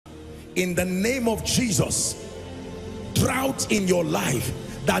in the name of Jesus. Drought in your life,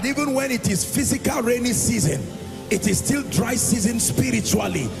 that even when it is physical rainy season, it is still dry season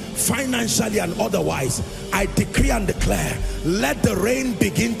spiritually, financially and otherwise. I decree and declare, let the rain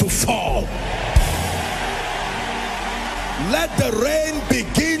begin to fall. Let the rain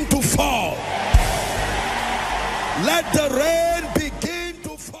begin to fall. Let the rain begin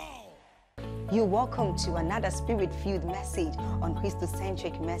to fall. You're welcome to another spirit-filled message on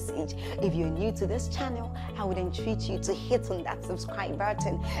Christocentric Message. If you're new to this channel, I would entreat you to hit on that subscribe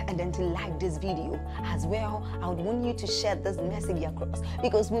button and then to like this video. As well, I would want you to share this message across,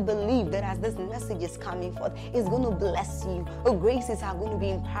 because we believe that as this message is coming forth, it's going to bless you. Graces are going to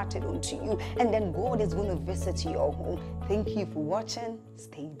be imparted unto you, and then God is going to visit your home. Thank you for watching.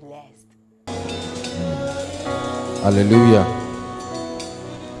 Stay blessed. Hallelujah.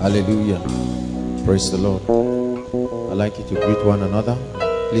 Hallelujah. Praise the Lord. I'd like you to greet one another.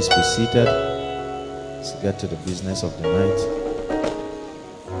 Please be seated. Let's get to the business of the night.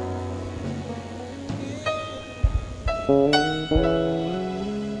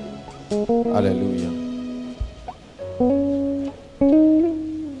 Hallelujah.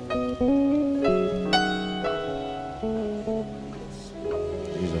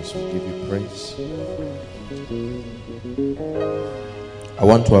 Jesus, we give you praise. I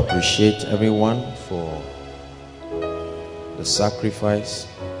want to appreciate everyone for the sacrifice.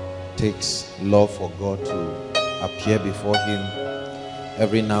 It takes love for God to appear before Him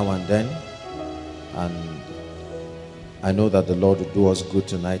every now and then, and I know that the Lord will do us good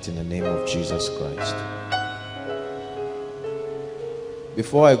tonight in the name of Jesus Christ.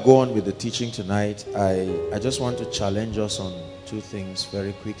 Before I go on with the teaching tonight, I just want to challenge us on two things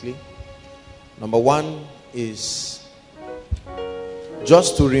very quickly. Number one is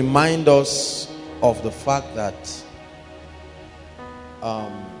just to remind us of the fact that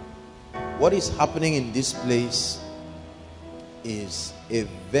what is happening in this place is a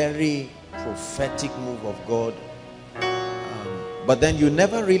very prophetic move of God. But then you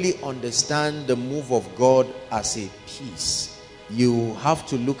never really understand the move of God as a piece. You have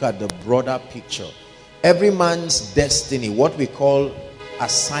to look at the broader picture. Every man's destiny, what we call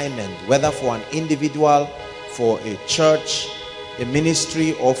assignment, whether for an individual, for a church, a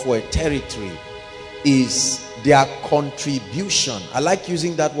ministry, or for a territory, is their contribution. I like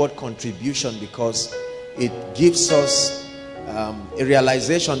using that word contribution because it gives us a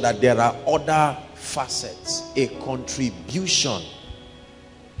realization that there are other facets, a contribution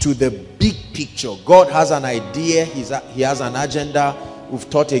to the big picture. God has an idea, He has an agenda. We've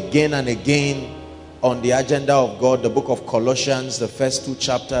taught again and again on the agenda of God. The book of Colossians, the first 2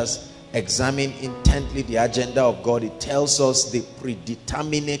 chapters, examine intently the agenda of God. It tells us the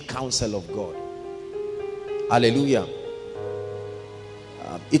predeterminate counsel of God. Hallelujah.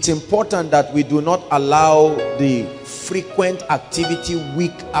 It's important that we do not allow the frequent activity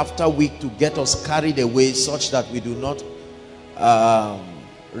week after week to get us carried away, such that we do not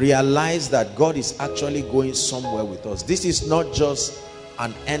realize that God is actually going somewhere with us. This is not just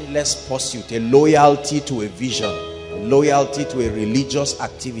an endless pursuit, a loyalty to a vision, a loyalty to a religious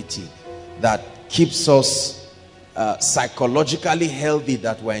activity that keeps us psychologically healthy,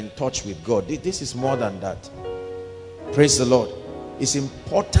 that we're in touch with God. This is more than that. Praise the Lord. It's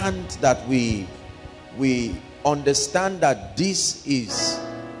important that we understand that this is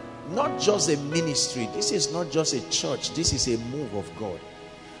not just a ministry, this is not just a church, this is a move of God,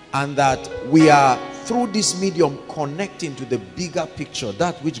 and that we are through this medium connecting to the bigger picture,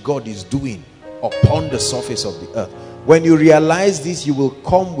 that which God is doing upon the surface of the earth. When you realize this, you will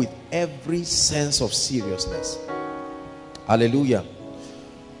come with every sense of seriousness. Hallelujah.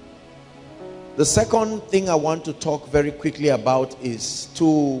 The second thing I want to talk very quickly about is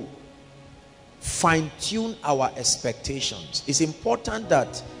to fine-tune our expectations. It's important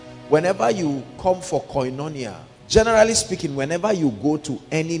that whenever you come for koinonia, generally speaking, whenever you go to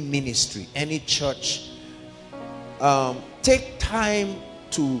any ministry, any church, take time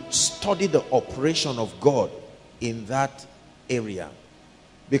to study the operation of God in that area,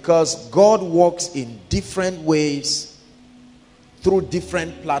 because God works in different ways through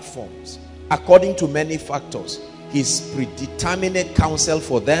different platforms according to many factors. His predeterminate counsel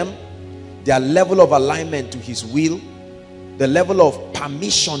for them, their level of alignment to His will, the level of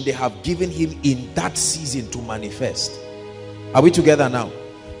permission they have given Him in that season to manifest. Are we together now?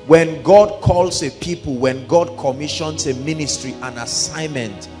 When God calls a people, when God commissions a ministry, an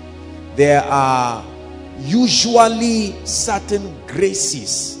assignment, there are usually certain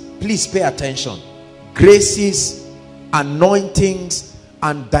graces. Please pay attention. Graces, anointings,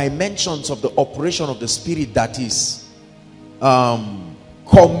 and dimensions of the operation of the Spirit that is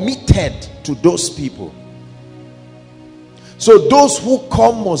committed to those people. So those who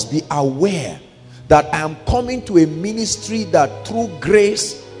come must be aware that I am coming to a ministry that through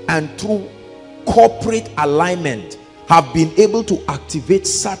grace and through corporate alignment have been able to activate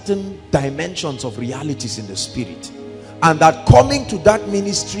certain dimensions of realities in the spirit, and that coming to that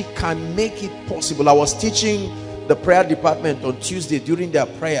ministry can make it possible. I was teaching the prayer department on Tuesday during their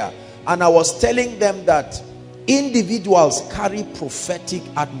prayer, and I was telling them that individuals carry prophetic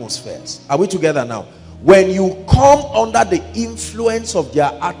atmospheres. Are we together now? When you come under the influence of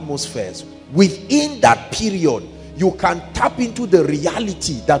their atmospheres, within that period you can tap into the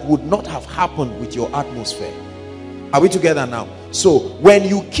reality that would not have happened with your atmosphere. Are we together now? So when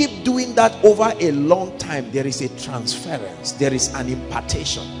you keep doing that over a long time, there is a transference, there is an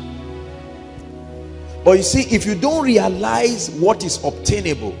impartation. But you see, if you don't realize what is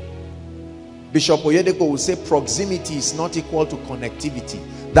obtainable, Bishop Oyedeko will say proximity is not equal to connectivity.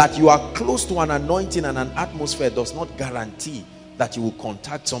 That you are close to an anointing and an atmosphere does not guarantee that you will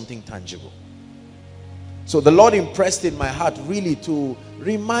contact something tangible. So the Lord impressed in my heart really to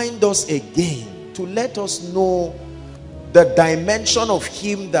remind us again, to let us know the dimension of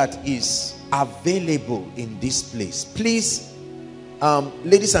Him that is available in this place. Please,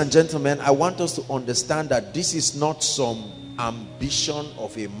 ladies and gentlemen, I want us to understand that this is not some ambition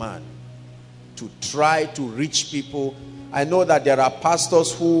of a man to try to reach people. I know that there are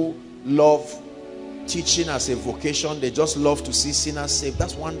pastors who love teaching as a vocation. They just love to see sinners saved.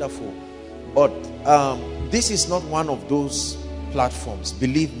 That's wonderful. But this is not one of those platforms,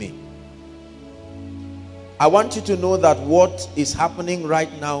 believe me. I want you to know that what is happening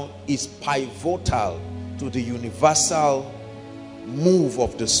right now is pivotal to the universal move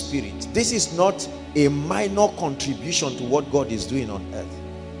of the Spirit. This is not a minor contribution to what God is doing on earth.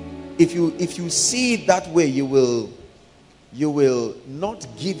 If you see it that way, you will not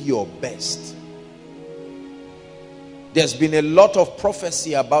give your best. There's been a lot of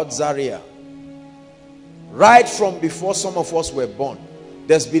prophecy about Zaria. Right from before some of us were born,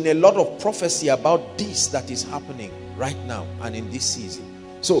 there's been a lot of prophecy about this that is happening right now and in this season.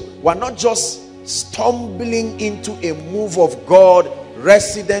 So we're not just stumbling into a move of God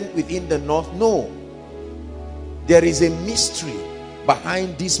resident within the north. No. There is a mystery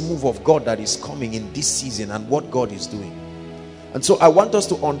behind this move of God that is coming in this season and what God is doing. And so I want us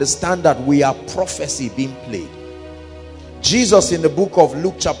to understand that we are prophecy being played. Jesus in the book of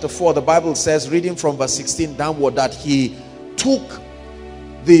Luke chapter 4, the Bible says, reading from verse 16 downward, that he took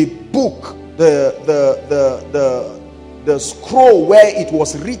the book, the scroll where it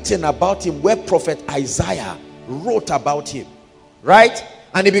was written about him, where prophet Isaiah wrote about him, right?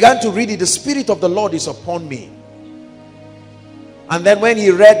 And he began to read it. The Spirit of the Lord is upon me. And then when he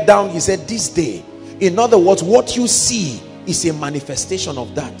read down, he said, this day. In other words, what you see is a manifestation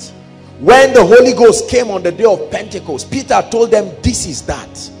of that. When the Holy Ghost came on the day of Pentecost, Peter told them, this is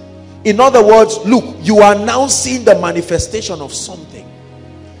that. In other words, look, you are now seeing the manifestation of something.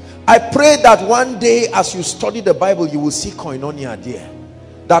 I pray that one day as you study the Bible, you will see koinonia there.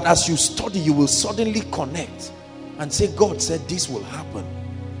 That as you study, you will suddenly connect and say, God said this will happen.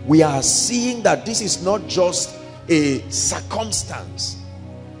 We are seeing that this is not just a circumstance,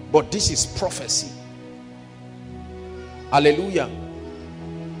 but this is prophecy. Hallelujah.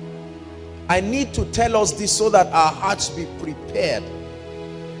 I need to tell us this so that our hearts be prepared.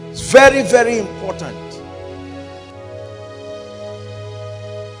 It's very, very important.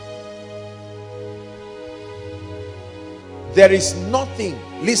 There is nothing,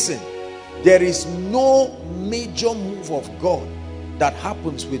 listen, there is no major move of God that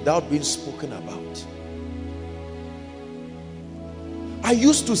happens without being spoken about. I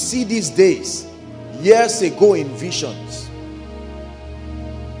used to see these days years ago in visions.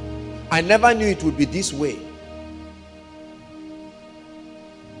 I never knew it would be this way.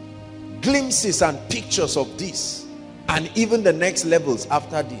 Glimpses and pictures of this, and even the next levels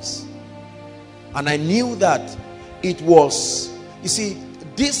after this. And I knew that it was, you see,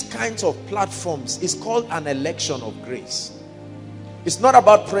 these kinds of platforms is called an election of grace. It's not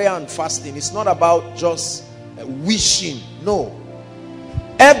about prayer and fasting. It's not about just wishing. No.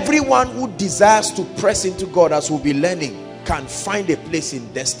 Everyone who desires to press into God, as we'll be learning, can find a place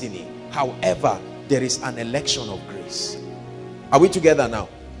in destiny. However, there is an election of grace. Are we together now?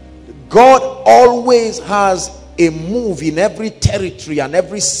 God always has a move in every territory and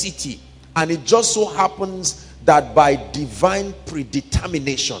every city, and it just so happens that by divine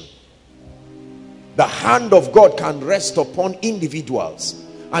predetermination, the hand of God can rest upon individuals,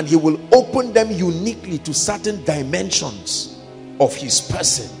 and he will open them uniquely to certain dimensions of his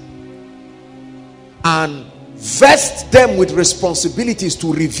person. And vest them with responsibilities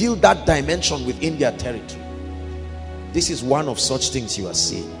to reveal that dimension within their territory. This is one of such things you are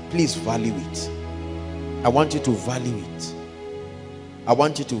seeing. Please value it. I want you to value it. I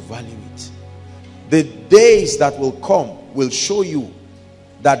want you to value it. The days that will come will show you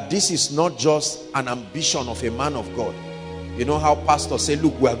that this is not just an ambition of a man of God. You know how pastors say,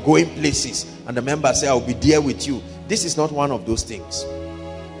 look, we are going places, and the members say, I'll be there with you. This is not one of those things.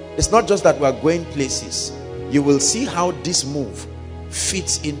 It's not just that we are going places. You will see how this move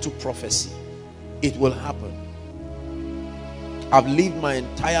fits into prophecy. It will happen. I've lived my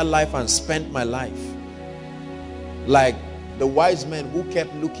entire life and spent my life like the wise men who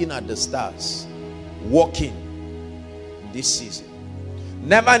kept looking at the stars, walking this season.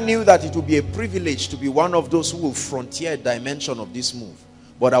 Never knew that it would be a privilege to be one of those who will frontier a dimension of this move.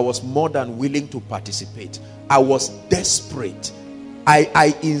 But I was more than willing to participate. I was desperate.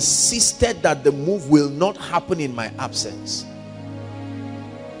 I insisted that the move will not happen in my absence.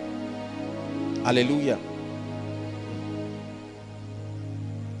 Hallelujah.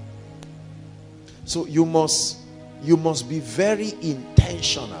 So you must be very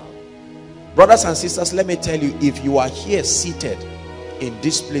intentional. Brothers and sisters, let me tell you, if you are here seated in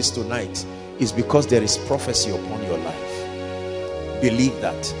this place tonight, it's because there is prophecy upon your life. Believe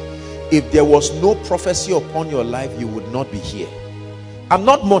that. If there was no prophecy upon your life, you would not be here. I'm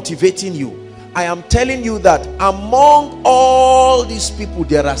not motivating you. I am telling you that among all these people,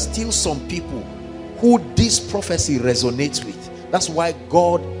 there are still some people who this prophecy resonates with. That's why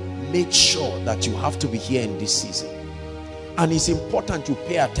God made sure that you have to be here in this season. And it's important to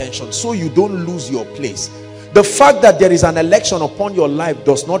pay attention so you don't lose your place. The fact that there is an election upon your life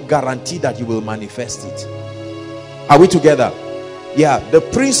does not guarantee that you will manifest it. Are we together? Yeah, the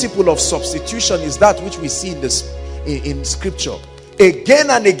principle of substitution is that which we see in scripture again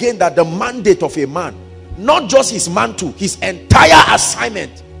and again, that the mandate of a man, not just his mantle, his entire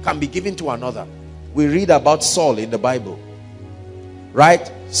assignment can be given to another. We read about Saul in the Bible,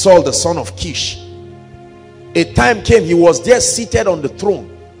 right? Saul, the son of Kish. A time came, he was there seated on the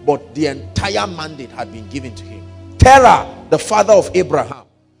throne, but the entire mandate had been given to him. Terah, the father of Abraham,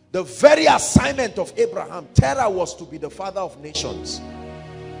 the very assignment of Abraham, Terah was to be the father of nations,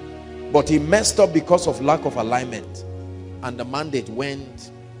 but he messed up because of lack of alignment, and the mandate went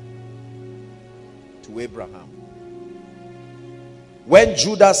to Abraham. When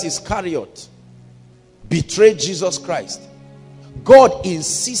Judas Iscariot betrayed Jesus Christ, God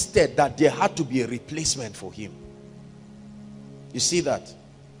insisted that there had to be a replacement for him. You see that?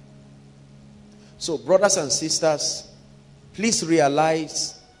 So, brothers and sisters, please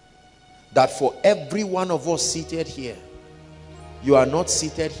realize that for every one of us seated here, you are not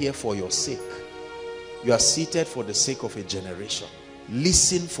seated here for your sake. You are seated for the sake of a generation.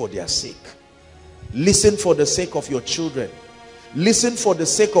 Listen for their sake. Listen for the sake of your children. Listen for the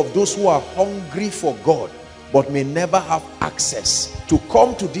sake of those who are hungry for God but may never have access to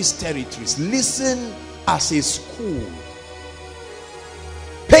come to these territories. Listen as a school.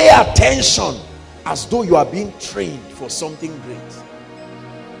 Pay attention as though you are being trained for something great.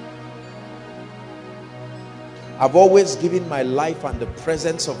 I've always given my life and the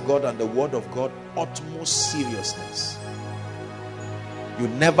presence of God and the word of God utmost seriousness. You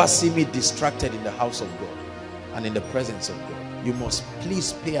never see me distracted in the house of God and in the presence of God. You must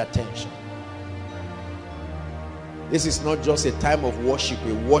please pay attention. This is not just a time of worship,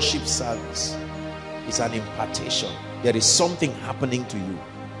 a worship service. It's an impartation. There is something happening to you.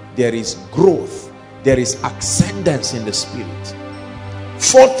 There is growth. There is ascendance in the spirit.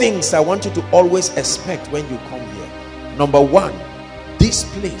 4 things I want you to always expect when you come here. Number 1, this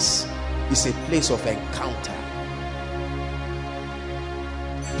place is a place of encounter.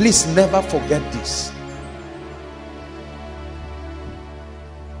 Please never forget this.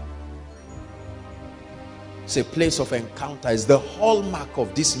 It's a place of encounter. It's the hallmark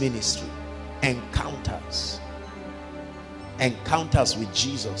of this ministry. Encounters. Encounters with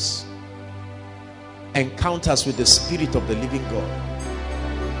Jesus. Encounters with the Spirit of the living God.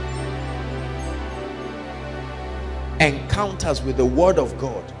 Encounters with the Word of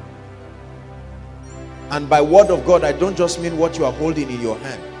God. And by Word of God, I don't just mean what you are holding in your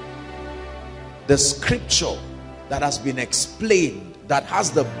hand. The scripture that has been explained, that has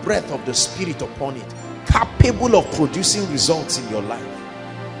the breath of the Spirit upon it, capable of producing results in your life.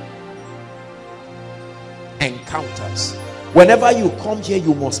 Encounters. Whenever you come here,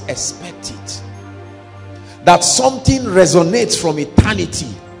 you must expect it. That something resonates from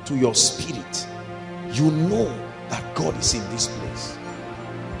eternity to your spirit. You know that God is in this place.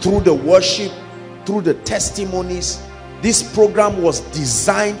 Through the worship, through the testimonies, this program was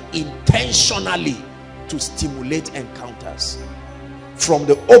designed intentionally to stimulate encounters. From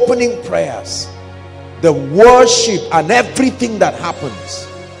the opening prayers, the worship, and everything that happens,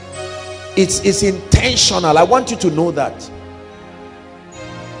 it's intentional. I want you to know that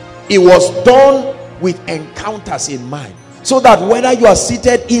it was done with encounters in mind, so that whether you are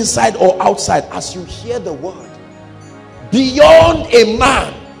seated inside or outside, as you hear the word, beyond a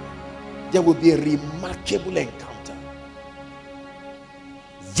man, there will be a remarkable encounter.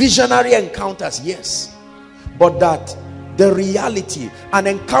 Visionary encounters, yes, but that the reality, an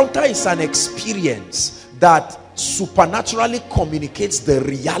encounter is an experience that supernaturally communicates the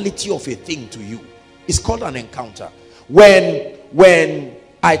reality of a thing to you. It's called an encounter. When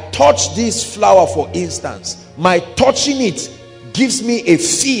I touch this flower, for instance, my touching it gives me a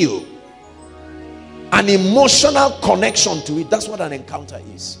feel, an emotional connection to it. That's what an encounter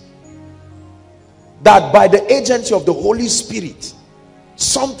is. That by the agency of the Holy Spirit,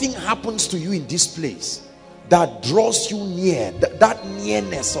 something happens to you in this place that draws you near. That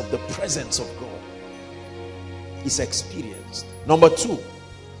nearness of the presence of God is experienced. Number two,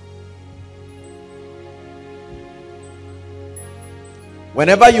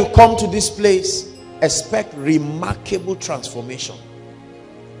 whenever you come to this place, expect remarkable transformation.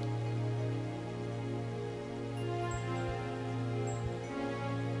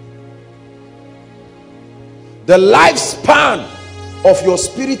 The lifespan of your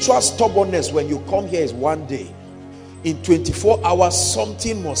spiritual stubbornness when you come here is one day. In 24 hours,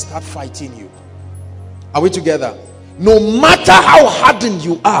 something must start fighting you. Are we together? No matter how hardened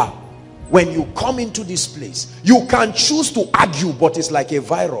you are, when you come into this place, you can choose to argue, but it's like a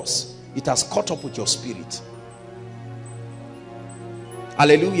virus. It has caught up with your spirit.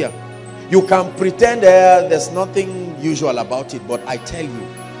 Hallelujah. You can pretend there's nothing usual about it, but I tell you,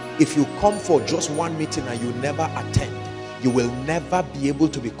 if you come for just one meeting and you never attend, you will never be able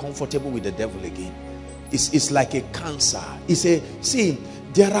to be comfortable with the devil again. It's like a cancer. See,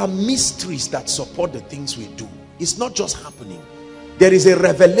 there are mysteries that support the things we do. It's not just happening. There is a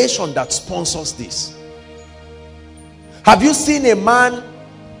revelation that sponsors this. Have you seen a man,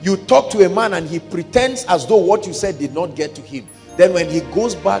 you talk to a man and he pretends as though what you said did not get to him. Then when he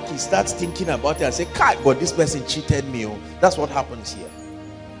goes back, he starts thinking about it and say, "God, but this person cheated me." Oh, that's what happens here.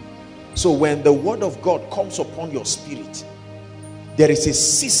 So when the word of God comes upon your spirit, there is a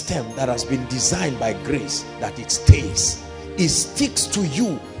system that has been designed by grace that it stays. It sticks to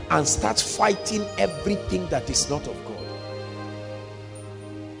you and starts fighting everything that is not of God.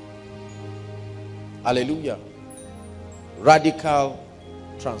 Hallelujah. Radical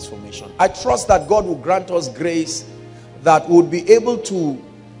transformation. I trust that God will grant us grace that would be able to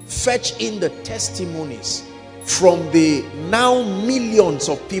fetch in the testimonies from the now millions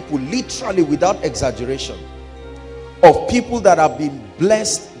of people, literally without exaggeration, of people that have been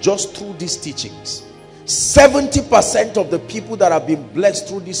blessed just through these teachings. 70% of the people that have been blessed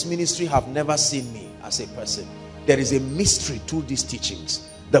through this ministry have never seen me as a person. There is a mystery to these teachings,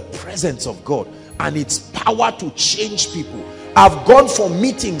 the presence of God and its power to change people. I've gone for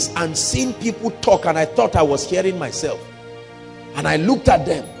meetings and seen people talk and I thought I was hearing myself, and I looked at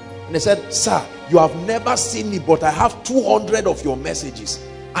them and they said, "Sir, you have never seen me, but I have 200 of your messages.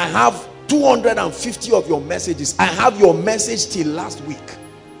 I have 250 of your messages. I have your message till last week."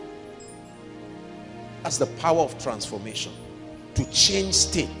 That's the power of transformation, to change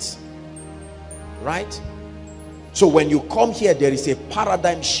state, right? So when you come here, there is a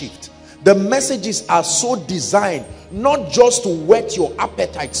paradigm shift. The messages are so designed not just to whet your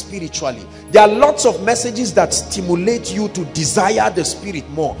appetite spiritually. There are lots of messages that stimulate you to desire the spirit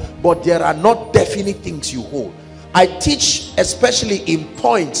more, but there are not definite things you hold. I teach especially in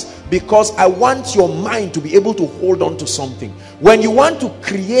points because I want your mind to be able to hold on to something. When you want to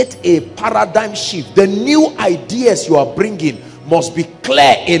create a paradigm shift, the new ideas you are bringing must be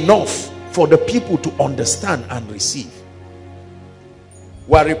clear enough for the people to understand and receive.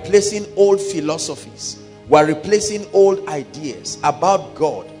 We are replacing old philosophies. We are replacing old ideas about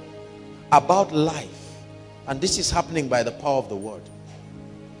God, about life. And this is happening by the power of the word.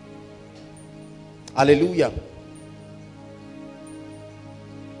 Hallelujah.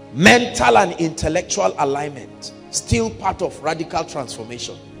 Mental and intellectual alignment, still part of radical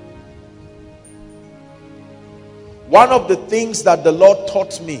transformation. One of the things that the Lord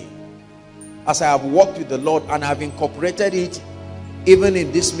taught me as I have walked with the Lord and I have incorporated it even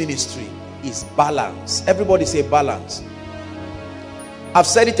in this ministry is balance. Everybody say balance. I've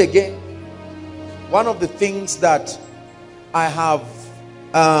said it again. One of the things that I have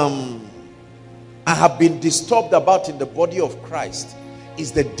been disturbed about in the body of Christ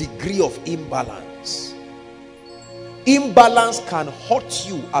is the degree of imbalance. Imbalance can hurt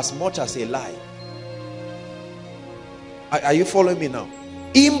you as much as a lie. Are you following me now?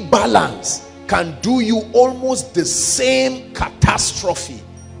 Imbalance can do you almost the same catastrophe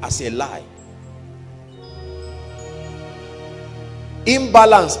as a lie.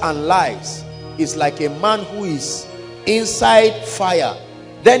 Imbalance and lies is like a man who is inside fire,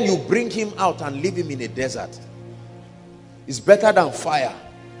 then you bring him out and leave him in a desert. It's better than fire,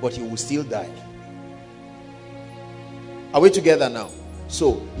 but he will still die. Are we together now?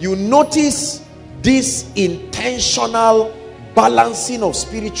 So you notice this intentional balancing of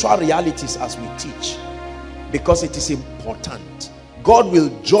spiritual realities as we teach, because it is important. God will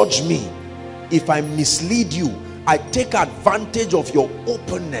judge me if I mislead you. I take advantage of your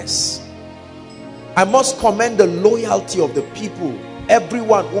openness. I must commend the loyalty of the people,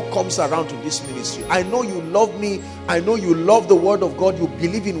 everyone who comes around to this ministry. I know you love me. I know you love the word of God. You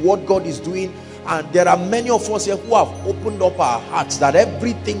believe in what God is doing. And there are many of us here who have opened up our hearts that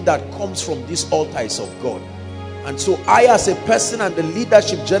everything that comes from this altar is of God. And so I, as a person, and the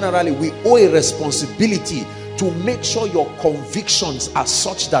leadership generally, we owe a responsibility to make sure your convictions are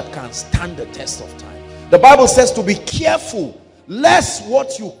such that can stand the test of time. The Bible says to be careful lest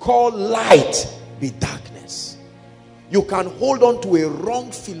what you call light be darkness. You can hold on to a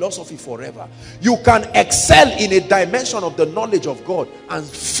wrong philosophy forever. You can excel in a dimension of the knowledge of God and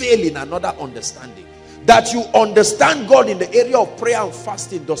fail in another understanding. That you understand God in the area of prayer and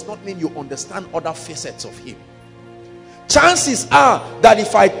fasting does not mean you understand other facets of him. Chances are that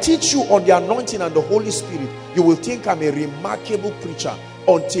if I teach you on the anointing and the Holy Spirit, you will think I'm a remarkable preacher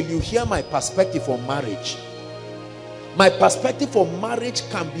until you hear my perspective on marriage. My perspective on marriage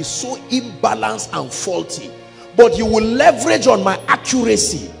can be so imbalanced and faulty, but you will leverage on my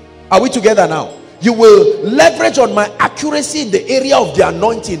accuracy. Are we together now? You will leverage on my accuracy in the area of the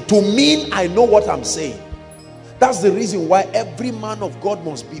anointing to mean I know what I'm saying. That's the reason why every man of God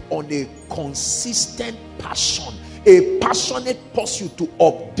must be on a consistent passion, a passionate pursuit to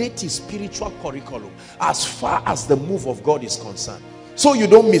update his spiritual curriculum as far as the move of God is concerned, so you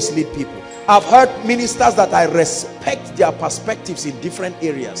don't mislead people. I've heard ministers that I respect their perspectives in different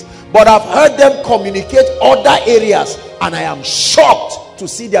areas, but I've heard them communicate other areas and I am shocked to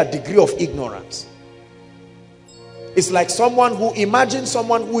see their degree of ignorance. It's like imagine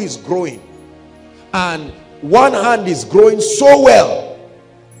someone who is growing and one hand is growing so well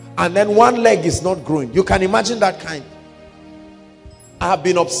and then one leg is not growing. You can imagine that kind. I have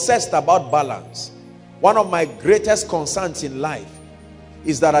been obsessed about balance. One of my greatest concerns in life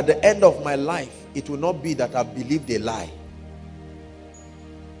is that at the end of my life, it will not be that I've believed a lie.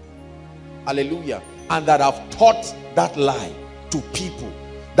 Hallelujah. And that I've taught that lie to people,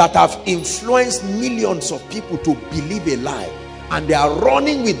 that have influenced millions of people to believe a lie, and they are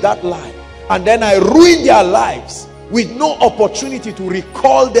running with that lie, and then I ruin their lives with no opportunity to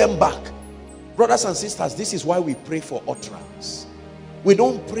recall them back. Brothers and sisters, this is why we pray for utterance. We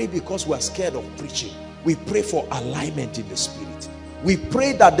don't pray because we are scared of preaching. We pray for alignment in the spirit. We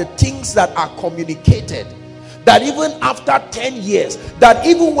pray that the things that are communicated, that even after 10 years, that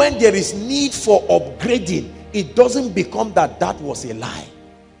even when there is need for upgrading, it doesn't become that was a lie.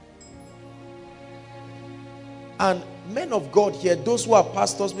 And men of God here, those who are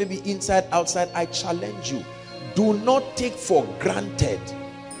pastors, maybe inside, outside, I challenge you, do not take for granted,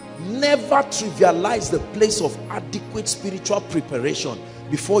 never trivialize the place of adequate spiritual preparation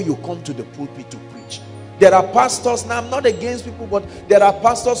before you come to the pulpit to preach. There are pastors, now I'm not against people, but there are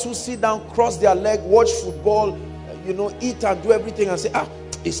pastors who sit down, cross their leg, watch football, eat and do everything and say,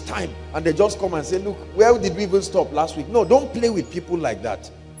 it's time. And they just come and say, look, where did we even stop last week? No, don't play with people like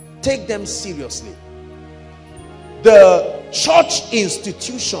that. Take them seriously. The church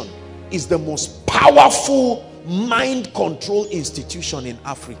institution is the most powerful mind control institution in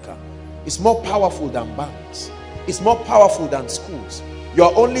Africa. It's more powerful than banks. It's more powerful than schools. You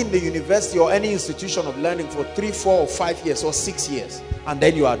are only in the university or any institution of learning for 3, 4, or 5 years or 6 years, and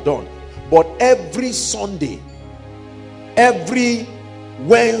then you are done. But every Sunday, every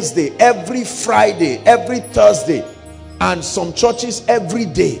Wednesday, every Friday, every Thursday, and some churches every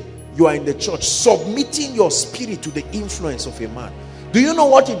day, you are in the church submitting your spirit to the influence of a man. Do you know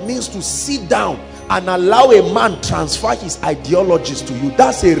what it means to sit down and allow a man transfer his ideologies to you?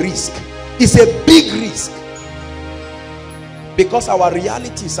 That's a risk. It's a big risk, because our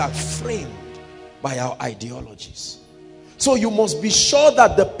realities are framed by our ideologies. So you must be sure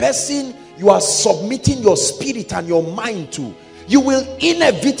that the person you are submitting your spirit and your mind to, you will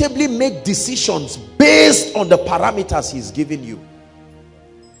inevitably make decisions based on the parameters he's given you.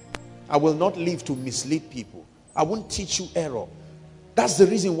 I will not live to mislead people. I won't teach you error. That's the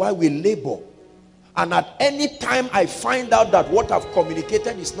reason why we labor. And at any time I find out that what I've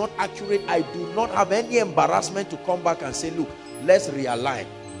communicated is not accurate, I do not have any embarrassment to come back and say, look, let's realign.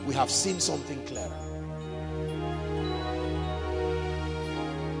 We have seen something clearer.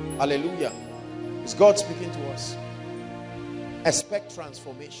 Hallelujah. Is God speaking to us? Expect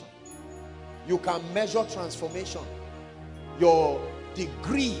transformation. You can measure transformation. Your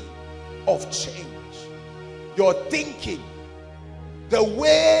degree of change, your thinking, the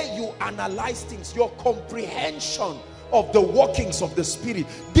way you analyze things, your comprehension of the workings of the Spirit.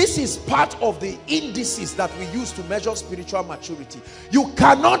 This is part of the indices that we use to measure spiritual maturity. You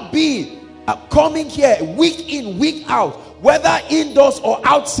cannot be coming here week in, week out, whether indoors or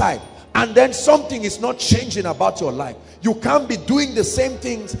outside, and then something is not changing about your life. You can't be doing the same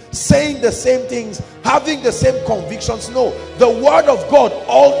things, saying the same things, having the same convictions. No, the word of God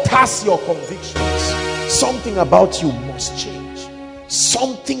alters your convictions. Something about you must change.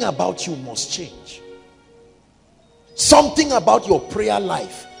 Something about you must change. Something about your prayer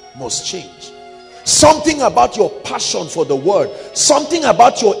life must change. Something about your passion for the word, something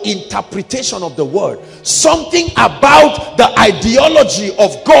about your interpretation of the word, something about the ideology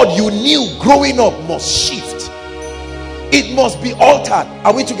of God you knew growing up must shift. It must be altered.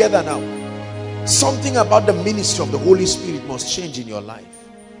 Are we together now? Something about the ministry of the Holy Spirit must change in your life.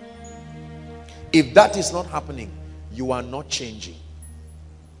 If that is not happening, you are not changing.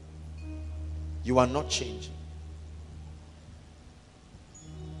 You are not changing.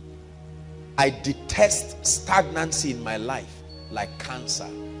 I detest stagnancy in my life like cancer.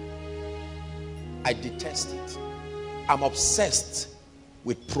 I detest it. I'm obsessed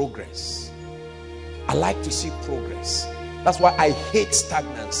with progress. I like to see progress. That's why I hate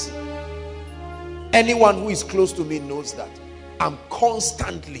stagnancy. Anyone who is close to me knows that. I'm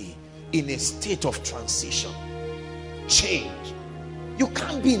constantly in a state of transition, change. You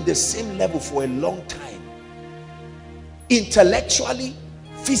can't be in the same level for a long time. Intellectually,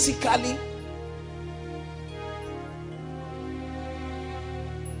 physically.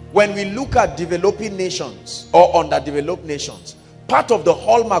 When we look at developing nations or underdeveloped nations, part of the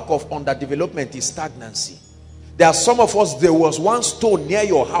hallmark of underdevelopment is stagnancy. There are some of us, there was one stone near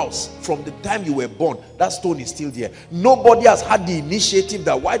your house from the time you were born. That stone is still there. Nobody has had the initiative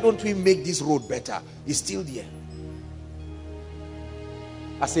that why don't we make this road better? It's still there.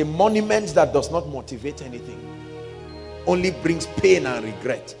 As a monument that does not motivate anything, only brings pain and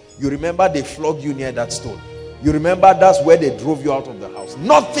regret. You remember they flogged you near that stone. You remember that's where they drove you out of the house.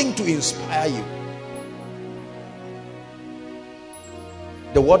 Nothing to inspire you.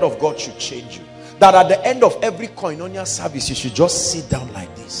 The word of God should change you. That at the end of every koinonia service, you should just sit down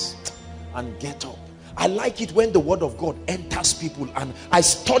like this and get up. I like it when the word of God enters people and I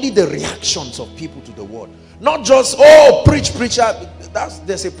study the reactions of people to the word. Not just, oh, preach, preacher.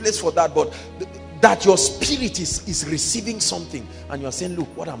 There's a place for that, but that your spirit is receiving something and you're saying,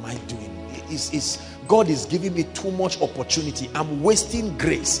 look, what am I doing? God is giving me too much opportunity. I'm wasting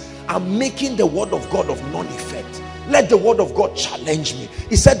grace. I'm making the word of God of none effect. Let the word of God challenge me.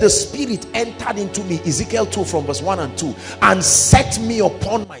 He said the Spirit entered into me, Ezekiel 2 from verse 1 and 2, and set me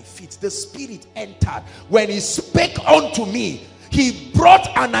upon my feet. The Spirit entered. When he spake unto me, he brought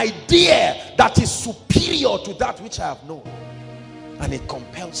an idea that is superior to that which I have known. And it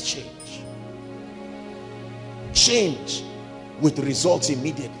compels change. Change with results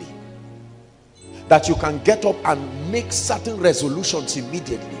immediately. That you can get up and make certain resolutions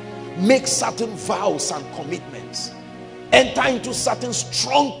immediately. Make certain vows and commitments. Enter into certain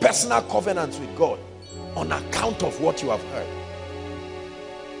strong personal covenants with God on account of what you have heard.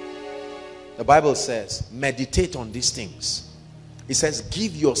 The Bible says, meditate on these things. It says,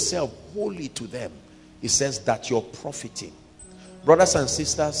 give yourself wholly to them. It says that you're profiting. Brothers and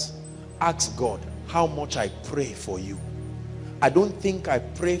sisters, ask God how much I pray for you. I don't think I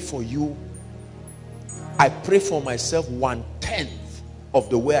pray for you. I pray for myself 1/10 of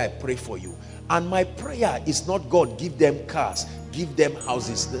the way I pray for you. And my prayer is not, God, give them cars, give them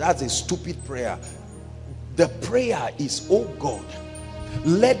houses. That's a stupid prayer. The prayer is, oh God,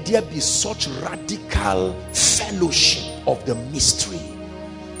 let there be such radical fellowship of the mystery.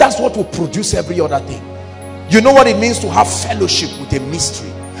 That's what will produce every other thing. You know what it means to have fellowship with a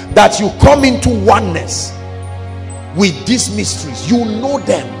mystery? That you come into oneness with these mysteries. You know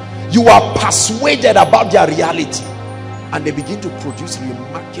them. You are persuaded about their reality. And they begin to produce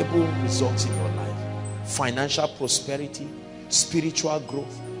remarkable results in your life. Financial prosperity, spiritual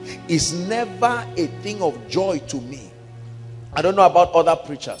growth is never a thing of joy to me. I don't know about other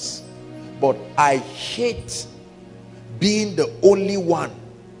preachers, but I hate being the only one.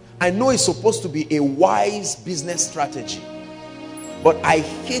 I know it's supposed to be a wise business strategy, but I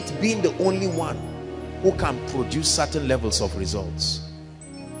hate being the only one who can produce certain levels of results.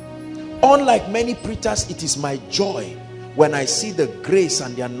 Unlike many preachers, it is my joy when I see the grace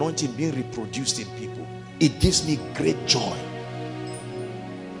and the anointing being reproduced in people. It gives me great joy.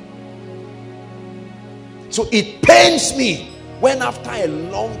 So it pains me when after a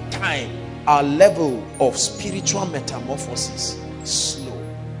long time our level of spiritual metamorphosis is slow.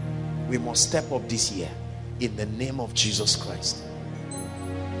 We must step up this year in the name of Jesus Christ.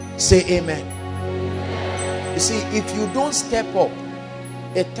 Say amen. You see, if you don't step up,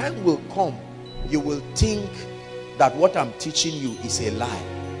 a time will come you will think that what I'm teaching you is a lie,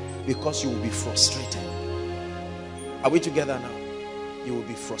 because you will be frustrated. Are we together now? You will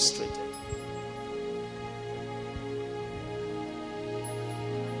be frustrated.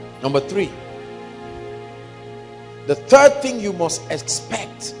 Number 3, the third thing you must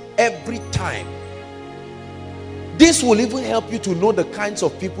expect every time. This will even help you to know the kinds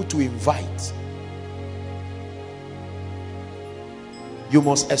of people to invite. You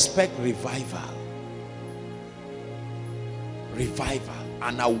must expect revival. Revival,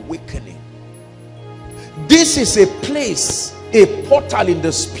 an awakening. This is a place, a portal in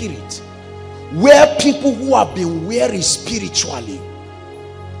the spirit, where people who have been weary spiritually,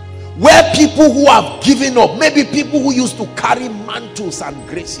 where people who have given up, maybe people who used to carry mantles and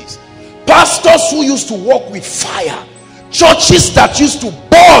graces, pastors who used to walk with fire, churches that used to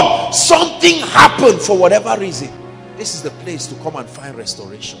burn, something happened for whatever reason. This is the place to come and find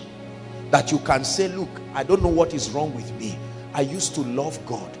restoration. That you can say, look, I don't know what is wrong with me. I used to love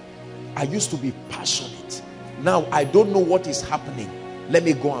God. I used to be passionate. Now I don't know what is happening. Let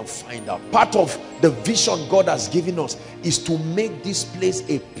me go and find out. Part of the vision God has given us is to make this place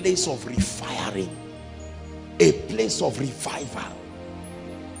a place of refiring, a place of revival.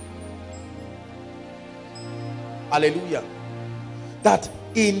 Hallelujah. That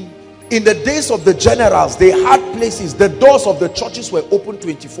in the days of the generals, they had places, the doors of the churches were open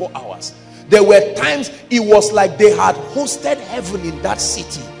 24 hours. There were times it was like they had hosted heaven in that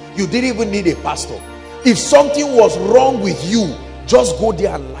city. You didn't even need a pastor. If something was wrong with you, just go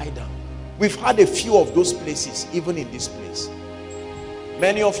there and lie down. We've had a few of those places, even in this place.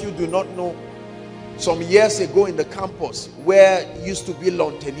 Many of you do not know, some years ago in the campus, where it used to be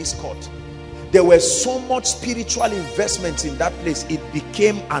lawn tennis court, there were so much spiritual investments in that place, it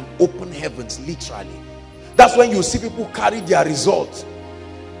became an open heavens, literally. That's when you see people carry their results,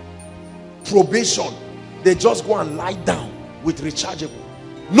 probation, they just go and lie down with rechargeable.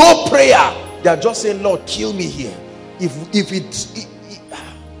 No prayer. They are just saying, Lord, kill me here. It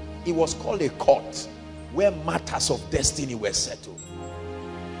was called a court where matters of destiny were settled.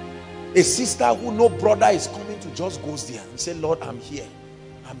 A sister who no brother is coming to just goes there and say, Lord, I'm here.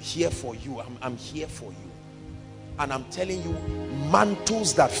 I'm here for you. I'm here for you. And I'm telling you,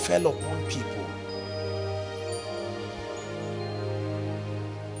 mantles that fell upon people.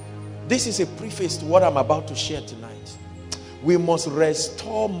 This is a preface to what I'm about to share tonight. We must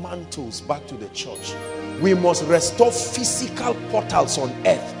restore mantles back to the church. We must restore physical portals on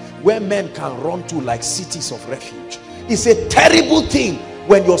earth where men can run to like cities of refuge. It's a terrible thing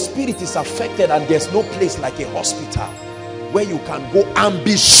when your spirit is affected and there's no place like a hospital where you can go and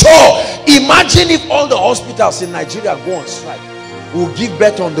be sure. Imagine if all the hospitals in Nigeria go on strike. We'll give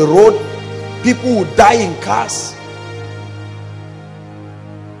birth on the road. People will die in cars.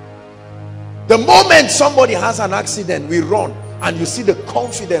 The moment somebody has an accident, we run, and you see the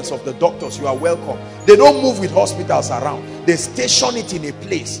confidence of the doctors. You are welcome. They don't move with hospitals around. They station it in a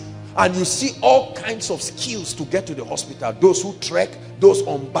place, and you see all kinds of skills to get to the hospital. Those who trek, those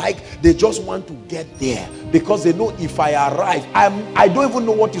on bike, they just want to get there because they know if I arrive, I don't even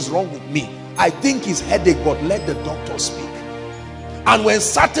know what is wrong with me. I think it's headache, but let the doctor speak. And when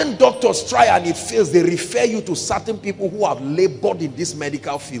certain doctors try and it fails, they refer you to certain people who have labored in this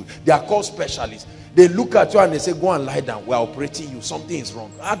medical field. They are called specialists. They look at you and they say, go and lie down. We're operating you. Something is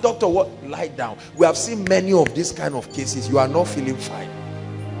wrong. Doctor, what? Lie down. We have seen many of these kind of cases. You are not feeling fine.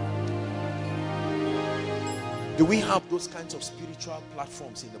 Do we have those kinds of spiritual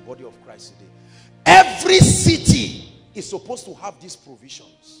platforms in the body of Christ today? Every city is supposed to have these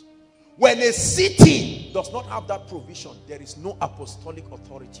provisions. When a city does not have that provision, there is no apostolic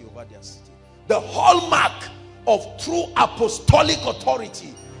authority over their city. The hallmark of true apostolic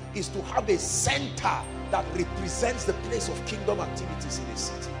authority is to have a center that represents the place of kingdom activities in a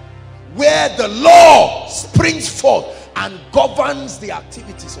city, where the law springs forth and governs the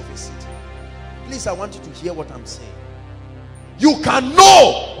activities of a city. Please, I want you to hear what I'm saying. You can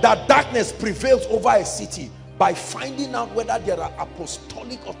know that darkness prevails over a city by finding out whether there are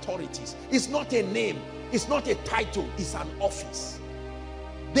apostolic authorities. It's not a name, it's not a title, it's an office.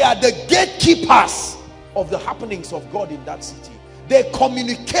 They are the gatekeepers of the happenings of God in that city. They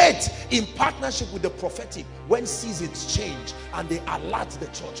communicate in partnership with the prophetic when seasons change, and they alert the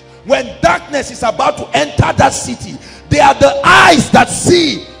church. When darkness is about to enter that city, they are the eyes that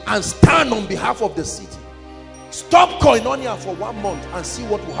see and stand on behalf of the city. Stop koinonia for 1 month and see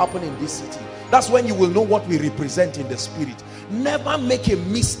what will happen in this city. That's when you will know what we represent in the spirit. Never make a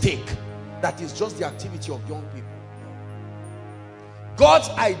mistake that is just the activity of young people. God's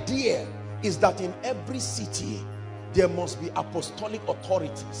idea is that in every city there must be apostolic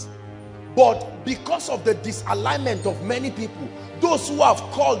authorities. But because of the disalignment of many people, those who have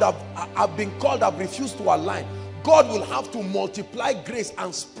been called have refused to align. God will have to multiply grace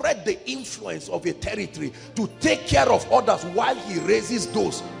and spread the influence of a territory to take care of others while he raises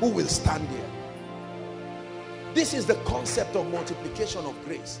those who will stand there. This is the concept of multiplication of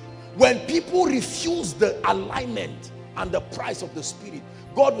grace. When people refuse the alignment and the price of the spirit,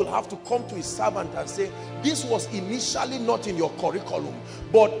 God will have to come to his servant and say, this was initially not in your curriculum,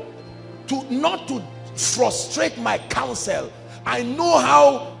 but not to frustrate my counsel. I know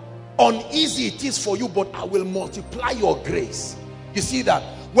how uneasy it is for you, but I will multiply your grace. You see that?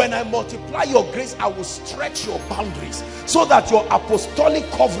 When I multiply your grace, I will stretch your boundaries so that your apostolic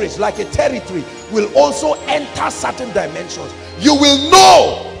coverage, like a territory, will also enter certain dimensions. You will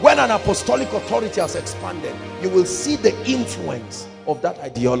know when an apostolic authority has expanded. You will see the influence of that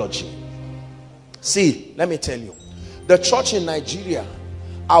ideology. See, let me tell you, the church in Nigeria,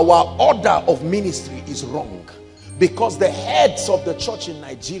 our order of ministry is wrong, because the heads of the church in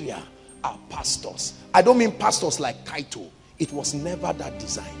Nigeria are pastors. I don't mean pastors like Kaito. It was never that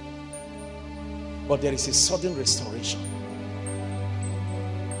design. But there is a sudden restoration.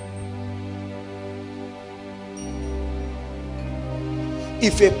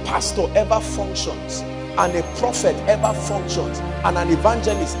 If a pastor ever functions, and a prophet ever functions, and an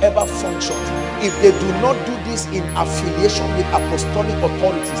evangelist ever functions, if they do not do this in affiliation with apostolic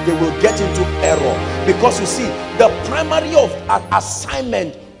authorities, they will get into error. Because you see, the primary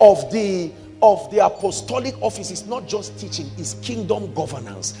assignment of the apostolic office is not just teaching, it's kingdom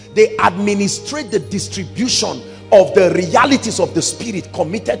governance. They administrate the distribution of the realities of the spirit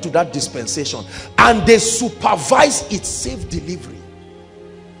committed to that dispensation, and they supervise its safe delivery.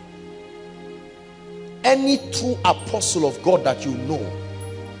 Any true apostle of God that you know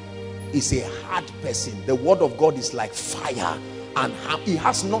is a hard person. The word of God is like fire, and it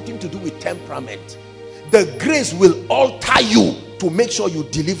has nothing to do with temperament. The grace will alter you to make sure you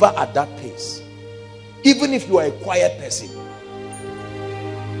deliver at that pace, even if you are a quiet person.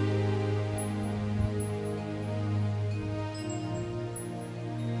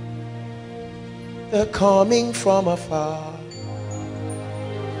 They're coming from afar.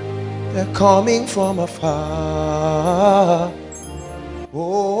 They're coming from afar. Oh,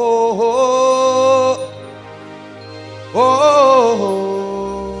 oh, oh,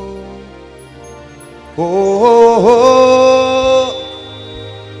 oh, oh,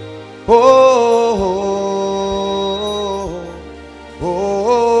 oh,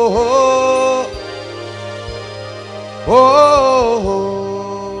 oh, oh.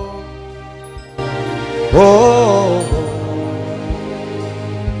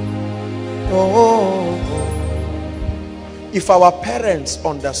 If our parents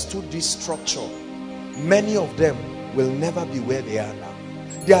understood this structure, many of them will never be where they are now.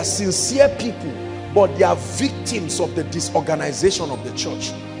 They are sincere people, but they are victims of the disorganization of the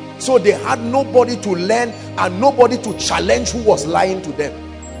church. So they had nobody to learn and nobody to challenge who was lying to them.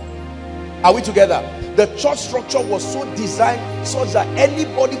 Are we together? The church structure was so designed such that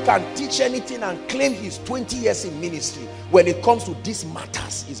anybody can teach anything and claim he's 20 years in ministry. When it comes to these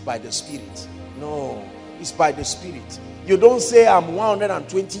matters, it's by the Spirit. No, it's by the Spirit. You don't say I'm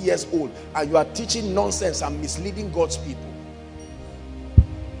 120 years old and you are teaching nonsense and misleading God's people.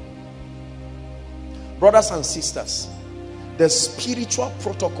 Brothers and sisters, the spiritual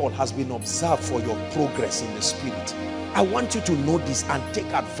protocol has been observed for your progress in the spirit. I want you to know this and take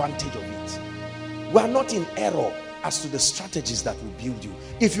advantage of it. We are not in error as to the strategies that will build you.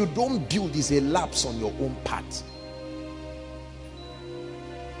 If you don't build, it's a lapse on your own part.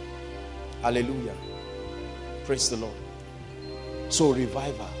 Hallelujah. Praise the Lord. So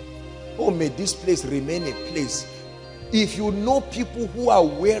revival. Oh, may this place remain a place. If you know people who are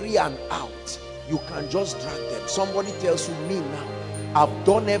weary and out, you can just drag them. Somebody tells you, me now, I've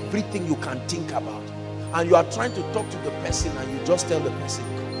done everything you can think about, and you are trying to talk to the person and you just tell the person,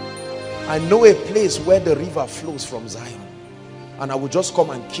 I know a place where the river flows from Zion, and I will just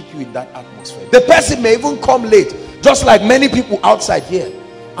come and keep you in that atmosphere. The person may even come late, just like many people outside here,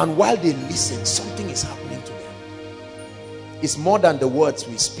 and while they listen, something is happening to them. It's more than the words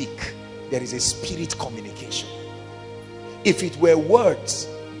we speak. There is a spirit communication. If it were words,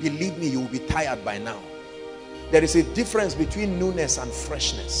 believe me, you will be tired by now. There is a difference between newness and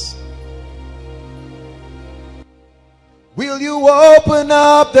freshness. Will you open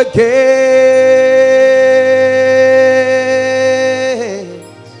up the gate?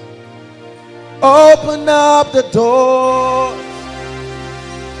 Open up the door.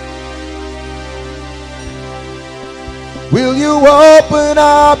 Will you open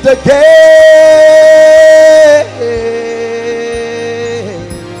up the gates?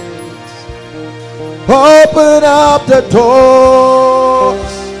 Open up the doors.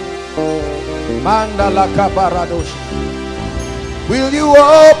 Mandala kabaradosh. Will you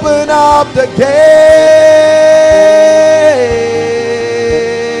open up the gates?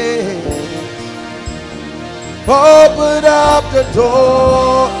 Open up the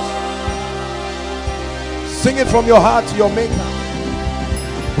doors. Sing it from your heart to your maker.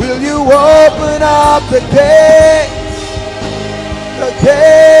 Will you open up the gates? The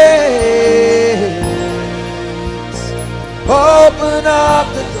gates. Open up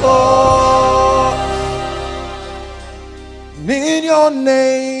the door. In your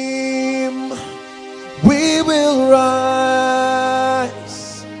name we will rise.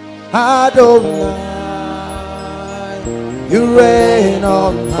 Adonai, you reign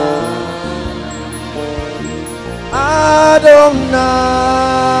on high. Adonai,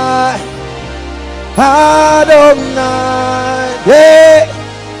 Adonai, yeah,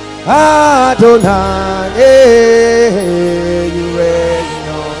 Adonai, yeah, you reign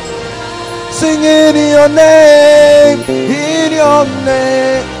on. Sing in your name, in your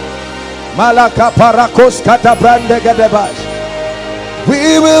name. Malaka parakos katabrande gadebash.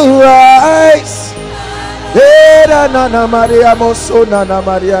 We will rise. Eda nana Maria mosona na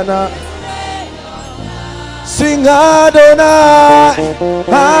Mariana. Sing Adonai,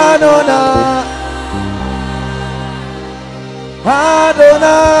 Adonai,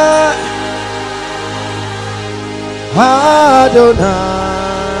 Adonai, Adonai.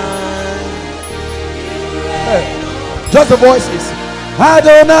 Hey, just the voices.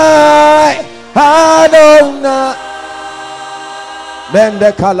 Adonai, Adonai.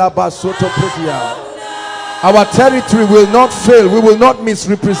 Bende kalabasoto previa. Our territory will not fail. We will not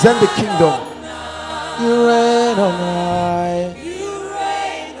misrepresent the kingdom. You reign on high. You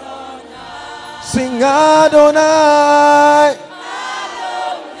reign on high. Sing Adonai.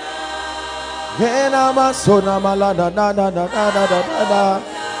 Adonai. Sona malana na na na na na na na.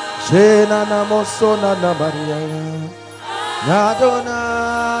 Shena na mosona na Maria.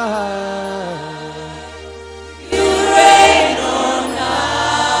 Adonai. You reign on high.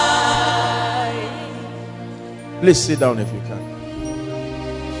 Please sit down if you can.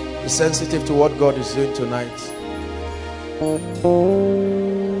 Be sensitive to what God is doing tonight.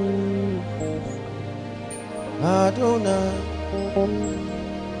 Adonai,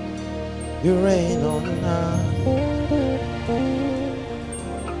 you reign on high.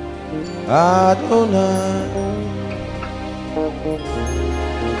 Adonai,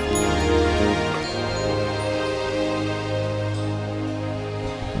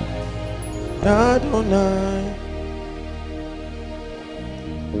 Adonai.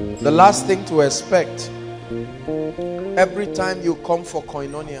 The last thing to expect every time you come for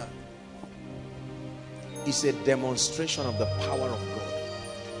koinonia is a demonstration of the power of God.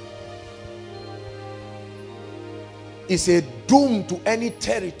 It's a doom to any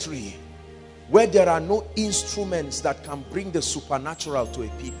territory where there are no instruments that can bring the supernatural to a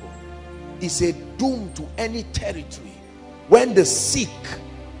people. It's a doom to any territory when the sick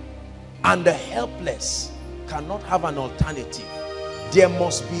and the helpless cannot have an alternative. There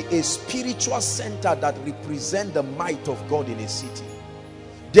must be a spiritual center that represents the might of God in a city.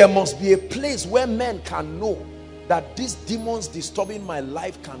 There must be a place where men can know that these demons disturbing my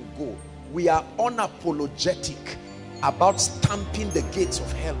life can go. We are unapologetic about stamping the gates of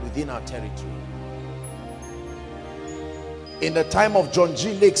hell within our territory. In the time of John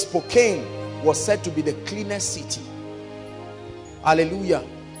G. Lake, Spokane was said to be the cleanest city. Hallelujah.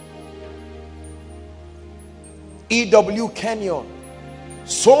 E.W. Kenyon.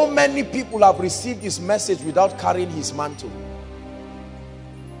 So many people have received his message without carrying his mantle.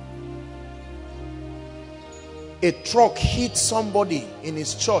 A truck hit somebody in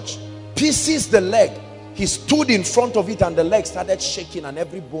his church, pieces the leg. He stood in front of it and the leg started shaking and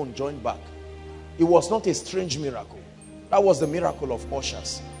every bone joined back. It was not a strange miracle. That was the miracle of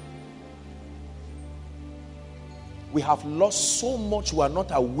ushers. We have lost so much, we are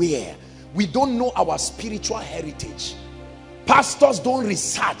not aware. We don't know our spiritual heritage. Pastors don't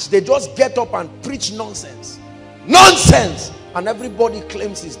research. They just get up and preach nonsense. Nonsense! and everybody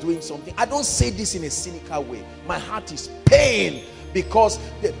claims he's doing something. I don't say this in a cynical way. My heart is pain because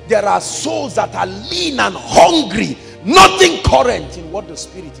there are souls that are lean and hungry, nothing current in what the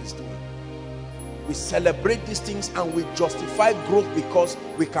Spirit is doing. We celebrate these things and we justify growth because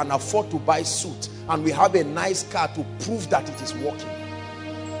we can afford to buy suit and we have a nice car to prove that it is working.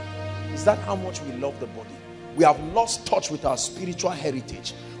 Is that how much we love the body? We have lost touch with our spiritual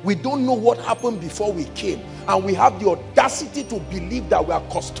heritage. We don't know what happened before we came, and we have the audacity to believe that we are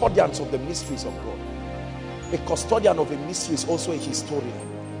custodians of the mysteries of God. A custodian of a mystery is also a historian,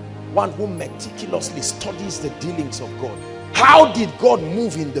 one who meticulously studies the dealings of God. How did God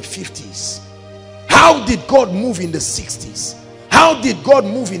move in the 50s? How did God move in the 60s? How did God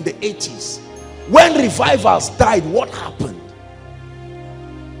move in the 80s? When revivals died, what happened?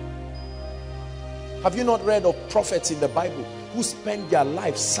 Have you not read of prophets in the Bible who spent their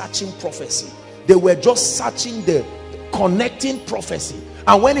life searching prophecy? They were just searching the connecting prophecy,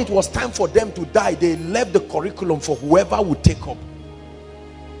 and when it was time for them to die, they left the curriculum for whoever would take up.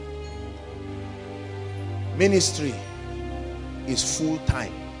 Ministry is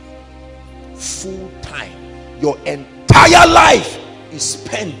full-time. Full-time. Your entire life is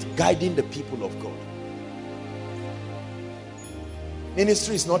spent guiding the people of God.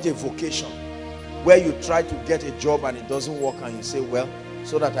 Ministry is not a vocation where you try to get a job and it doesn't work and you say, well,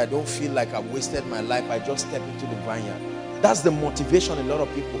 so that I don't feel like I've wasted my life, I just step into the vineyard. That's the motivation a lot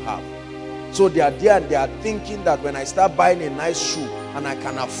of people have. So they are there and they are thinking that when I start buying a nice shoe and I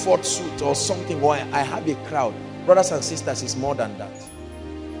can afford suit or something, or I have a crowd. Brothers and sisters, it's more than that.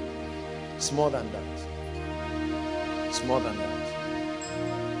 It's more than that. It's more than that.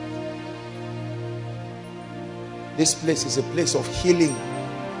 This place is a place of healing,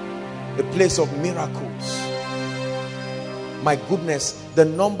 a place of miracles. My goodness, the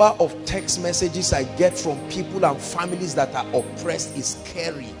number of text messages I get from people and families that are oppressed is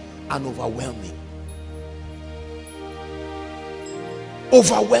scary and overwhelming.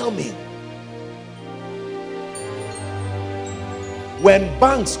 Overwhelming. When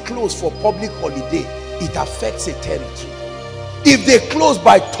banks close for public holiday, it affects a territory. If they close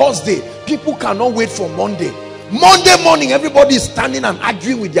by Thursday, people cannot wait for Monday. Monday morning, everybody is standing and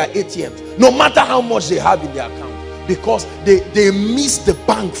arguing with their ATMs, no matter how much they have in their account, because they missed the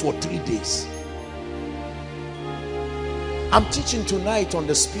bank for 3 days. I'm teaching tonight on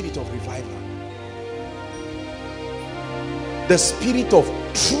the spirit of revival, the spirit of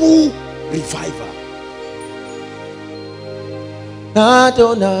true revival.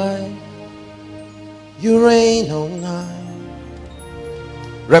 Adonai, you reign on high.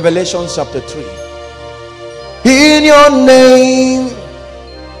 Revelation chapter 3. In your name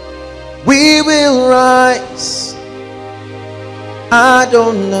we will rise,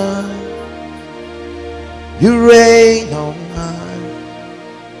 Adonai, you reign on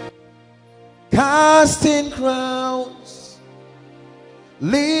high. Casting crowns,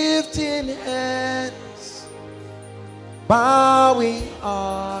 lifting hands, bowing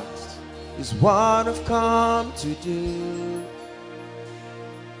hearts is what I've come to do.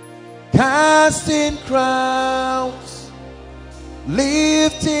 Casting crowns,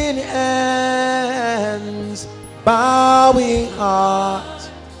 lifting hands, bowing hearts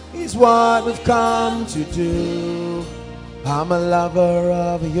is what we've come to do. I'm a lover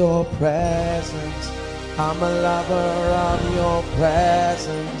of your presence. I'm a lover of your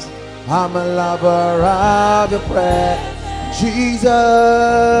presence. I'm a lover of your presence,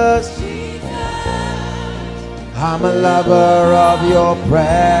 Jesus. I'm a lover of your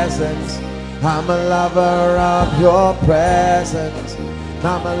presence. I'm a lover of your presence.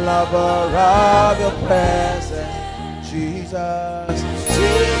 I'm a lover of your presence, Jesus.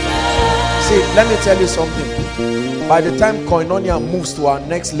 See, let me tell you something. By the time Koinonia moves to our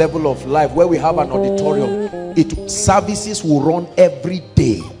next level of life, where we have an auditorium, services will run every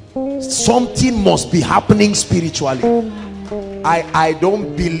day. Something must be happening spiritually. I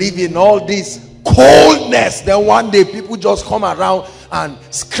don't believe in all this coldness. Then one day people just come around and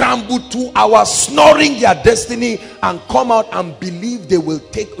scramble 2 hours snoring their destiny and come out and believe they will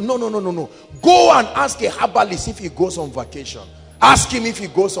take. No. Go and ask a herbalist if he goes on vacation. Ask him if he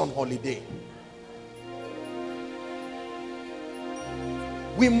goes on holiday.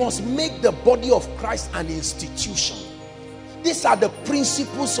 We must make the body of Christ an institution. These are the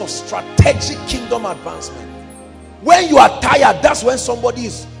principles of strategic kingdom advancement. When you are tired, that's when somebody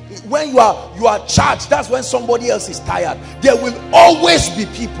is. When you are charged, that's when somebody else is tired. There will always be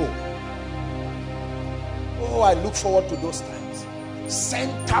people. Oh, I look forward to those times.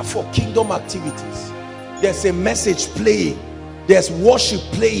 Center for kingdom activities. There's a message playing. There's worship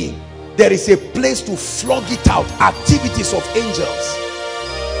playing. there is a place to flog it out. Activities of angels.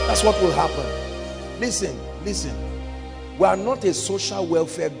 That's what will happen. Listen. We are not a social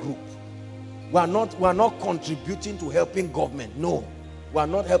welfare group. We are not contributing to helping government. No, we are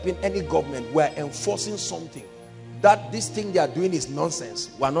not helping any government. We are enforcing something. That this thing they are doing is nonsense.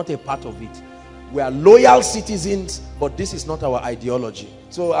 We are not a part of it. We are loyal citizens, but this is not our ideology.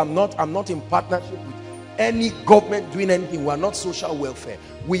 So I'm not in partnership with any government doing anything. We are not social welfare.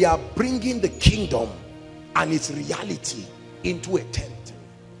 We are bringing the kingdom and its reality into a territory.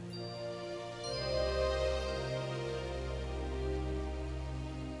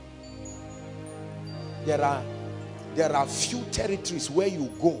 There are few territories where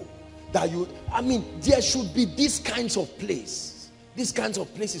you go that there should be these kinds of places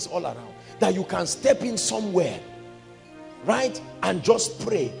all around, that you can step in somewhere, right, and just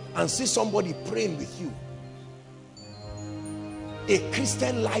pray and see somebody praying with you. A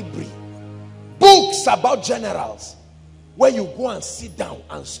Christian library, books about generals, where you go and sit down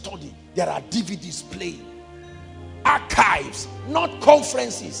and study. There are DVDs playing, archives, not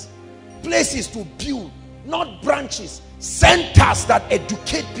conferences, places to build, not branches, centers that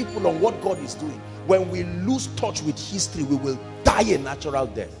educate people on what God is doing. When we lose touch with history, we will die a natural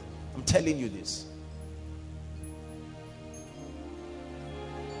death. I'm telling you this.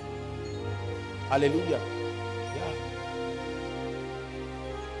 Hallelujah. Yeah.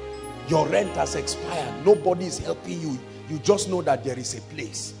 Your rent has expired. Nobody is helping you. You just know that there is a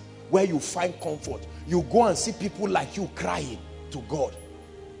place where you find comfort. You go and see people like you crying to God.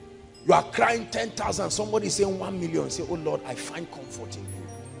 You are crying 10,000. Somebody is saying 1 million. Say, oh Lord, I find comfort in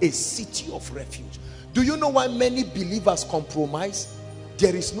you. A city of refuge. Do you know why many believers compromise?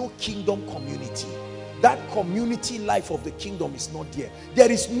 There is no kingdom community. That community life of the kingdom is not there.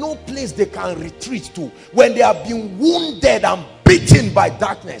 There is no place they can retreat to when they have been wounded and beaten by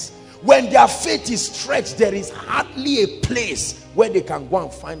darkness. When their faith is stretched, there is hardly a place where they can go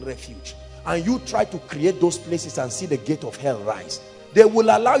and find refuge. And you try to create those places and see the gate of hell rise. They will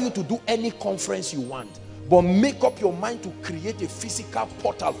allow you to do any conference you want, but make up your mind to create a physical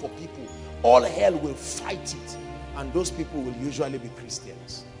portal for people. All hell will fight it, and those people will usually be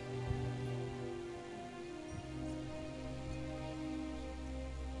Christians.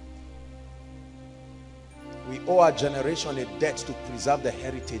 We owe our generation a debt to preserve the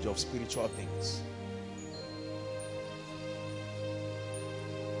heritage of spiritual things.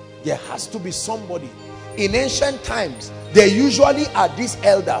 There has to be somebody. In ancient times, there usually are these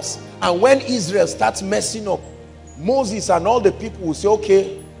elders, and when Israel starts messing up, Moses and all the people will say,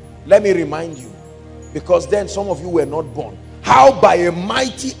 okay, let me remind you, because then some of you were not born, how by a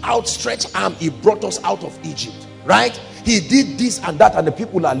mighty outstretched arm he brought us out of Egypt, right? He did this and that, and the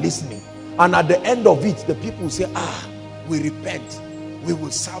people are listening, and at the end of it, the people will say, we repent, we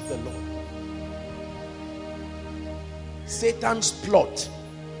will serve the Lord. Satan's plot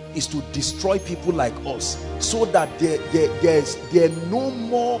is to destroy people like us, so that there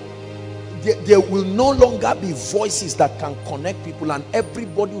will no longer be voices that can connect people, and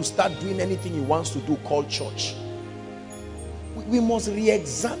everybody will start doing anything he wants to do called church. We must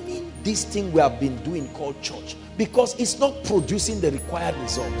re-examine this thing we have been doing called church, because it's not producing the required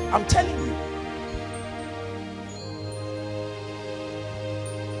result. I'm telling you.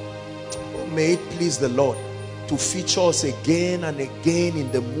 Oh, may it please the Lord to feature us again and again in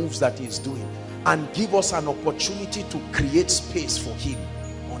the moves that he is doing, and give us an opportunity to create space for him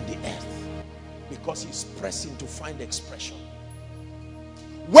on the earth, because he's pressing to find expression.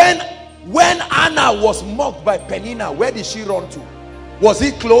 When Anna was mocked by Peninnah, where did she run to? Was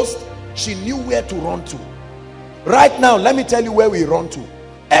it closed? She knew where to run to. Right now, let me tell you where we run to.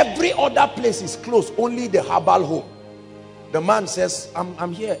 Every other place is closed, only the herbal home. The man says,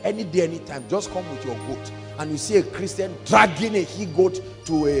 I'm here any day, anytime, just come with your goat. And you see a Christian dragging a he-goat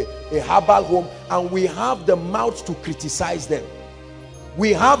to a herbal home, and we have the mouth to criticize them.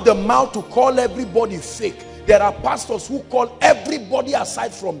 We have the mouth to call everybody fake. There are pastors who call everybody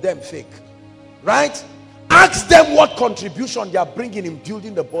aside from them fake, right? Ask them what contribution they are bringing in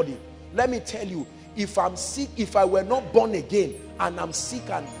building the body. Let me tell you, if I'm sick, if I were not born again and I'm sick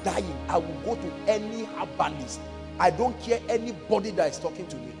and dying, I will go to any herbalist. I don't care anybody that is talking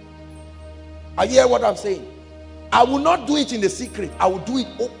to me. Are you hear what I'm saying? I will not do it in the secret. I will do it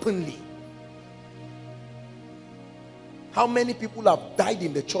openly. How many people have died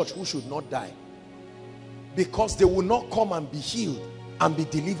in the church who should not die? Because they will not come and be healed and be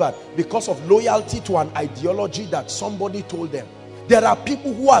delivered because of loyalty to an ideology that somebody told them. There are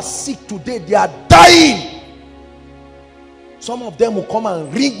people who are sick today. They are dying. Some of them will come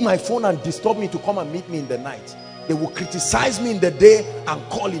and ring my phone and disturb me to come and meet me in the night. They will criticize me in the day and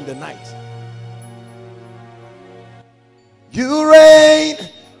call in the night. You reign,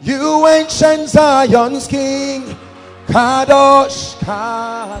 you ancient Zion's King. Kadosh,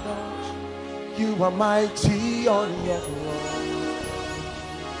 Kadosh, you are mighty on your throne.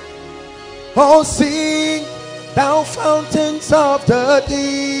 Oh, sing, thou fountains of the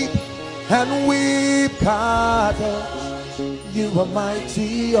deep, and weep, Kadosh, you are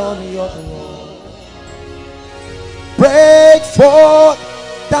mighty on your throne. Break forth,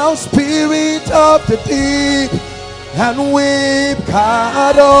 thou spirit of the deep, and weep,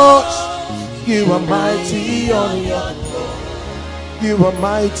 Kadosh, you are mighty on your throne. You are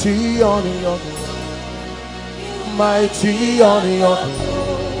mighty on your throne. Mighty on your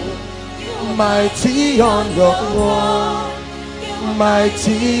throne. Mighty on your throne.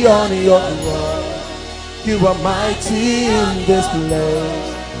 Mighty on your throne. You are mighty in this place.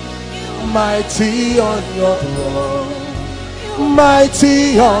 Mighty on your throne.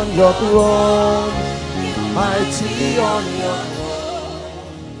 Mighty on your throne. Mighty on your throne.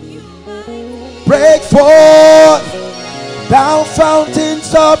 Break forth, thou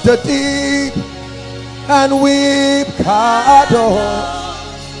fountains of the deep, and weep, Kadosh,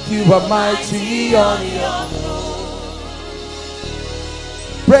 you are mighty on your throne.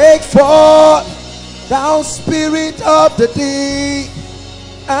 Break forth, thou spirit of the deep,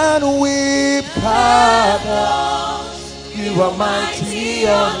 and weep, Kadosh, you are mighty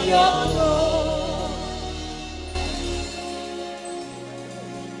on your throne.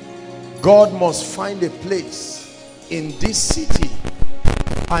 God must find a place in this city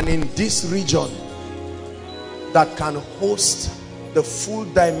and in this region that can host the full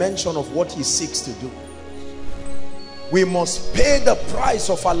dimension of what he seeks to do. We must pay the price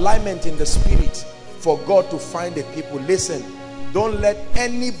of alignment in the spirit for God to find a people. Listen, don't let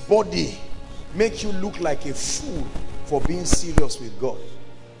anybody make you look like a fool for being serious with God.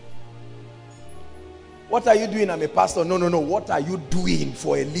 What are you doing? I'm a pastor. No. What are you doing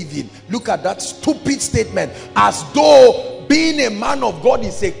for a living? Look at that stupid statement, as though being a man of God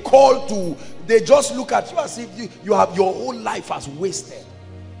is a call to. They just look at you as if you have your whole life as wasted.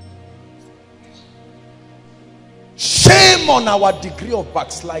 Shame on our degree of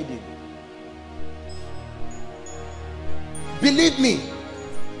backsliding. Believe me,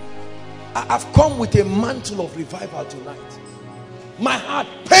 I've come with a mantle of revival tonight. My heart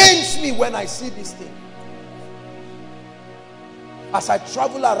pains me when I see this thing. As I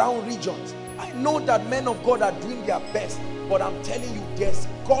travel around regions, I know that men of God are doing their best, but I'm telling you, there's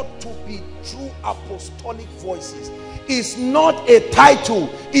got to be true apostolic voices. It's not a title,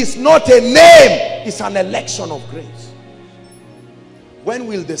 it's not a name, it's an election of grace. When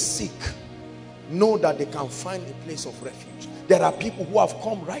will the sick know that they can find a place of refuge? There are people who have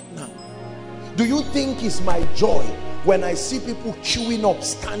come right now. Do you think it's my joy when I see people queuing up,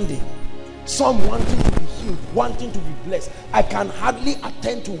 standing, some wanting to be healed, wanting to be blessed? I can hardly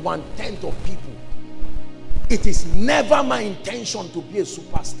attend to 1/10 of people. It is never my intention to be a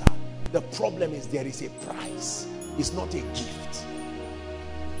superstar. The problem is there is a price. It's not a gift.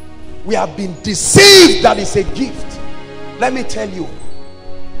 We have been deceived that it's a gift. Let me tell you,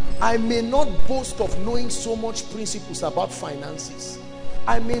 I may not boast of knowing so much principles about finances.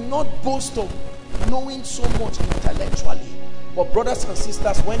 I may not boast of knowing so much intellectually. But brothers and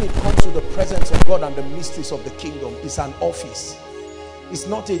sisters, when it comes to the presence of God and the mysteries of the kingdom, it's an office. It's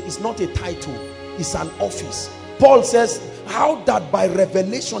not a title. It's an office. Paul says, how that by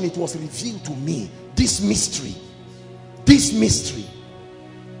revelation it was revealed to me, this mystery. This mystery.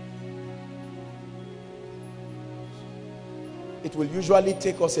 It will usually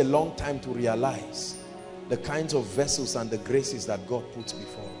take us a long time to realize the kinds of vessels and the graces that God puts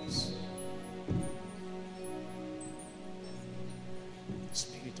before us.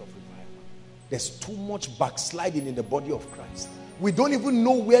 Spirit of revival. There's too much backsliding in the body of Christ. We don't even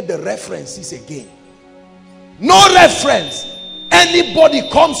know where the reference is again. No reference. Anybody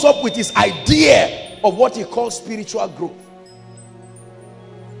comes up with his idea of what he calls spiritual growth.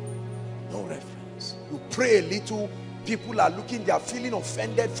 No reference. You pray a little, people are looking, they are feeling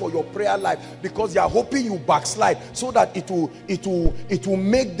offended for your prayer life because they are hoping you backslide so that it will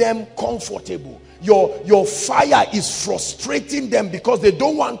make them comfortable. Your fire is frustrating them because they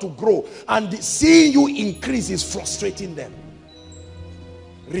don't want to grow, and seeing you increase is frustrating them.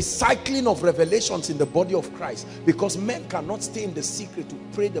 Recycling of revelations in the body of Christ, because men cannot stay in the secret to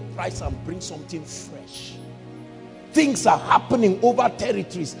pray the price and bring something fresh. Things are happening over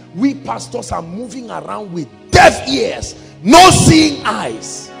territories. We pastors are moving around with deaf ears, no seeing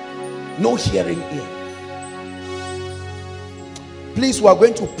eyes, no hearing ear. Please, we are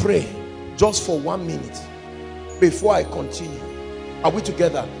going to pray just for 1 minute. before I continue. Are we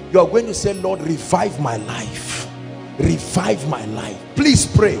together? You are going to say, Lord, revive my life. Revive my life. Please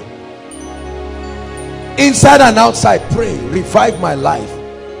pray. Inside and outside, pray. Revive my life.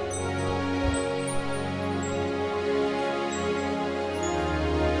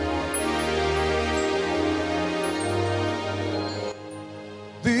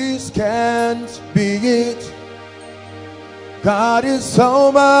 This can't be it. God is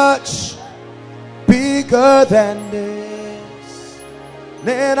so much bigger than this.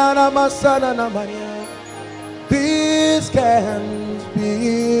 This can't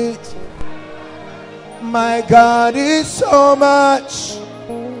be it. My God is so much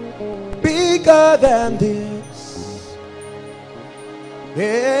bigger than this.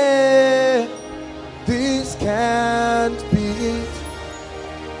 Yeah, this can't be it.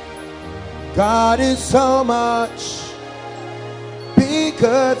 God is so much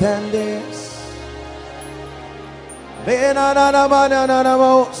bigger than this.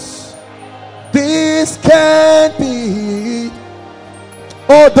 This can't be it.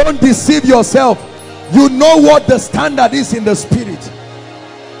 Oh, don't deceive yourself. You know what the standard is in the spirit.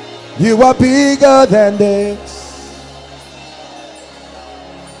 You are bigger than this.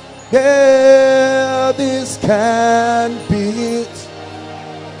 Yeah, this can't be it.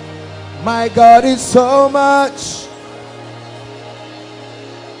 My God is so much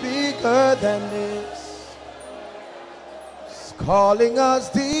bigger than this. It's calling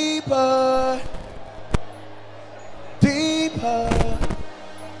us deeper, deeper,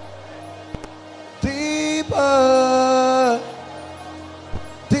 deeper,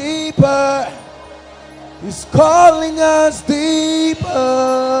 deeper. He's calling us deeper,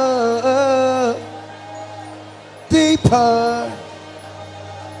 deeper,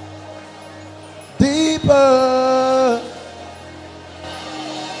 deeper.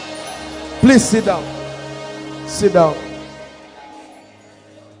 Please sit down. Sit down.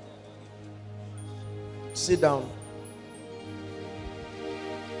 Sit down.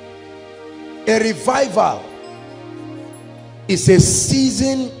 A revival is a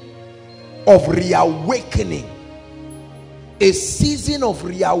season of reawakening. A season of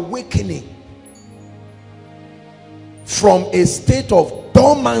reawakening from a state of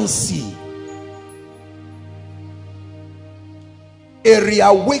dormancy. A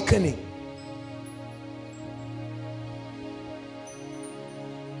reawakening.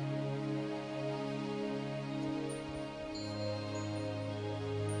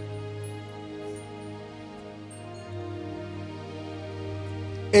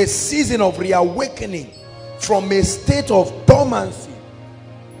 A season of reawakening from a state of dormancy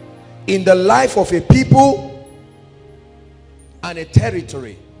in the life of a people and a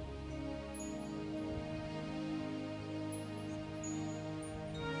territory.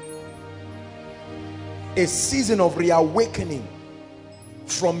 A season of reawakening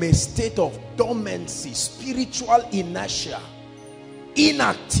from a state of dormancy, spiritual inertia,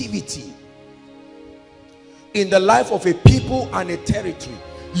 inactivity in the life of a people and a territory,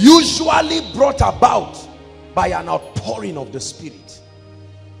 usually brought about by an outpouring of the Spirit.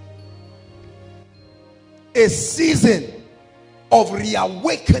 A season of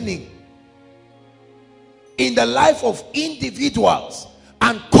reawakening in the life of individuals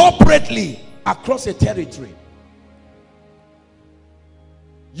and corporately across a territory,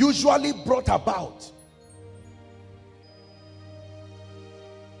 usually brought about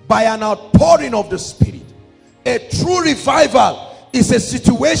by an outpouring of the Spirit. A true revival is a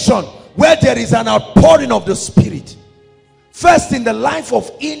situation where there is an outpouring of the Spirit, first in the life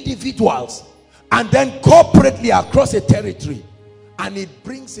of individuals and then corporately across a territory, and it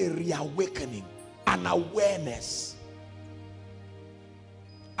brings a reawakening, an awareness.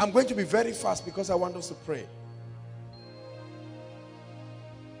 I'm going to be very fast because I want us to pray.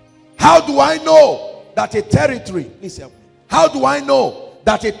 How do I know that a territory, please help me, how do I know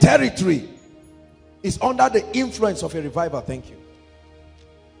that a territory is under the influence of a revival? Thank you.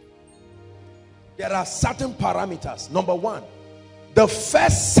 There are certain parameters. Number one, the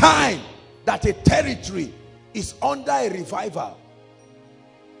first sign that a territory is under a revival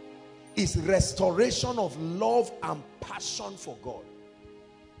is restoration of love and passion for God.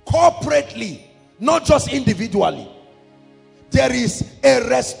 Corporately, not just individually. There is a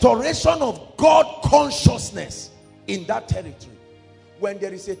restoration of God consciousness in that territory. When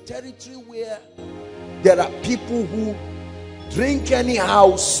there is a territory where there are people who drink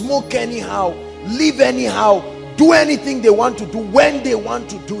anyhow, smoke anyhow, live anyhow, do anything they want to do when they want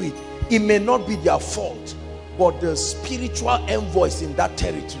to do it, it may not be their fault, but the spiritual envoys in that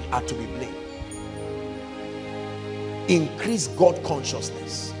territory are to be blamed. Increase God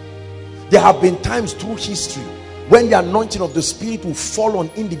consciousness. There have been times through history when the anointing of the Spirit will fall on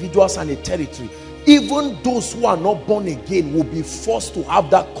individuals and a territory, even those who are not born again will be forced to have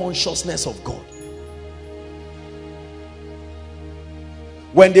that consciousness of God.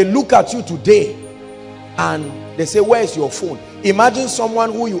 When they look at you today and they say, where is your phone? Imagine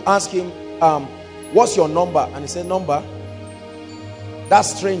someone who you ask him, what's your number? And he said, number?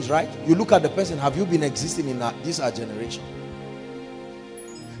 That's strange, right? You look at the person, have you been existing in this our generation?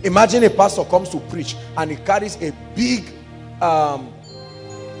 Imagine a pastor comes to preach and he carries a big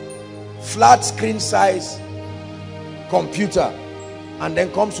flat screen size computer and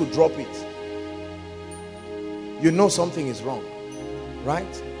then comes to drop it. You know something is wrong,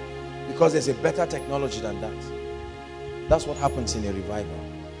 right? Because there's a better technology than that. That's what happens in a revival.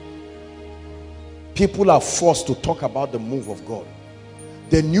 People are forced to talk about the move of God.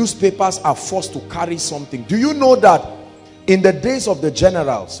 The newspapers are forced to carry something. Do you know that in the days of the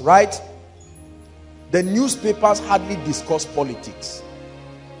generals, right, the newspapers hardly discussed politics?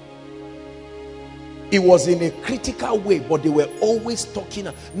 It was in a critical way, but they were always talking.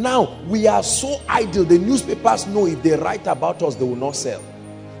 Now we are so idle. The newspapers know if they write about us, they will not sell.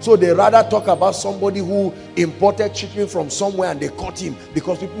 So they rather talk about somebody who imported chicken from somewhere and they caught him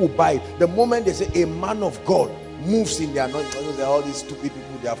because people will buy it. The moment they say a man of God moves in their anointing, there are all these stupid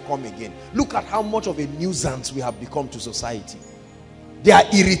people, they have come again. Look at how much of a nuisance we have become to society. They are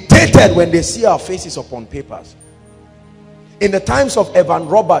irritated when they see our faces upon papers. In the times of Evan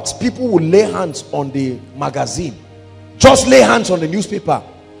Roberts, people will lay hands on the magazine, just lay hands on the newspaper,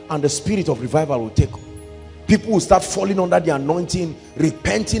 and the spirit of revival will take. People will start falling under the anointing,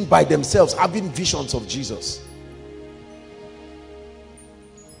 repenting by themselves, having visions of Jesus.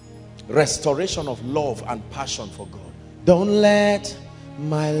 Restoration of love and passion for God. Don't let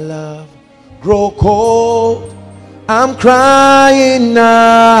my love grow cold. I'm crying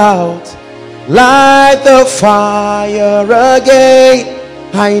out, light the fire again.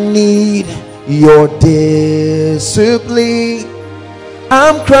 I need your discipline.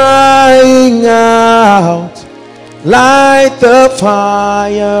 I'm crying out, light the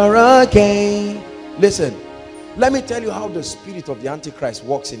fire again. Listen, let me tell you how the spirit of the Antichrist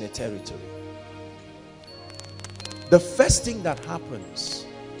works in a territory. The first thing that happens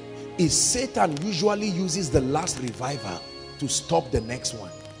is Satan usually uses the last revival to stop the next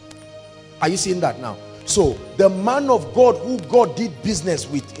one. Are you seeing that now? So the man of God who God did business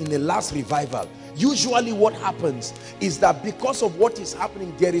with in the last revival, usually what happens is that because of what is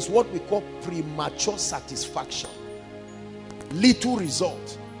happening, there is what we call premature satisfaction. Little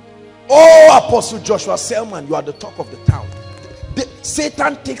result. Oh, Apostle Joshua Selman, you are the talk of the town.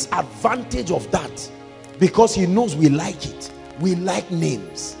 Satan takes advantage of that because he knows we like it. We like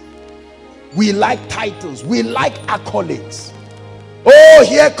names. We like titles. We like accolades. Oh,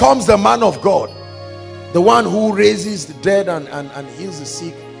 here comes the man of God. The one who raises the dead and heals the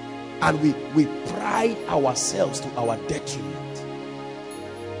sick. And we pride ourselves to our detriment.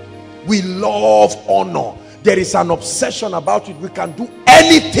 We love honor. There is an obsession about it. We can do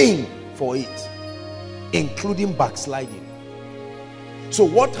anything for it, including backsliding. So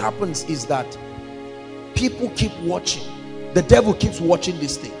what happens is that people keep watching. The devil keeps watching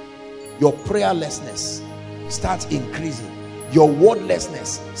this thing. Your prayerlessness starts increasing. Your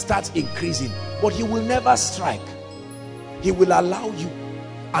wordlessness starts increasing. But he will never strike. He will allow you.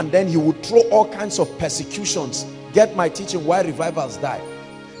 And then he will throw all kinds of persecutions. Get my teaching, why revivals die.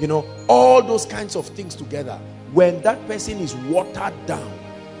 You know, all those kinds of things together. When that person is watered down,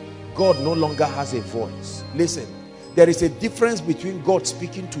 God no longer has a voice. Listen, there is a difference between God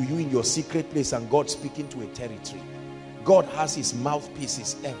speaking to you in your secret place and God speaking to a territory. God has his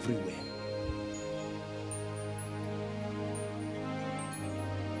mouthpieces everywhere.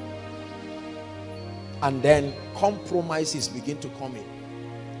 And then compromises begin to come in.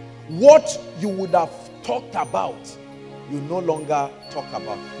 What you would have talked about, you no longer talk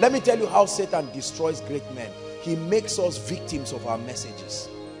about. Let me tell you how Satan destroys great men. He makes us victims of our messages.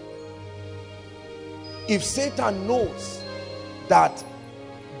 If Satan knows that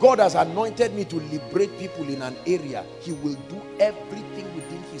God has anointed me to liberate people in an area, he will do everything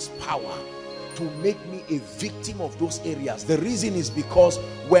within his power to make me a victim of those areas. The reason is because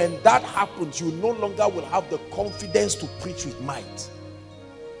when that happens, you no longer will have the confidence to preach with might.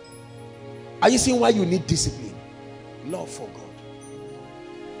 Are you seeing why you need discipline? Love for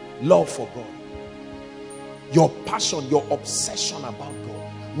God. Love for God. Your passion, your obsession about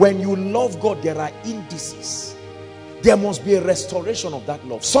God. When you love God, there are indices. There must be a restoration of that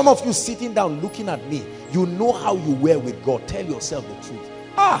love. Some of you sitting down looking at me, you know how you were with God. Tell yourself the truth.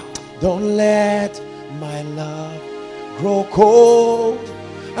 Don't let my love grow cold.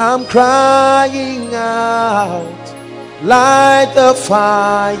 I'm crying out, light the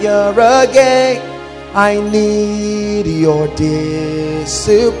fire again. I need your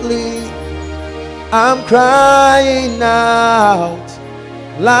discipline. I'm crying out,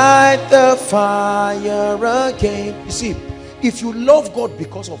 light the fire again. You see, if you love God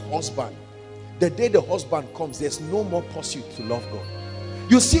because of husband, the day the husband comes, there's no more pursuit to love God.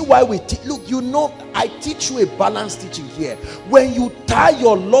 You see why we look, you know, I teach you a balanced teaching here. When you tie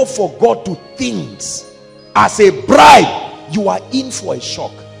your love for God to things as a bride, you are in for a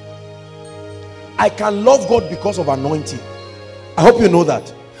shock. I can love God because of anointing. I hope you know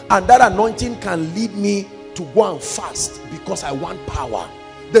that. And that anointing can lead me to go and fast because I want power.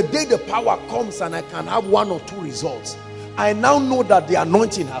 The day the power comes and I can have 1 or 2 results, I now know that the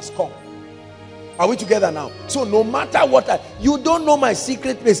anointing has come. Are we together now? So no matter what, you don't know my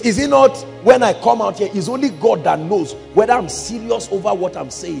secret place. Is it not when I come out here? It's only God that knows whether I'm serious over what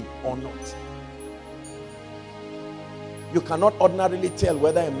I'm saying or not. You cannot ordinarily tell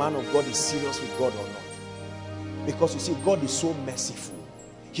whether a man of God is serious with God or not. Because you see, God is so merciful.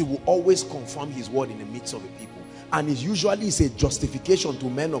 He will always confirm his word in the midst of the people. And it usually is a justification to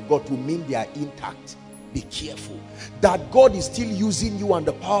men of God to mean they are intact. Be careful. That God is still using you and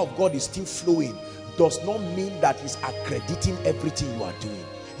the power of God is still flowing does not mean that he's accrediting everything you are doing.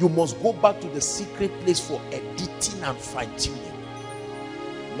 You must go back to the secret place for editing and fine-tuning.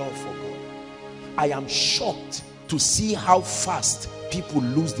 Love for God. I am shocked to see how fast people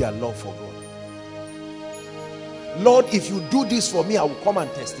lose their love for God. Lord, if you do this for me, I will come and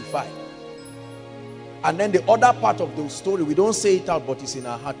testify. And then the other part of the story, we don't say it out, but it's in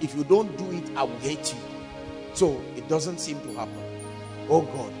our heart. If you don't do it, I will hate you. So it doesn't seem to happen. Oh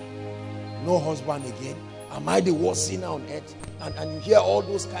God, no husband again. Am I the worst sinner on earth? And you hear all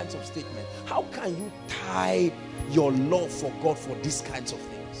those kinds of statements. How can you tie your love for God for these kinds of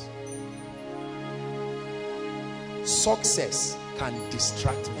things? Success can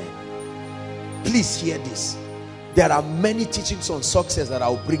distract men. Please hear this. There are many teachings on success that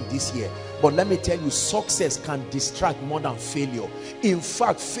I'll bring this year. But let me tell you, success can distract more than failure. In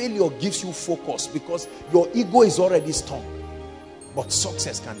fact, failure gives you focus because your ego is already strong. But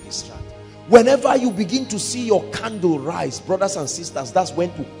success can distract. Whenever you begin to see your candle rise, brothers and sisters, that's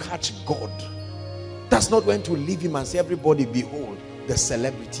when to catch God. That's not when to leave him and say, everybody behold the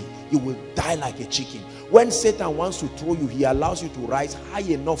celebrity. You will die like a chicken. When Satan wants to throw you, he allows you to rise high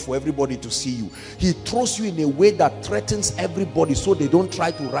enough for everybody to see you. He throws you in a way that threatens everybody so they don't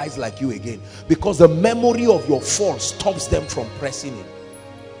try to rise like you again. Because the memory of your fall stops them from pressing in.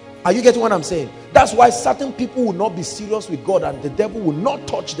 Are you getting what I'm saying? That's why certain people will not be serious with God and the devil will not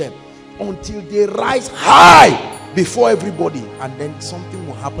touch them until they rise high before everybody. And then something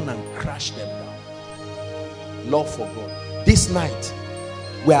will happen and crash them down. Love for God. This night,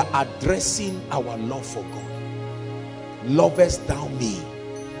 we are addressing our love for God. Lovest thou me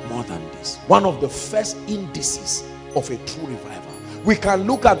more than this? One of the first indices of a true revival. We can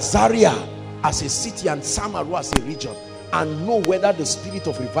look at Zaria as a city and Samaru as a region and know whether the spirit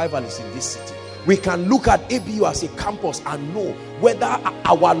of revival is in this city. We can look at ABU as a campus and know whether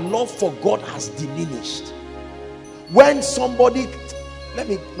our love for God has diminished. When somebody, let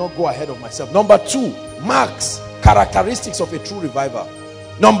me not go ahead of myself. Number 2, marks, characteristics of a true revival.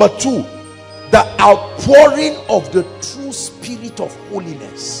 Number 2, the outpouring of the true spirit of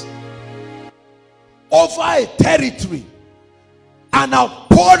holiness over a territory. An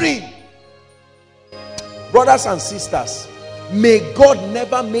outpouring. Brothers and sisters, may God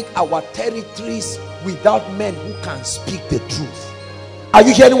never make our territories without men who can speak the truth. Are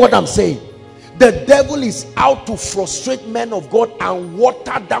you hearing what I'm saying? The devil is out to frustrate men of God and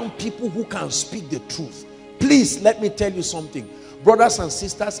water down people who can speak the truth. Please, let me tell you something. Brothers and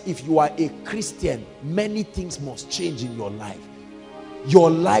sisters, if you are a Christian, many things must change in your life. Your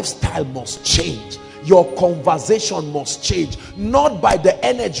lifestyle must change. Your conversation must change. Not by the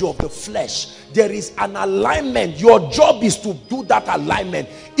energy of the flesh. There is an alignment. Your job is to do that alignment.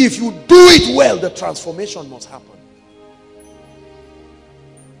 If you do it well, the transformation must happen.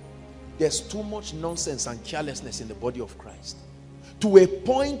 There's too much nonsense and carelessness in the body of Christ. To a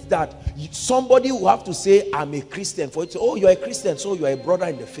point that somebody will have to say, I'm a Christian, for it to, oh, you're a Christian, so you're a brother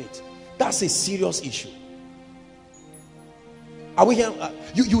in the faith. That's a serious issue. Are we here?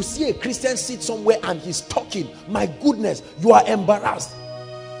 You see a Christian sit somewhere and he's talking. My goodness, you are embarrassed.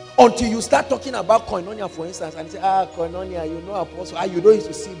 Until you start talking about koinonia, for instance, and you say, koinonia, you know apostle, you don't used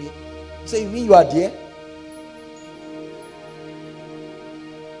to see me. You say, you mean you are there?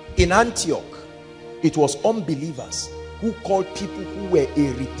 In Antioch, it was unbelievers who called people who were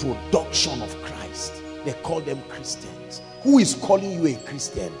a reproduction of Christ. They called them Christians. who is calling you a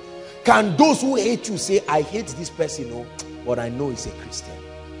Christian? Can those who hate you say, I hate this person, no, but I know he's a Christian?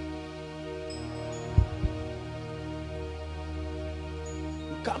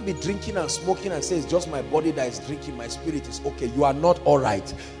 You can't be drinking and smoking and say it's just my body that is drinking, my spirit is okay. You are not all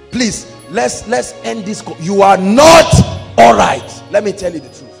right. Please, let's end this. You are not all right. Let me tell you the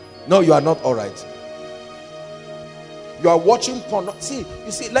truth. No, you are not all right. You are watching porn. See,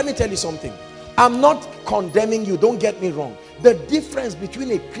 you see, let me tell you something. I'm not condemning you, don't get me wrong. The difference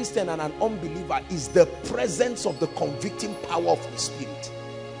between a Christian and an unbeliever is the presence of the convicting power of the Spirit.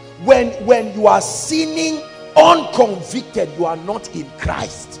 When you are sinning unconvicted, you are not in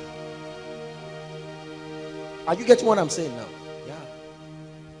Christ. Are you getting what I'm saying now? Yeah.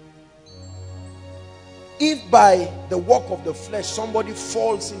 If by the work of the flesh somebody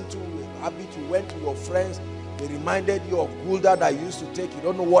falls into a habit, you went to your friends, they reminded you of Gulda that you used to take, you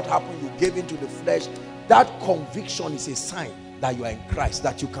don't know what happened, you gave into the flesh, that conviction is a sign that you are in Christ,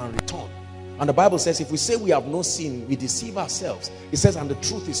 that you can return. And the Bible says, if we say we have no sin, we deceive ourselves. It says, and the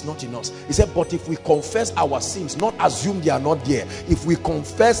truth is not in us. It said, but if we confess our sins, not assume they are not there. If we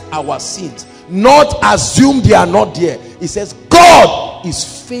confess our sins, not assume they are not there. It says, God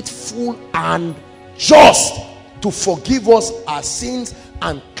is faithful and just to forgive us our sins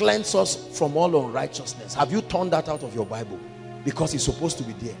and cleanse us from all unrighteousness. Have you turned that out of your Bible? Because it's supposed to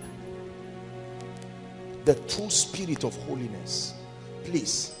be there. The true spirit of holiness.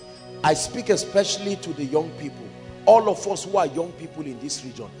 Please, I speak especially to the young people. All of us who are young people in this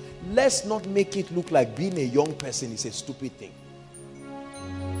region, let's not make it look like being a young person is a stupid thing.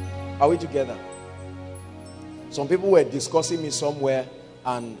 Are we together? Some people were discussing me somewhere,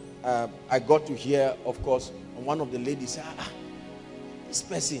 and I got to hear, of course, one of the ladies say, this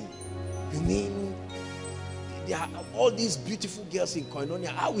person, you mean there are all these beautiful girls in Koinonia,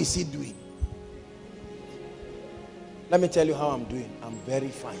 how is he doing? Let me tell you how I'm doing. I'm very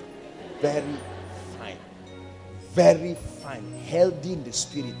fine. Very fine. Very fine. Healthy in the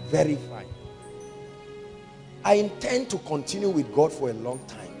spirit. Very fine. I intend to continue with God for a long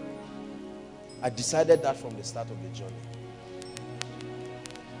time. I decided that from the start of the journey.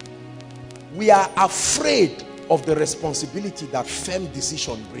 We are afraid of the responsibility that firm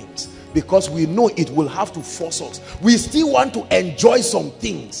decision brings, because we know it will have to force us. We still want to enjoy some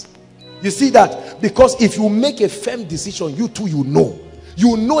things. You see that? Because if you make a firm decision, you too, you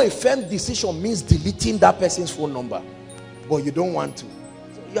know a firm decision means deleting that person's phone number, but you don't want to.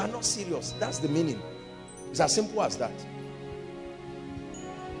 So you are not serious. That's the meaning. It's as simple as that.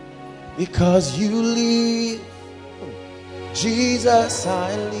 Because you live, Jesus,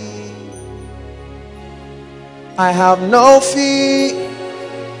 I live. I have no fear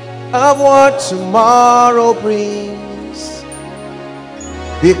of what tomorrow brings.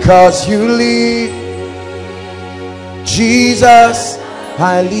 Because you live, Jesus,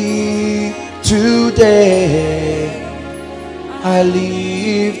 I live today. I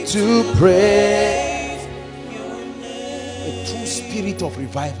live to praise a true spirit of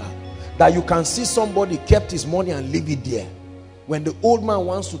revival, that you can see somebody kept his money and leave it there. When the old man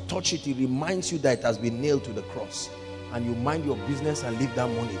wants to touch it, he reminds you that it has been nailed to the cross, and you mind your business and leave that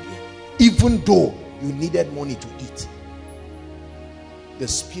money there, even though you needed money to eat. The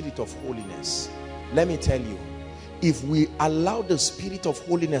spirit of holiness. Let me tell you, if we allow the spirit of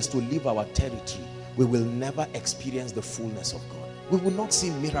holiness to leave our territory, we will never experience the fullness of God. We will not see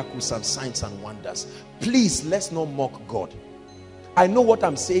miracles and signs and wonders. Please, let's not mock God. I know what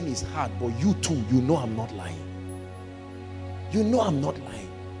I'm saying is hard, but you too, you know I'm not lying. You know I'm not lying.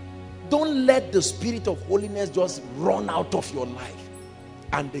 Don't let the spirit of holiness just run out of your life.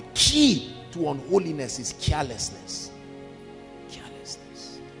 And the key to unholiness is carelessness.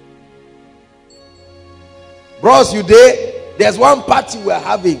 Carelessness. Bros, you there? There's one party we're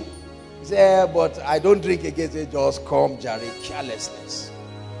having. He said, but I don't drink again. Say, just come, Jerry. Carelessness.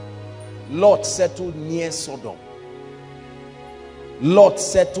 Lot settled near Sodom. Lot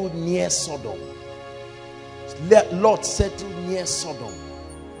settled near Sodom. Lot settled near Sodom.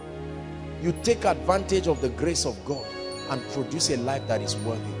 You take advantage of the grace of God and produce a life that is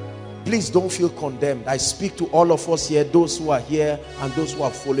worthy. Please don't feel condemned. I speak to all of us here, those who are here and those who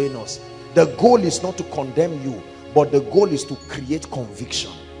are following us. The goal is not to condemn you, but the goal is to create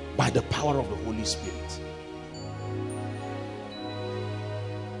conviction by the power of the Holy Spirit.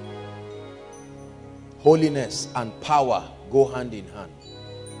 Holiness and power go hand in hand.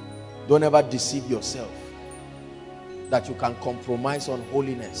 Don't ever deceive yourself that you can compromise on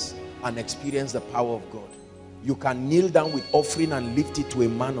holiness and experience the power of God. You can kneel down with offering and lift it to a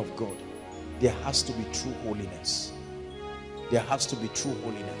man of God. There has to be true holiness. There has to be true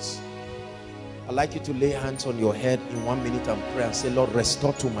holiness. I'd like you to lay hands on your head in 1 minute and pray and say, Lord,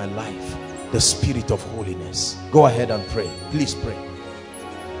 restore to my life the spirit of holiness. Go ahead and pray. Please pray.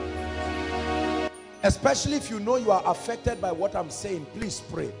 Especially if you know you are affected by what I'm saying, please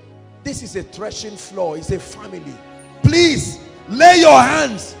pray. This is a threshing floor. It's a family. Please lay your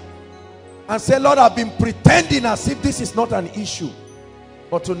hands and say, Lord, I've been pretending as if this is not an issue.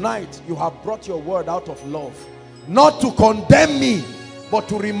 But tonight, you have brought your word out of love. Not to condemn me, but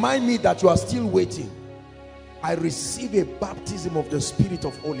to remind me that you are still waiting. I receive a baptism of the spirit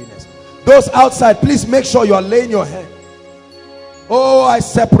of holiness. Those outside, please make sure you are laying your hand. Oh, I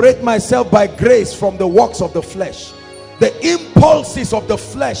separate myself by grace from the works of the flesh. The impulses of the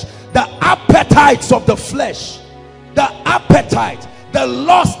flesh, the appetites of the flesh, the appetite, the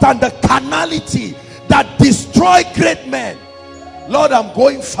lust and the carnality that destroy great men. Lord, I'm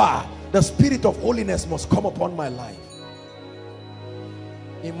going far. The spirit of holiness must come upon my life.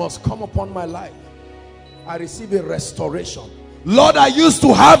 It must come upon my life. I receive a restoration. Lord, I used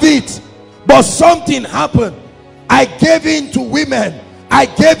to have it, but something happened. I gave in to women. I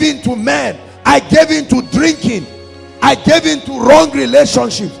gave in to men. I gave in to drinking. I gave in to wrong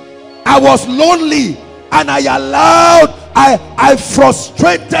relationships. I was lonely and I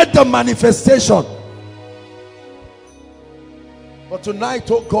frustrated the manifestation. But tonight,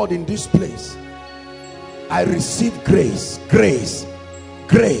 oh God, in this place, I receive grace, grace,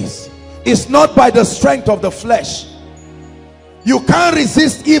 grace. It's not by the strength of the flesh. You can't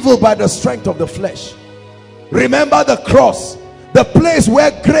resist evil by the strength of the flesh. Remember the cross, the place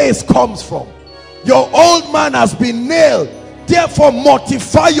where grace comes from. Your old man has been nailed. Therefore,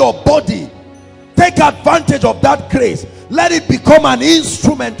 mortify your body. Take advantage of that grace. Let it become an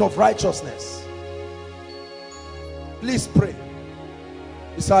instrument of righteousness. Please pray.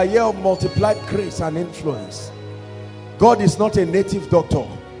 It's a year of multiplied grace and influence. God is not a native doctor.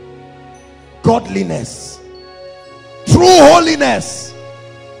 Godliness, true holiness.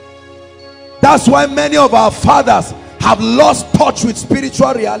 That's why many of our fathers have lost touch with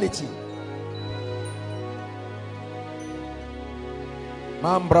spiritual reality.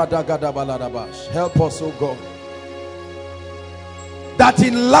 Help us, oh God, that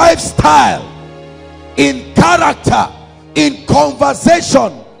in lifestyle, in character, in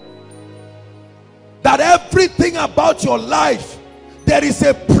conversation, that everything about your life, there is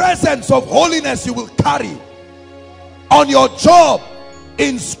a presence of holiness you will carry. On your job,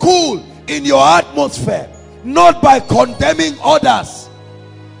 in school, in your atmosphere. Not by condemning others,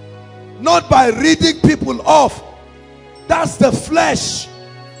 not by reading people off. That's the flesh.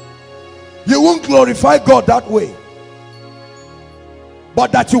 You won't glorify God that way.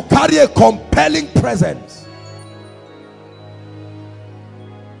 But that you carry a compelling presence.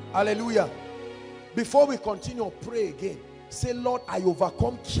 Hallelujah. Before we continue, pray again. Say, Lord, I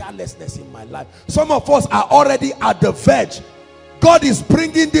overcome carelessness in my life. Some of us are already at the verge. God is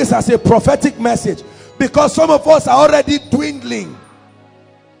bringing this as a prophetic message, because some of us are already dwindling.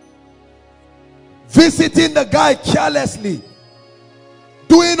 Visiting the guy carelessly.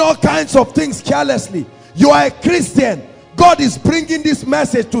 Doing all kinds of things carelessly. You are a Christian. God is bringing this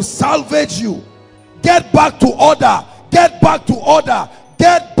message to salvage you. Get back to order. Get back to order.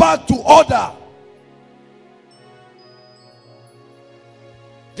 Get back to order.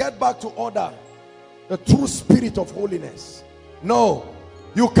 Get back to order. The true spirit of holiness. No,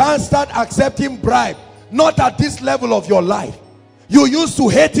 you can't start accepting bribe. Not at this level of your life. You used to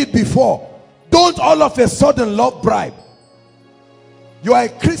hate it before. Don't all of a sudden love bribe. You are a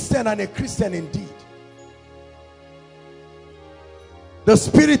Christian, and a Christian indeed. The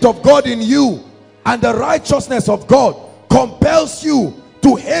Spirit of God in you and the righteousness of God compels you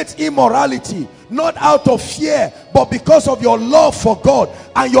to hate immorality, not out of fear, but because of your love for God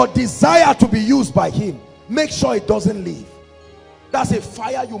and your desire to be used by Him. Make sure it doesn't leave. That's a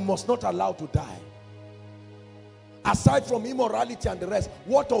fire you must not allow to die. Aside from immorality and the rest,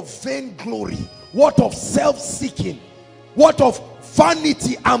 what of vainglory? What of self-seeking? What of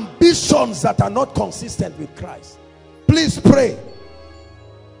vanity, ambitions that are not consistent with Christ? Please pray.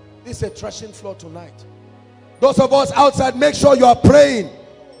 This is a threshing floor tonight. Those of us outside, make sure you are praying.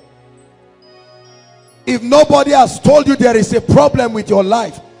 If nobody has told you there is a problem with your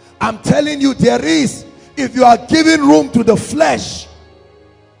life, I'm telling you there is. If you are giving room to the flesh,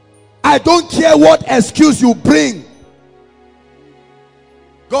 I don't care what excuse you bring.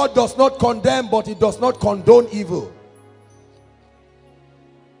 God does not condemn, but He does not condone evil.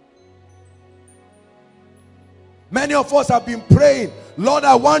 Many of us have been praying, Lord,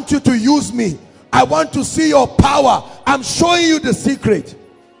 I want you to use me. I want to see your power. I'm showing you the secret.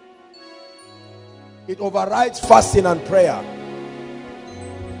 It overrides fasting and prayer.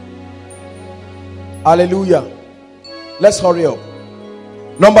 Hallelujah. Let's hurry up.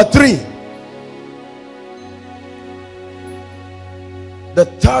 Number 3. The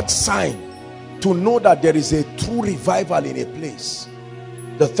third sign to know that there is a true revival in a place.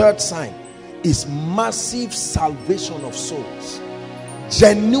 The third sign is massive salvation of souls.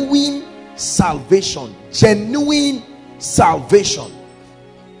 Genuine salvation. Genuine salvation.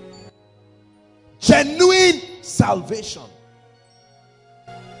 Genuine salvation.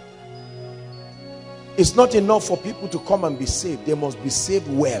 It's not enough for people to come and be saved. They must be saved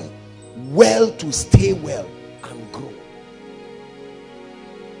well. Well to stay well and grow.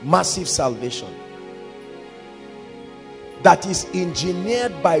 Massive salvation that is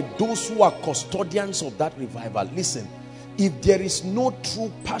engineered by those who are custodians of that revival. Listen, if there is no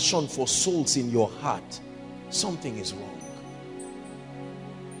true passion for souls in your heart, something is wrong.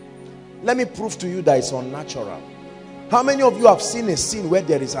 Let me prove to you that it's unnatural. How many of you have seen a scene where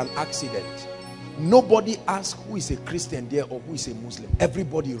there is an accident? Nobody asks who is a Christian there or who is a Muslim.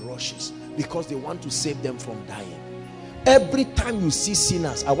 Everybody rushes because they want to save them from dying. Every time you see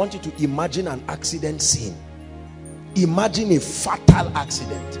sinners, I want you to imagine an accident scene. Imagine a fatal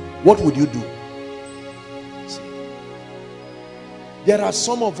accident. What would you do? See, there are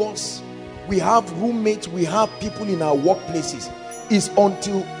some of us, we have roommates, we have people in our workplaces. It's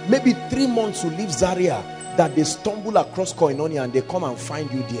until maybe 3 months you leave Zaria that they stumble across Koinonia and they come and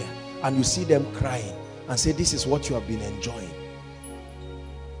find you there. And you see them crying and say, this is what you have been enjoying.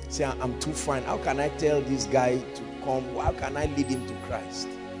 Say, I'm too fine. How can I tell this guy to come? How can I lead him to Christ?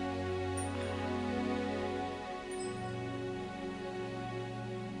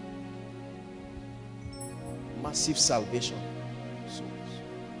 Massive salvation.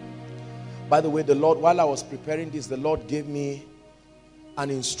 By the way, the Lord, while I was preparing this, the Lord gave me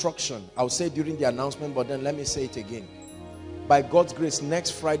an instruction. I'll say during the announcement, but then let me say it again. By God's grace,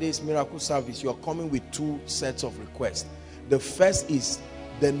 next Friday's miracle service, you're coming with 2 sets of requests. The first is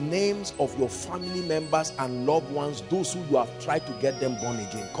the names of your family members and loved ones, those who you have tried to get them born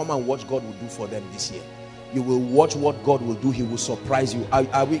again. Come and watch God will do for them this year. You will watch what God will do. He will surprise you.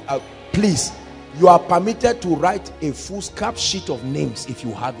 Please, you are permitted to write a foolscap sheet of names if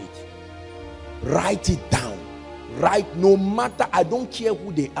you have it. Write it down. Write, no matter, I don't care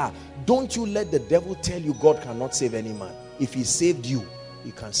who they are. Don't you let the devil tell you God cannot save any man. If he saved you,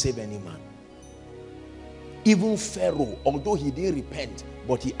 he can save any man. Even Pharaoh, although he didn't repent,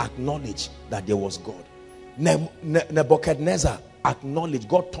 but he acknowledged that there was God. Nebuchadnezzar acknowledged,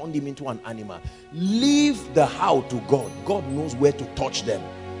 God turned him into an animal. Leave the how to God. God knows where to touch them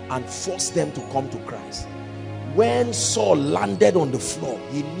and force them to come to Christ. When Saul landed on the floor,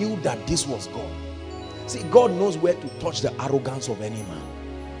 he knew that this was God. See, God knows where to touch the arrogance of any man.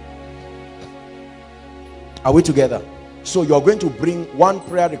 Are we together? So you're going to bring 1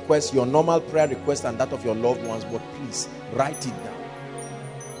 prayer request, your normal prayer request and that of your loved ones, but please write it down.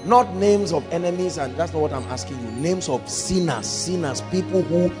 Not names of enemies, and that's not what I'm asking you. Names of sinners, people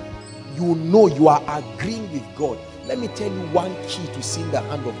who you know you are agreeing with God. Let me tell you one key to seeing the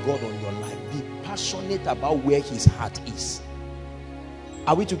hand of God on your life. Be passionate about where his heart is.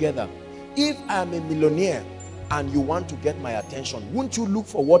 Are we together? If I'm a millionaire and you want to get my attention, won't you look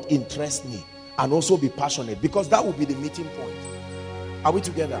for what interests me and also be passionate? Because that will be the meeting point. Are we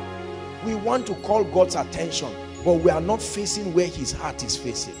together? We want to call God's attention, but we are not facing where his heart is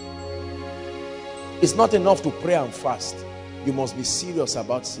facing. It's not enough to pray and fast. You must be serious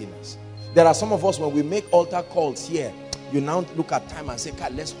about sinners. There are some of us, when we make altar calls here, you now look at time and say,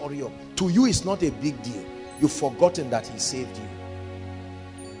 God, let's hurry up. To you, it's not a big deal. You've forgotten that he saved you.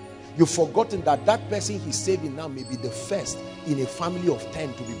 You've forgotten that that person he's saving now may be the first in a family of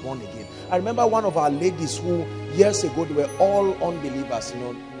 10 to be born again. I remember one of our ladies who years ago, they were all unbelievers, you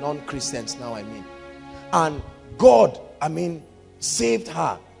know, non-Christians now, I mean. And God, saved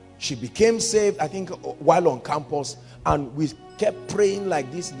her. She became saved, I think, while on campus. And we kept praying like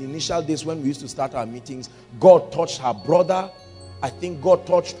this in the initial days when we used to start our meetings. God touched her brother. I think God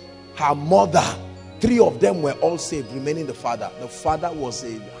touched her mother. 3 of them were all saved, remaining the father. The father was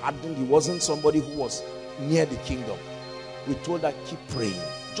hardened. He wasn't somebody who was near the kingdom. We told her, keep praying.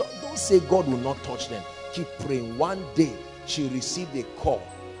 Don't say God will not touch them. Keep praying. One day, she received a call.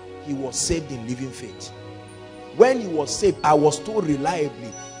 He was saved in living faith. When he was saved, I was told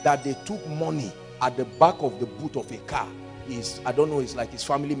reliably that they took money at the back of the boot of a car. I don't know, it's like his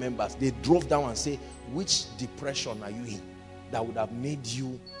family members. They drove down and say, which depression are you in that would have made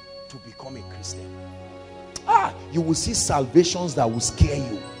you to become a Christian? You will see salvations that will scare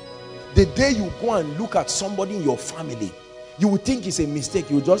you. The day you go and look at somebody in your family, you will think it's a mistake.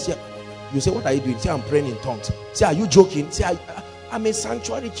 You just say, what are you doing? Say, I'm praying in tongues. Say, are you joking? Say, I'm a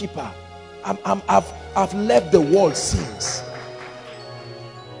sanctuary keeper. I've left the world since.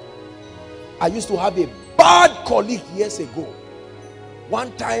 I used to have a bad colleague years ago.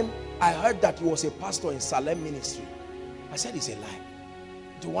 One time I heard that he was a pastor in Selman ministry. I said it's a lie.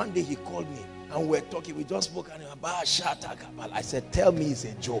 So one day he called me and we were talking. We just spoke and about Shatakabal. I said, tell me it's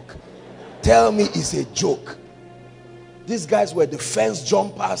a joke. Tell me it's a joke. These guys were the fence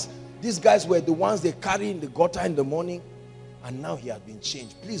jumpers. These guys were the ones they carry in the gutter in the morning. And now he has been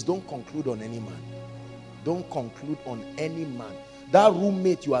changed. Please don't conclude on any man. Don't conclude on any man. That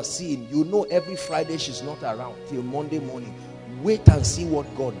roommate you are seeing, you know every Friday she's not around till Monday morning. Wait and see what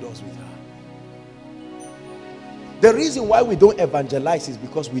God does with her. The reason why we don't evangelize is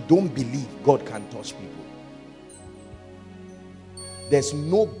because we don't believe God can touch people. There's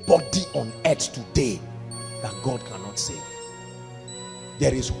nobody on earth today that God cannot save.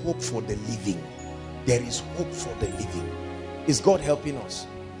 There is hope for the living. There is hope for the living. Is God helping us?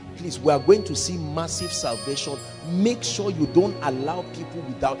 Please, we are going to see massive salvation. Make sure you don't allow people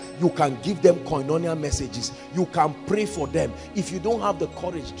without. You can give them koinonia messages. You can pray for them. If you don't have the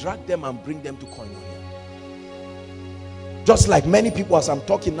courage, drag them and bring them to koinonia. Just like many people, as I'm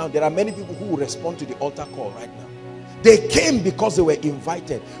talking now, there are many people who will respond to the altar call right now. They came because they were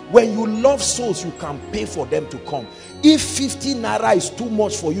invited. When you love souls, you can pay for them to come. If 50 naira is too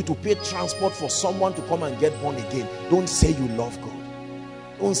much for you to pay transport for someone to come and get born again, don't say you love God.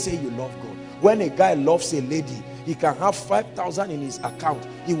 Don't say you love God. When a guy loves a lady, he can have 5,000 in his account.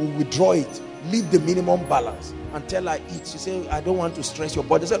 He will withdraw it, leave the minimum balance, and tell her eat. She say, I don't want to stress your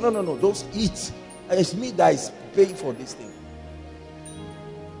body. Say, no, don't eat. It's me that is paying for this thing.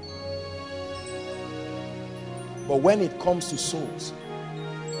 But when it comes to souls,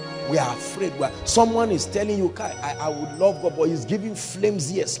 we are afraid. Someone is telling you, I would love God, but he's giving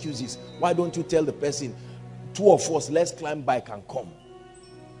flimsy excuses. Why don't you tell the person, two of us, let's climb bike and come?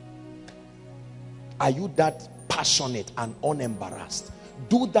 Are you that passionate and unembarrassed?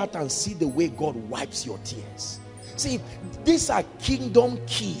 Do that and see the way God wipes your tears. See, these are kingdom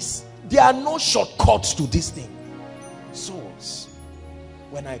keys. There are no shortcuts to this thing. Souls.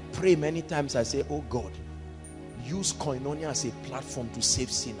 When I pray many times, I say, oh God, use koinonia as a platform to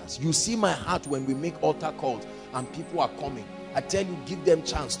save sinners. You see my heart when we make altar calls and people are coming. I tell you, give them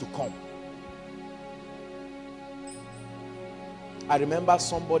chance to come. I remember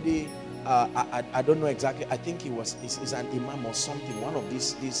somebody, I don't know exactly, I think he's an imam or something, one of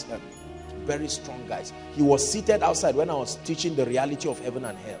these very strong guys. He was seated outside when I was teaching the reality of heaven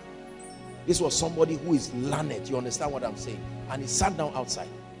and hell. This was somebody who is learned, you understand what I'm saying? And he sat down outside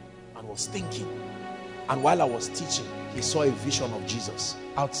and was thinking. And while I was teaching, he saw a vision of Jesus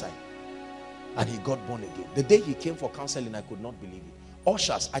outside. And he got born again. The day he came for counseling, I could not believe it.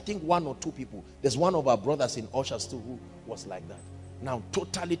 Ushers, I think 1 or 2 people. There's one of our brothers in ushers too who was like that. Now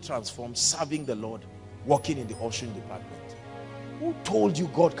totally transformed, serving the Lord, working in the ushering department. Who told you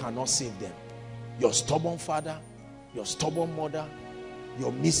God cannot save them? Your stubborn father, your stubborn mother,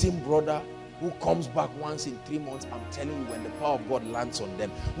 your missing brother who comes back once in 3 months. I'm telling you, when the power of God lands on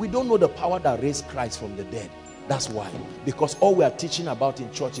them, we don't know the power that raised Christ from the dead. That's why. Because all we are teaching about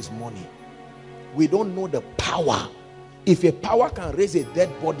in church is money. We don't know the power. If a power can raise a dead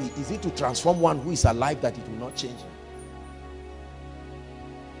body, is it to transform one who is alive that it will not change?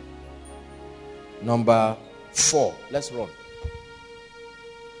 Number 4. Let's run.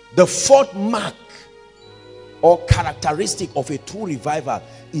 The 4th mark or characteristic of a true revival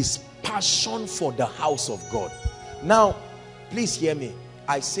is passion for the house of God. Now, please hear me.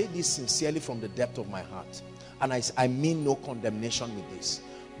 I say this sincerely from the depth of my heart. And I mean no condemnation with this.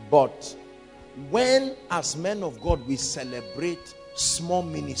 But when, as men of God, we celebrate small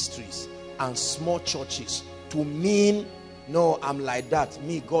ministries and small churches to mean, no, I'm like that,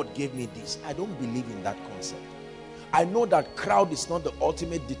 me, God gave me this. I don't believe in that concept. I know that crowd is not the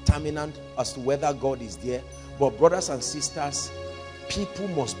ultimate determinant as to whether God is there. But brothers and sisters, people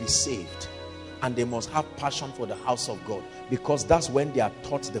must be saved. And they must have passion for the house of God. Because that's when they are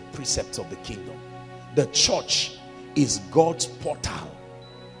taught the precepts of the kingdom. The church is God's portal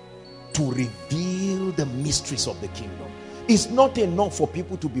to reveal the mysteries of the kingdom. It's not enough for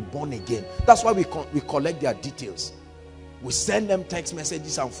people to be born again. That's why we collect their details. We send them text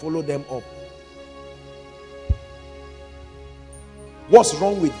messages and follow them up. What's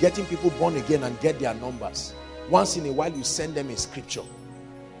wrong with getting people born again and get their numbers? Once in a while you send them a scripture.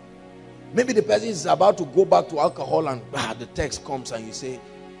 Maybe the person is about to go back to alcohol and the text comes and you say,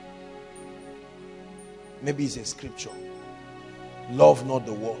 maybe it's a scripture. Love not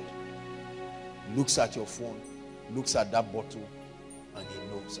the world. Looks at your phone, looks at that bottle, and he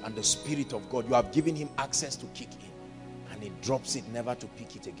knows. And the Spirit of God, you have given him access to kick in, and he drops it never to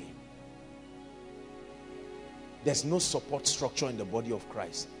pick it again. There's no support structure in the body of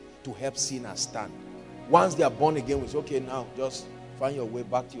Christ to help sinners stand. Once they are born again, we say, okay, now just find your way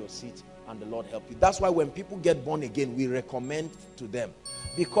back to your seat and the Lord help you. That's why when people get born again, we recommend to them,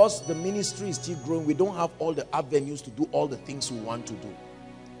 because the ministry is still growing, we don't have all the avenues to do all the things we want to do,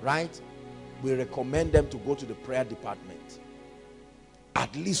 right? We recommend them to go to the prayer department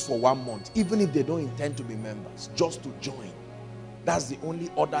at least for 1 month, even if they don't intend to be members, just to join. That's the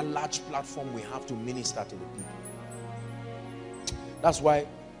only other large platform we have to minister to the people. That's why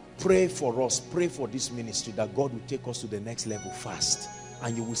pray for us, pray for this ministry, that God will take us to the next level fast,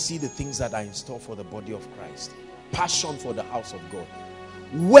 and you will see the things that are in store for the body of Christ. Passion for the house of God.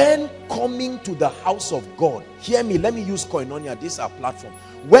 When coming to the house of God, hear me, let me use Koinonia, this is our platform.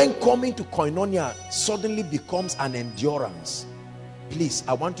 When coming to Koinonia suddenly becomes an endurance, please,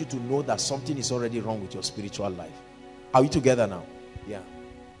 I want you to know that something is already wrong with your spiritual life. Are we together now? Yeah.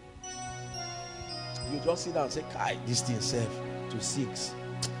 You just sit down and say, Kai, this thing serve to 6.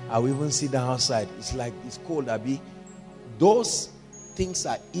 I will even sit down outside. It's like, it's cold, Abi. Those things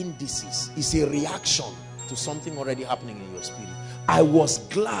are indices. It's a reaction to something already happening in your spirit. I was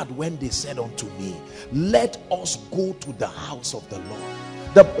glad when they said unto me, let us go to the house of the Lord.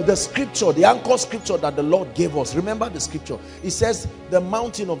 The scripture, the anchor scripture that the Lord gave us, remember the scripture, it says the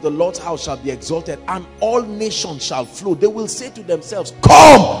mountain of the Lord's house shall be exalted and all nations shall flow. They will say to themselves,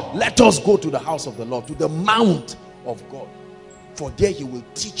 come, let us go to the house of the Lord, to the mount of God, for there he will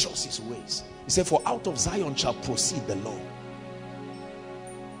teach us his ways. He said, for out of Zion shall proceed the law.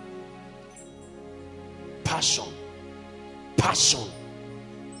 Passion. Passion.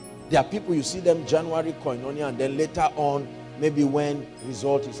 There are people, you see them January Koinonia, and then later on, maybe when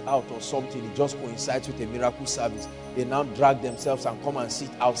result is out or something, it just coincides with a miracle service. They now drag themselves and come and sit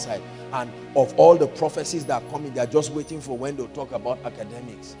outside. And of all the prophecies that are coming, they are just waiting for when they'll talk about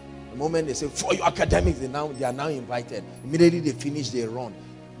academics. The moment they say, for your academics, they are now invited. Immediately they finish, they run.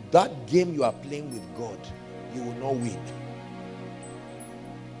 That game you are playing with God, you will not win.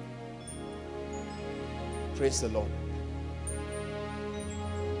 Praise the Lord.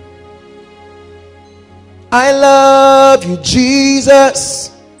 I love you,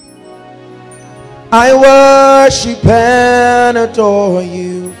 Jesus. I worship and adore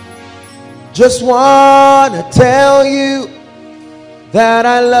you. Just want to tell you that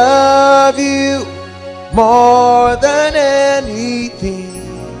I love you more than anything.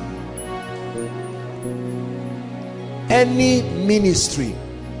 Any ministry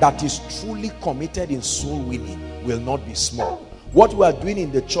that is truly committed in soul winning will not be small. What we are doing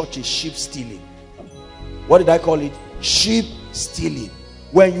in the church is sheep stealing. What did I call it? Sheep stealing.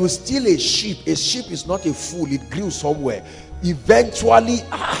 When you steal a sheep is not a fool. It grew somewhere. Eventually,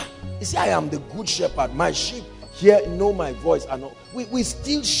 you see, I am the good shepherd. My sheep here know my voice. We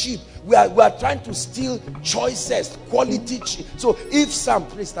steal sheep. We are trying to steal choicest quality sheep. So if Sam,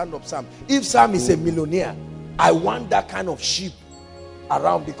 please stand up, Sam. If Sam is a millionaire, I want that kind of sheep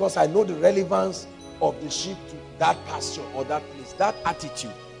around, because I know the relevance of the sheep to that pasture or that place, that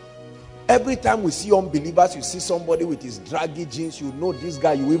attitude. Every time we see unbelievers, you see somebody with his draggy jeans, you know this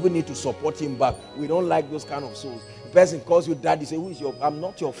guy, you even need to support him back. We don't like those kind of souls. The person calls you daddy, say, who is your, I'm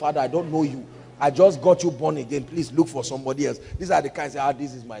not your father, I don't know you. I just got you born again, please look for somebody else. These are the kinds of,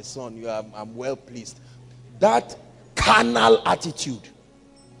 this is my son, I'm well pleased. That carnal attitude.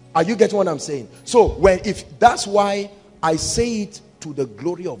 Are you getting what I'm saying? So if that's why I say it to the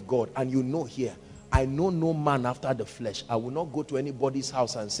glory of God, and you know here, I know no man after the flesh. I will not go to anybody's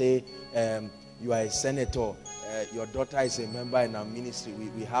house and say, you are a senator, your daughter is a member in our ministry,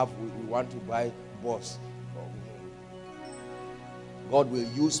 we want to buy bus. God will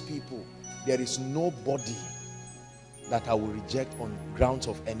use people. There is nobody that I will reject on grounds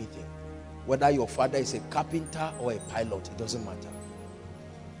of anything. Whether your father is a carpenter or a pilot, it doesn't matter.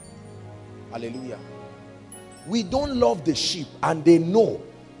 Hallelujah. We don't love the sheep, and they know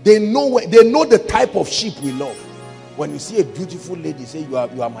the type of sheep we love. When you see a beautiful lady, say, you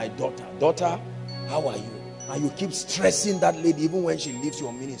are my daughter. Daughter, how are you? And you keep stressing that lady even when she leaves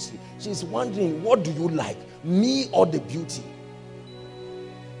your ministry. She's wondering, what do you like, me or the beauty?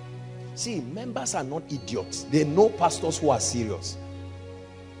 See, members are not idiots. They know pastors who are serious.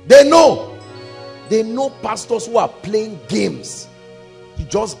 They know pastors who are playing games. You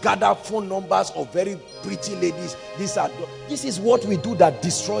just gather phone numbers of very pretty ladies. This is what we do that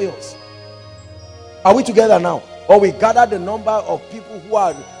destroy us. Are we together now? Or we gather the number of people who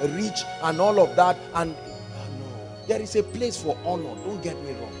are rich and all of that, and no, there is a place for honor. Don't get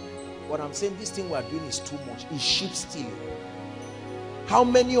me wrong. What I'm saying, this thing we are doing is too much. It's sheep stealing. How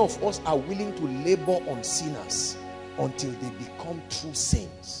many of us are willing to labor on sinners until they become true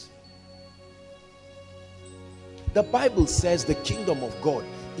saints? The Bible says the kingdom of God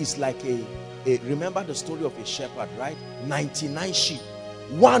is like remember the story of a shepherd, right? 99 sheep.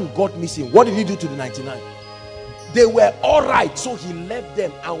 One got missing. What did he do to the 99? They were all right, so he left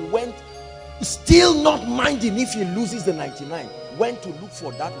them and went, still not minding if he loses the 99, went to look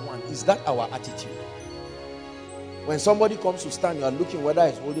for that one. Is that our attitude? When somebody comes to stand, you are looking whether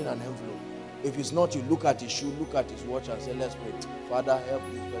he's holding an envelope. If it's not, you look at his shoe, look at his watch and say, let's pray. Father, help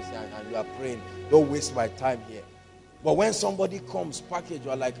this person, and you are praying. Don't waste my time here. But when somebody comes, package,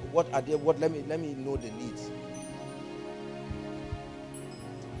 you are like, what are they? What? Let me know the needs.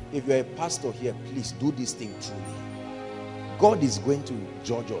 If you're a pastor here, please do this thing truly. God is going to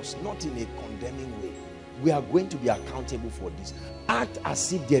judge us, not in a condemning way. We are going to be accountable for this. Act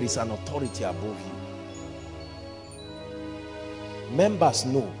as if there is an authority above you. Members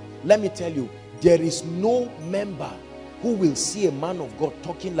know. Let me tell you, there is no member who will see a man of God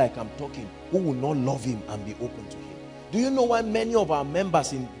talking like I'm talking, who will not love him and be open to him. Do you know why many of our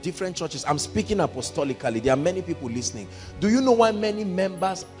members in different churches, I'm speaking apostolically, there are many people listening. Do you know why many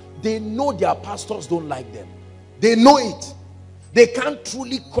members, they know their pastors don't like them? They know it. They can't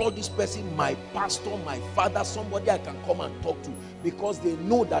truly call this person my pastor, my father, somebody I can come and talk to, because they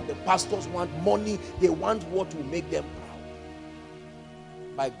know that the pastors want money. They want what will make them proud.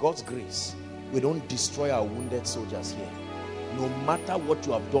 By God's grace, we don't destroy our wounded soldiers here. No matter what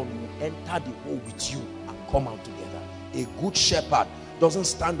you have done, we enter the hole with you and come out together. A good shepherd doesn't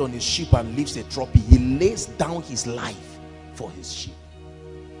stand on his sheep and leaves a trophy. He lays down his life for his sheep.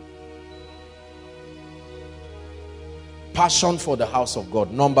 Passion for the house of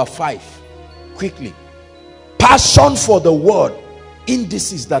God. Number 5, quickly. Passion for the word.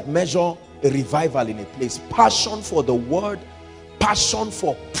 Indices that measure a revival in a place. Passion for the word. Passion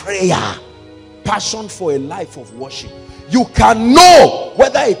for prayer. Passion for a life of worship. You can know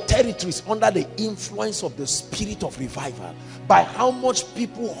whether a territory is under the influence of the spirit of revival by how much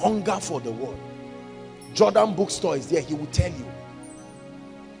people hunger for the word. Jordan Bookstore is there. He will tell you,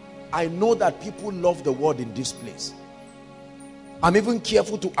 I know that people love the word in this place. I'm even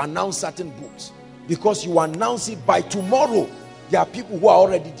careful to announce certain books, because you announce it, by tomorrow there are people who are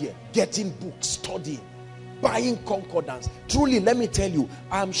already there getting books, studying, buying concordance. Truly, let me tell you,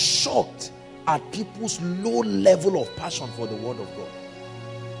 I'm shocked at people's low level of passion for the word of God.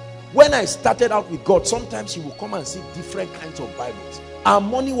 When I started out with God, sometimes you will come and see different kinds of Bibles. Our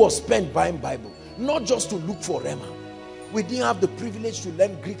money was spent buying Bible, not just to look for Rema. We didn't have the privilege to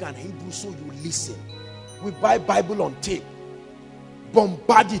learn Greek and Hebrew, so you listen. We buy Bible on tape,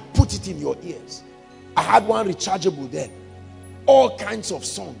 bombard it, put it in your ears. I had one rechargeable then. All kinds of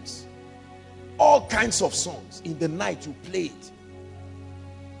songs. All kinds of songs. In the night you play it.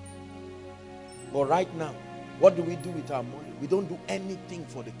 But right now, what do we do with our money? We don't do anything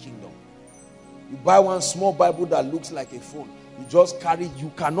for the kingdom. You buy one small Bible that looks like a phone. You just carry it.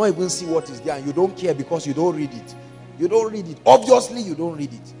 You cannot even see what is there, and you don't care because you don't read it. You don't read it. Obviously, you don't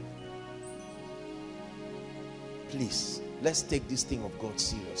read it. Please, let's take this thing of God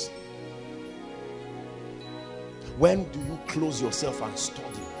seriously. When do you close yourself and study?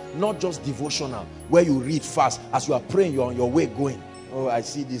 Not just devotional, where you read fast. As you are praying, you're on your way going. Oh, I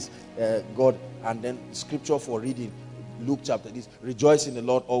see this, God. And then scripture for reading, Luke chapter this. Rejoice in the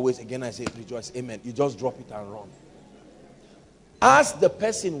Lord always. Again, I say rejoice. Amen. You just drop it and run. Ask the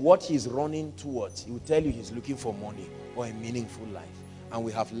person what he's running towards. He will tell you he's looking for money or a meaningful life. And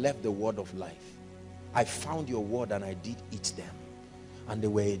we have left the word of life. I found your word and I did eat them. And they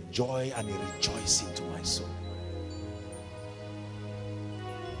were a joy and a rejoicing to my soul.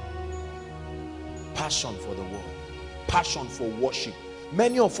 Passion for the word. Passion for worship.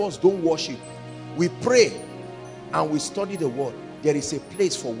 Many of us don't worship. We pray and we study the word. There is a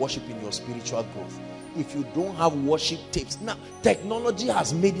place for worship in your spiritual growth. If you don't have worship tapes, now technology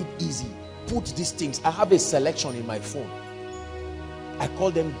has made it easy. Put these things. I have a selection in my phone. I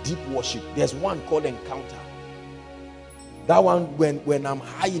call them deep worship. There's one called Encounter. That one, when I'm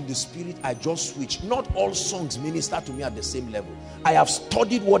high in the spirit, I just switch. Not all songs minister to me at the same level. I have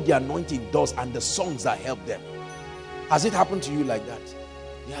studied what the anointing does and the songs that help them. Has it happened to you like that?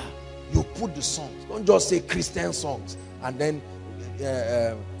 Yeah. You put the songs. Don't just say Christian songs and then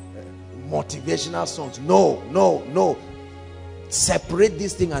motivational songs. No, no, no. Separate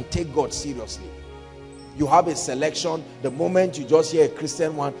this thing and take God seriously. You have a selection. The moment you just hear a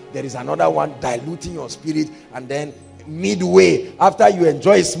Christian one, there is another one diluting your spirit, and then midway, after you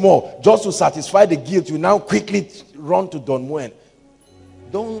enjoy small, just to satisfy the guilt, you now quickly run to Don Moen.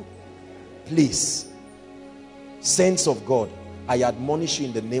 Don't, please. Saints of God, I admonish you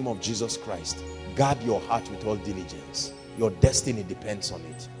in the name of Jesus Christ. Guard your heart with all diligence. Your destiny depends on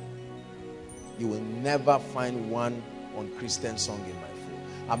it. You will never find one Christian song in my phone.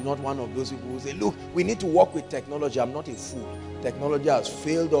 I'm not one of those people who say, look, we need to work with technology. I'm not a fool. Technology has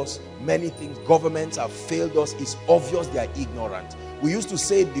failed us. Many things, governments have failed us. It's obvious they are ignorant. We used to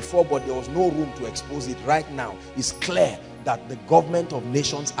say it before, but there was no room to expose it. Right now, it's clear that the government of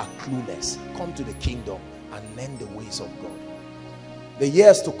nations are clueless. Come to the kingdom and learn the ways of God. The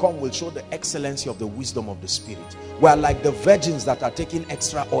years to come will show the excellency of the wisdom of the Spirit. We are like the virgins that are taking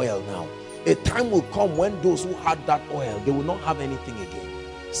extra oil now. A time will come when those who had that oil, they will not have anything again.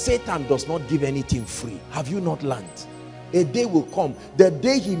 Satan does not give anything free. Have you not learned? A day will come, the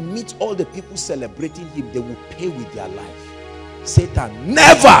day he meets all the people celebrating him, they will pay with their life. Satan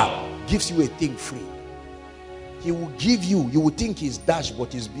never gives you a thing free. He will give you, you will think he's dash,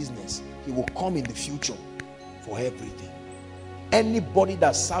 but his business. He will come in the future for everything. Anybody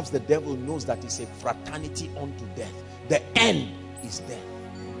that serves the devil knows that it's a fraternity unto death. The end is death.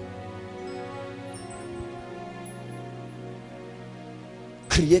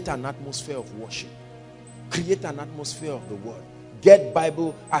 Create an atmosphere of worship. Create an atmosphere of the word. Get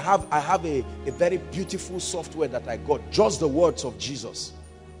Bible. I have a very beautiful software that I got. Just the words of Jesus.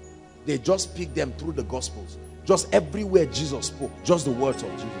 They just pick them through the Gospels. Just everywhere Jesus spoke. Just the words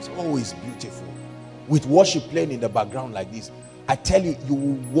of Jesus. Oh, it's beautiful. With worship playing in the background like this. I tell you, you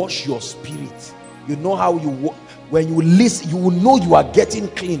will wash your spirit. You know how you, when you listen, you will know you are getting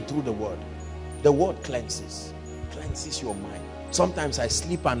clean through the word. The word cleanses your mind. Sometimes I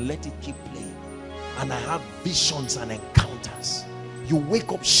sleep and let it keep playing. And I have visions and encounters. You wake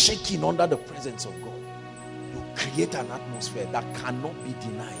up shaking under the presence of God. You create an atmosphere that cannot be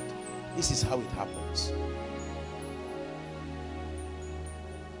denied. This is how it happens.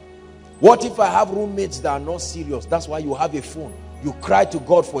 What if I have roommates that are not serious? That's why you have a phone. You cry to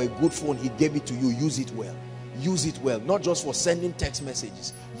God for a good phone. He gave it to you. Use it well. Use it well. Not just for sending text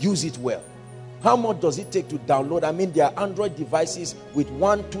messages. Use it well. How much does it take to download? I mean, there are Android devices with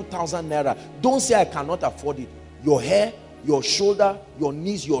 2,000 naira. Don't say I cannot afford it. Your hair, your shoulder, your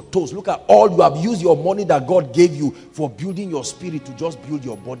knees, your toes. Look at all you have used your money that God gave you for building your spirit to just build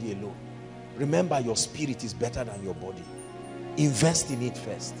your body alone. Remember, your spirit is better than your body. Invest in it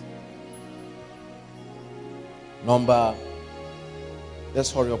first.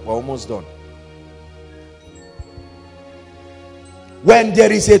 Let's hurry up, we're almost done. When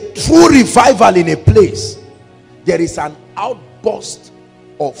there is a true revival in a place, there is an outburst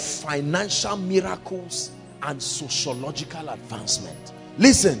of financial miracles and sociological advancement.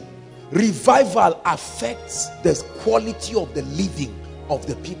 Listen, revival affects the quality of the living of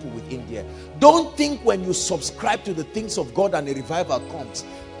the people within there. Don't think when you subscribe to the things of God and a revival comes,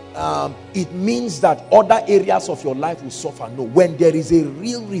 it means that other areas of your life will suffer. No, when there is a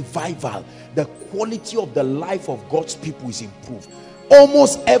real revival, the quality of the life of God's people is improved.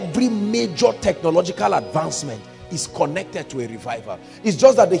 Almost every major technological advancement is connected to a revival. It's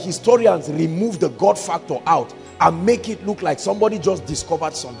just that the historians remove the God factor out and make it look like somebody just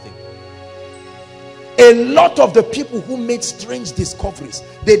discovered something. A lot of the people who made strange discoveries,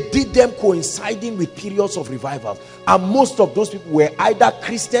 they did them coinciding with periods of revival. And most of those people were either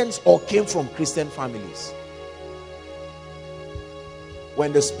Christians or came from Christian families.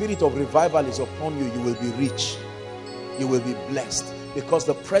 When the spirit of revival is upon you, you will be rich. You will be blessed. Because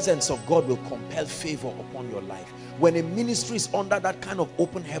the presence of God will compel favor upon your life. When a ministry is under that kind of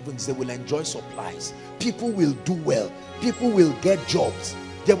open heavens, they will enjoy supplies. People will do well. People will get jobs.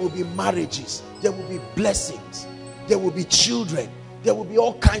 There will be marriages. There will be blessings. There will be children. There will be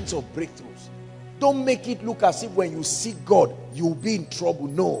all kinds of breakthroughs. Don't make it look as if when you seek God, you'll be in trouble.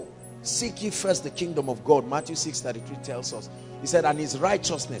 No. Seek ye first the kingdom of God. Matthew 6:33 tells us. He said, and his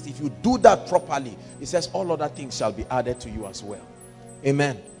righteousness. If you do that properly, he says, all other things shall be added to you as well.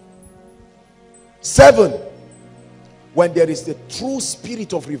 Amen. 7. When there is the true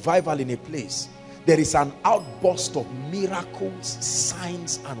spirit of revival in a place, there is an outburst of miracles,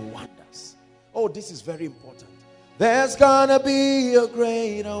 signs, and wonders. Oh, this is very important. There's gonna be a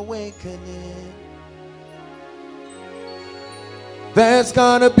great awakening. There's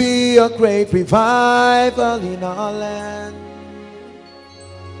gonna be a great revival in our land.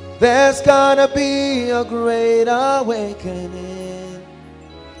 There's gonna be a great awakening.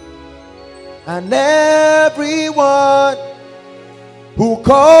 And everyone who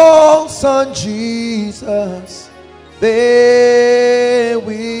calls on Jesus, they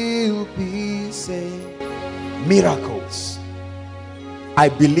will be saved. Miracles. I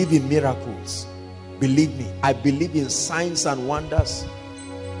believe in miracles. Believe me, I believe in signs and wonders.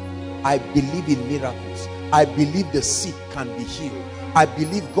 I believe in miracles. I believe the sick can be healed. I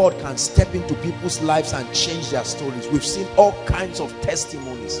believe God can step into people's lives and change their stories. We've seen all kinds of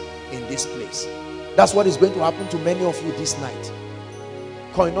testimonies in this place. That's what is going to happen to many of you this night.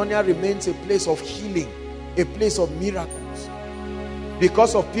 Koinonia remains a place of healing, a place of miracles.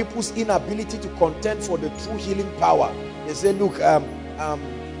 Because of people's inability to contend for the true healing power, they say, look,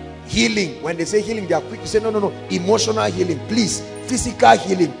 healing. When they say healing, they are quick to say, no, emotional healing, please. Physical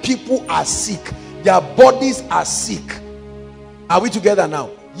healing. People are sick. Their bodies are sick. Are we together now?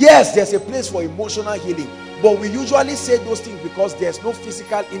 Yes, there's a place for emotional healing. But we usually say those things because there's no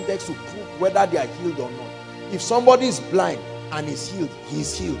physical index to prove whether they are healed or not. If somebody is blind and is healed, he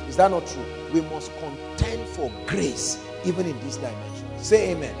is healed. Is that not true? We must contend for grace even in this dimension.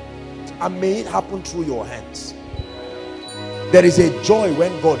 Say amen. And may it happen through your hands. There is a joy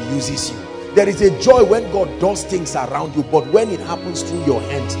when God uses you. There is a joy when God does things around you. But when it happens through your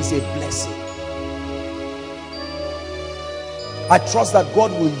hands, it's a blessing. I trust that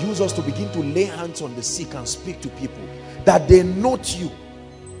God will use us to begin to lay hands on the sick and speak to people, that they note you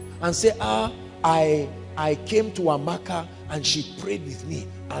and say, I came to Amaka and she prayed with me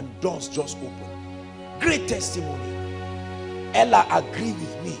and doors just opened. Great testimony. Ella agreed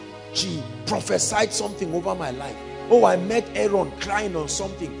with me. She prophesied something over my life. Oh, I met Aaron crying on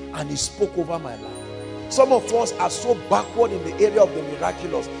something and he spoke over my life. Some of us are so backward in the area of the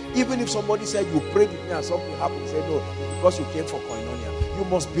miraculous. Even if somebody said you prayed with me and something happened, say no, because you came for koinonia. You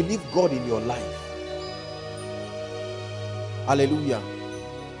must believe God in your life. Hallelujah.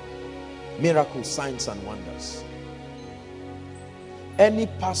 Miracles, signs and wonders. Any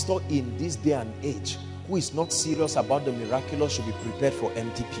pastor in this day and age who is not serious about the miraculous should be prepared for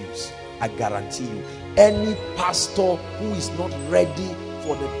empty pews. I guarantee you. Any pastor who is not ready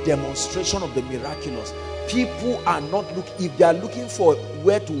for the demonstration of the miraculous, people are not looking. If they are looking for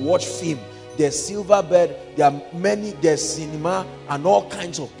where to watch film, there's Silverbird, there are many, there's cinema and all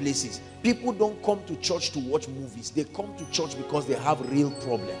kinds of places. People don't come to church to watch movies. They come to church because they have real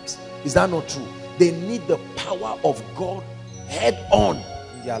problems. Is that not true? They need the power of God head on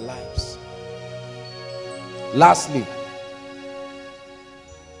in their lives. Lastly,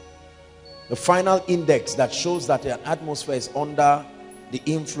 the final index that shows that an atmosphere is under the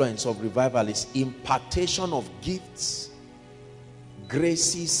influence of revival is impartation of gifts,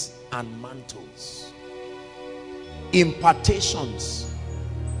 graces, and mantles. Impartations.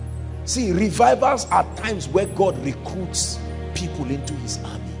 See, revivals are times where God recruits people into his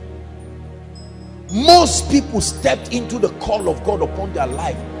army. Most people stepped into the call of God upon their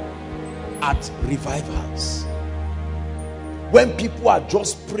life at revivals. When people are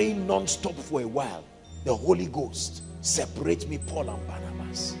just praying non-stop for a while, the Holy Ghost, separate me, Paul and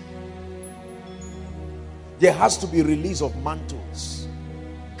Barnabas. There has to be release of mantles,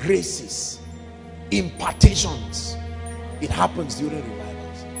 graces, impartations. It happens during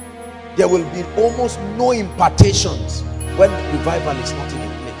revivals. There will be almost no impartations when revival is not in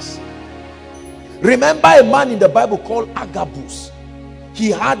a place. Remember a man in the Bible called Agabus. He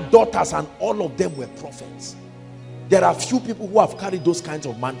had daughters and all of them were prophets. There are few people who have carried those kinds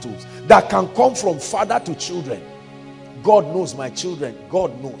of mantles that can come from father to children. God knows my children.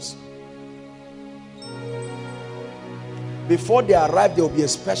 God knows. Before they arrive, there will be a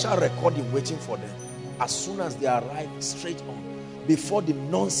special recording waiting for them. As soon as they arrive, straight on. Before the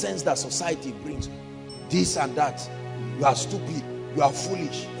nonsense that society brings, this and that, you are stupid, you are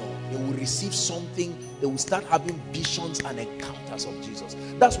foolish. No, they will receive something. They will start having visions and encounters of Jesus.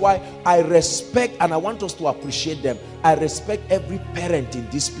 That's why I respect, and I want us to appreciate them. I respect every parent in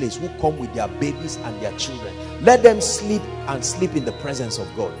this place who come with their babies and their children. Let them sleep and sleep in the presence of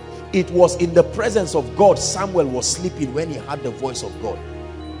God. It was in the presence of God Samuel was sleeping when he heard the voice of God.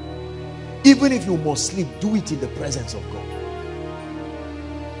 Even if you must sleep, do it in the presence of God.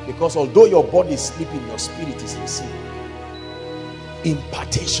 Because although your body is sleeping, your spirit is receiving.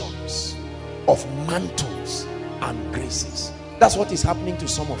 Impartations of mantles and graces. That's what is happening to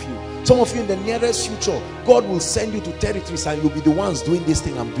some of you. Some of you in the nearest future, God will send you to territories and you'll be the ones doing this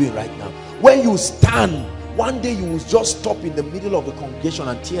thing I'm doing right now. When you stand, one day you will just stop in the middle of the congregation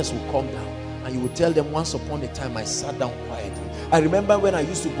and tears will come down. And you will tell them, once upon a time I sat down quietly. I remember when I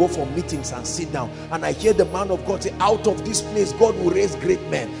used to go for meetings and sit down and I hear the man of God say, out of this place God will raise great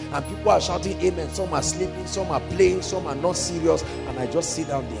men. And people are shouting amen. Some are sleeping, some are playing, some are not serious. And I just sit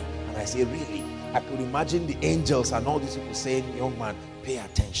down there and I say, really? I could imagine the angels and all these people saying, young man, pay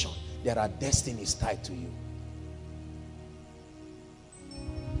attention. There are destinies tied to you.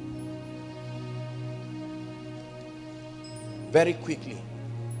 Very quickly,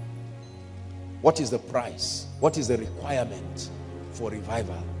 what is the price? What is the requirement for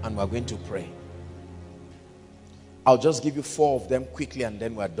revival? And we're going to pray. I'll just give you 4 of them quickly and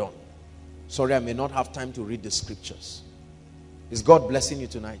then we're done. Sorry, I may not have time to read the scriptures. Is God blessing you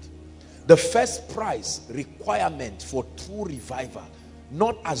tonight? The first price requirement for true revival,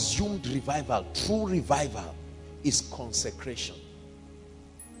 not assumed revival, true revival, is consecration.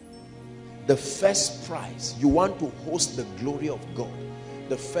 The first prize, you want to host the glory of God,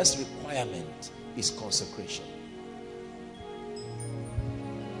 the first requirement is consecration.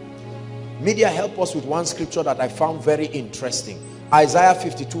 Media, help us with one scripture that I found very interesting. Isaiah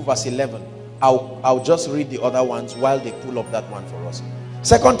 52 verse 11. I'll just read the other ones while they pull up that one for us.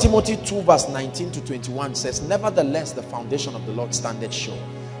 2 Timothy 2 verse 19 to 21 says, nevertheless the foundation of the Lord standeth sure.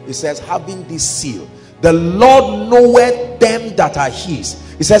 It says, having this seal, the Lord knoweth them that are his.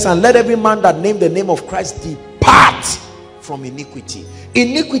 It says, and let every man that name the name of Christ depart from iniquity.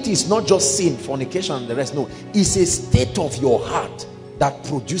 Iniquity is not just sin, fornication and the rest. No, it's a state of your heart that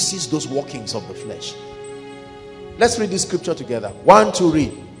produces those workings of the flesh. Let's read this scripture together. 1, 2,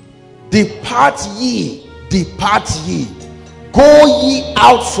 read. Depart ye, go ye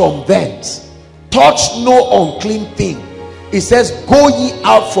out from thence, touch no unclean thing. It says, go ye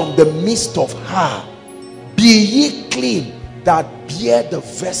out from the midst of her, be ye clean that bear the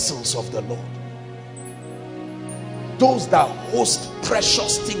vessels of the Lord. Those that host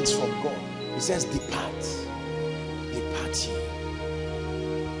precious things from God. It says, depart ye.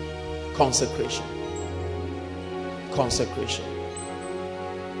 Consecration.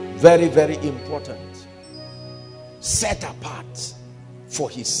 Very, very important. Set apart for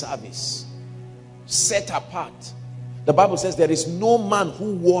his service. Set apart. The Bible says there is no man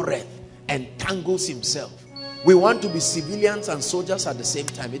who warreth and tangles himself. We want to be civilians and soldiers at the same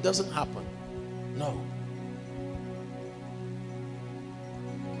time. It doesn't happen. No.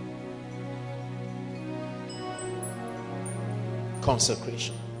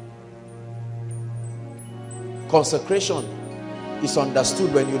 Consecration. Consecration is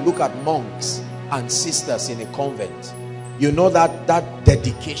understood when you look at monks and sisters in a convent. You know that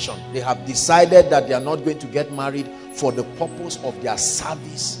dedication. They have decided that they are not going to get married for the purpose of their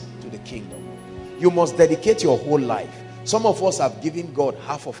service to the kingdom. You must dedicate your whole life. Some of us have given God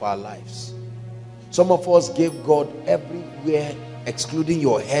half of our lives. Some of us gave God everywhere, excluding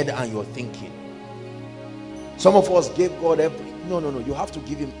your head and your thinking. Some of us gave God no, you have to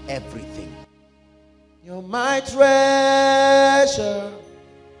give him everything. You're my treasure,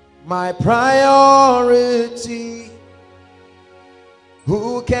 my priority.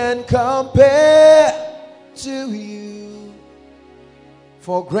 Who can compare to you?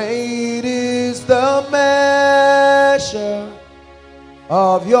 For great is the measure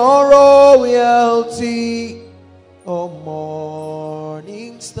of your royalty, O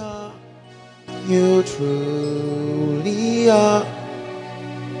morning star. You truly are.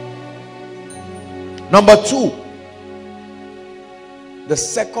 Number 2, the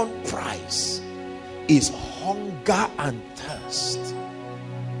second prize is hunger and thirst.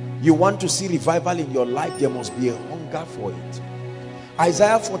 You want to see revival in your life, there must be a hunger for it.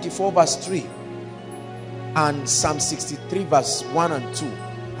 Isaiah 44 verse 3 and Psalm 63 verse 1 and 2.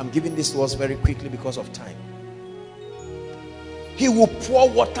 I'm giving this to us very quickly because of time. He will pour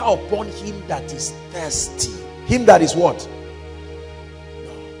water upon him that is thirsty. Him that is what?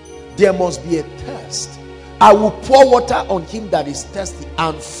 No. There must be a thirst. I will pour water on him that is thirsty,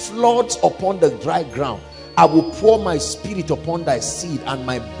 and floods upon the dry ground. I will pour my spirit upon thy seed and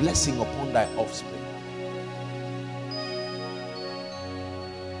my blessing upon thy offspring.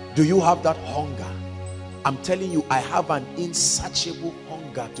 Do you have that hunger? I'm telling you, I have an insatiable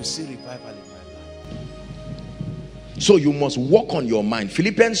hunger to see revival in my life. So you must work on your mind.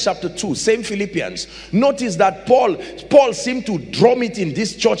 Philippians chapter 2, same Philippians. Notice that Paul seemed to drum it in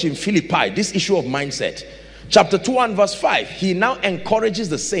this church in Philippi, this issue of mindset. Chapter 2 and verse 5, he now encourages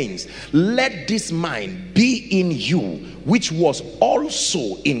the saints, let this mind be in you, which was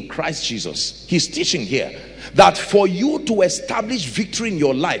also in Christ Jesus. He's teaching here that for you to establish victory in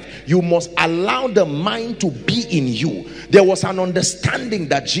your life, you must allow the mind to be in you. There was an understanding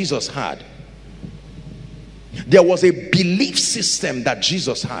that Jesus had. There was a belief system that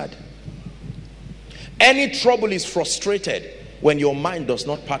Jesus had. Any trouble is frustrated when your mind does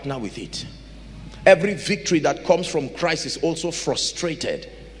not partner with it. Every victory that comes from Christ is also frustrated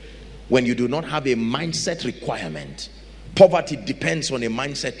when you do not have a mindset requirement. Poverty depends on a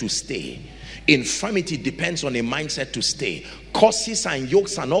mindset to stay. Infirmity depends on a mindset to stay. Curses and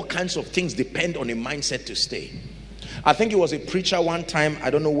yokes and all kinds of things depend on a mindset to stay. I think it was a preacher one time,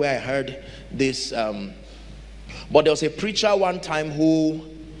 I don't know where I heard this, but there was a preacher one time who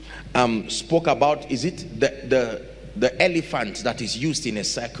spoke about, is it the elephant that is used in a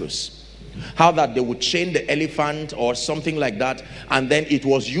circus? How that they would chain the elephant or something like that, and then it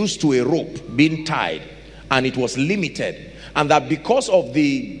was used to a rope being tied, and it was limited, and that because of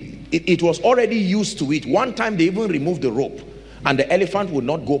the it was already used to it. One time they even removed the rope, and the elephant would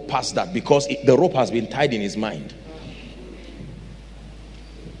not go past that because the rope has been tied in his mind.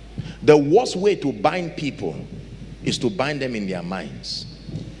 The worst way to bind people is to bind them in their minds.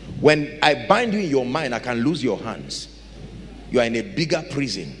 When I bind you in your mind, I can lose your hands. You are in a bigger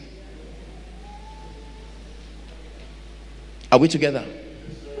prison. Are we together?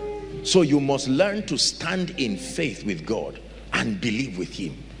 So you must learn to stand in faith with God and believe with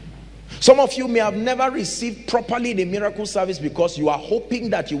him. Some of you may have never received properly the miracle service because you are hoping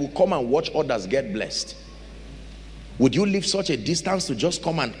that you will come and watch others get blessed. Would you leave such a distance to just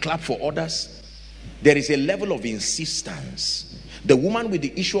come and clap for others? There is a level of insistence. The woman with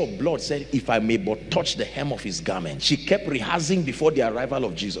the issue of blood said, if I may but touch the hem of his garment. She kept rehearsing before the arrival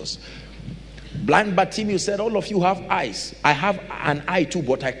of Jesus. Blind Bartimaeus said, all of you have eyes. I have an eye too,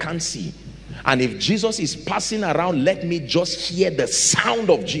 but I can't see. And if Jesus is passing around, let me just hear the sound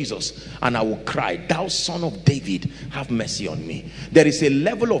of Jesus and I will cry, thou son of David, have mercy on me. There is a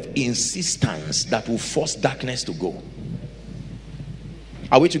level of insistence that will force darkness to go.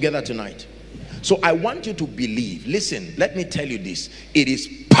 Are we together tonight? So I want you to believe. Listen, let me tell you this. It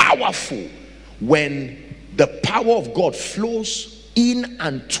is powerful when the power of God flows in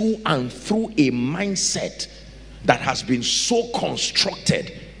and to and through a mindset that has been so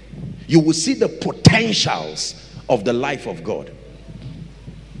constructed. You will see the potentials of the life of God.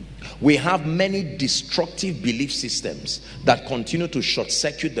 We have many destructive belief systems that continue to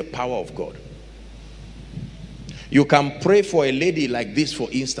short-circuit the power of God. You can pray for a lady like this, for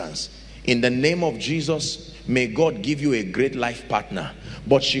instance. In the name of Jesus, may God give you a great life partner.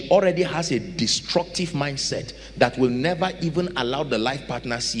 But she already has a destructive mindset that will never even allow the life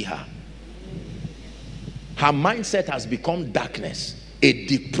partner see her. Her mindset has become darkness, a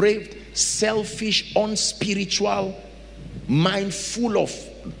depraved, selfish, unspiritual mind full of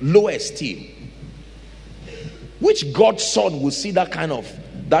low esteem. Which God's son will see that kind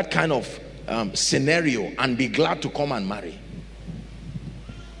of scenario and be glad to come and marry?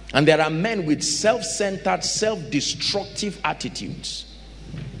 And there are men with self-centered, self-destructive attitudes.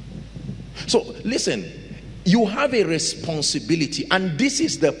 So listen, you have a responsibility, and this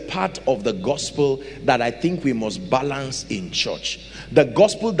is the part of the gospel that I think we must balance in church. The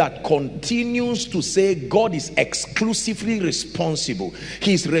gospel that continues to say God is exclusively responsible.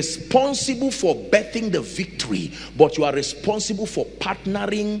 He is responsible for birthing the victory, but you are responsible for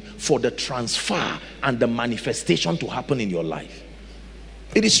partnering for the transfer and the manifestation to happen in your life.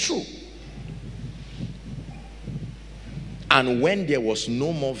 It is true. And when there was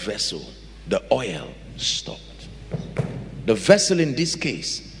no more vessel, the oil stopped. The vessel in this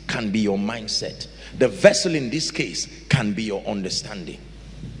case can be your mindset. The vessel in this case can be your understanding.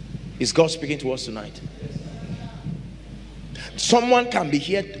 Is God speaking to us tonight? Someone can be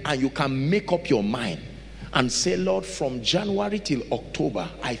here and you can make up your mind and say, Lord, from January till October,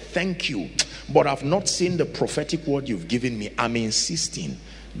 I thank you, but I've not seen the prophetic word you've given me. I'm insisting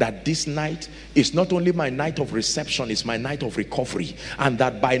that this night is not only my night of reception, it's my night of recovery, and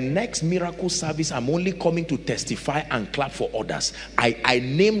that by next miracle service I'm only coming to testify and clap for others. I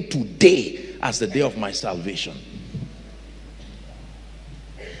name today as the day of my salvation.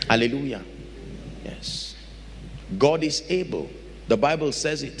 Hallelujah. Yes, God is able. The Bible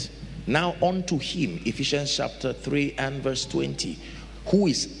says it. Now unto him, Ephesians chapter 3 and verse 20, who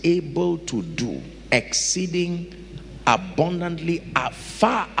is able to do exceeding abundantly,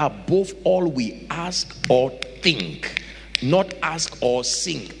 far above all we ask or think. Not ask or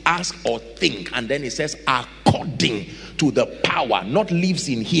sing, ask or think. And then it says according to the power, not lives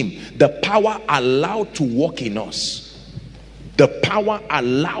in him, the power allowed to work in us. The power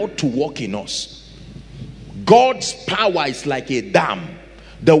allowed to work in us. God's power is like a dam.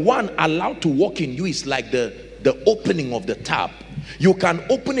 The one allowed to work in you is like the opening of the tap. You can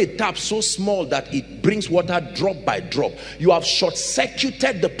open a tap so small that it brings water drop by drop. You have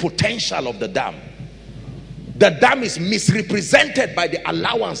short-circuited the potential of the dam. The dam is misrepresented by the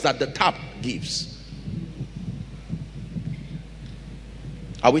allowance that the tap gives.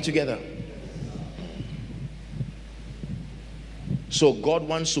 Are we together? So God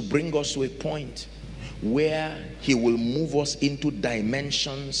wants to bring us to a point where he will move us into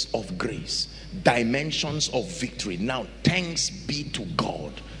dimensions of grace, dimensions of victory. Now thanks be to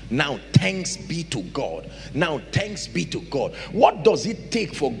God. Now thanks be to God. Now thanks be to God. What does it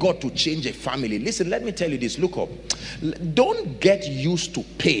take for God to change a family? Listen, let me tell you this. Look up. Don't get used to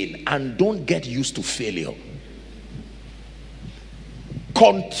pain and don't get used to failure.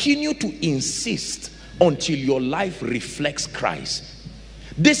 Continue to insist until your life reflects Christ.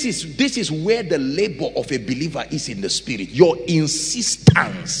 This is where the labor of a believer is in the spirit. Your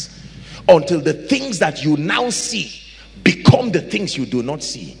insistence until the things that you now see become the things you do not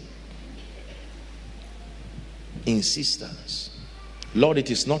see. Insistence. Lord, it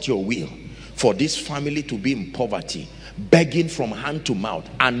is not your will for this family to be in poverty, begging from hand to mouth,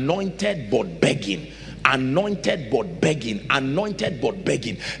 anointed but begging, anointed but begging, anointed but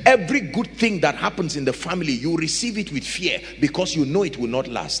begging. Every good thing that happens in the family, you receive it with fear because you know it will not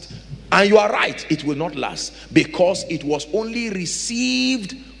last. And you are right, it will not last, because it was only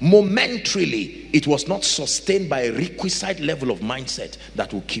received momentarily. It was not sustained by a requisite level of mindset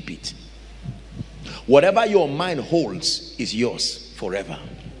that will keep it. Whatever your mind holds is yours forever.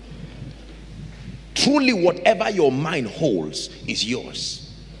 Truly, whatever your mind holds is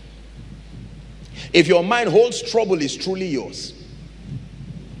yours. If your mind holds trouble, it's truly yours.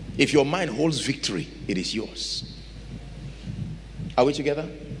 If your mind holds victory, it is yours. Are we together?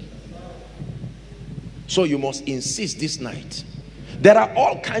 So you must insist this night. There are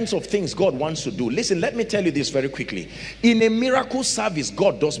all kinds of things God wants to do. Listen, let me tell you this very quickly. In a miracle service,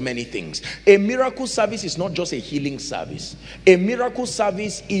 God does many things. A miracle service is not just a healing service. A miracle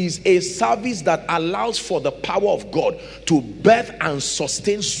service is a service that allows for the power of God to birth and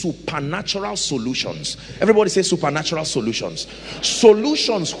sustain supernatural solutions. Everybody say supernatural solutions.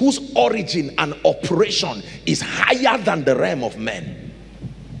 Solutions whose origin and operation is higher than the realm of men.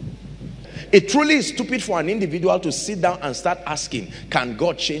 It truly is stupid for an individual to sit down and start asking, can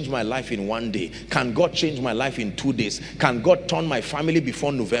God change my life in one day? Can God change my life in 2 days? Can God turn my family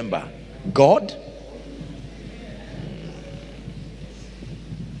before November? God?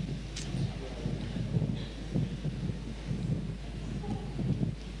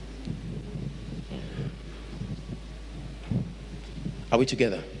 Are we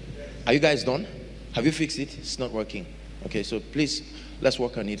together? Are you guys done? Have you fixed it? It's not working. Okay, so please, let's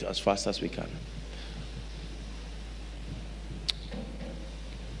work on it as fast as we can.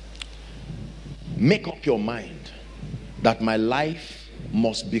 Make up your mind that my life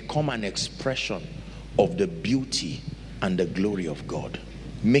must become an expression of the beauty and the glory of God.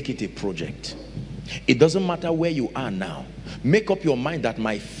 Make it a project. It doesn't matter where you are now. Make up your mind that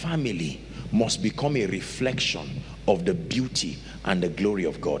my family must become a reflection of the beauty and the glory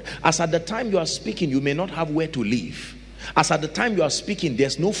of God. As at the time you are speaking, you may not have where to live. As at the time you are speaking,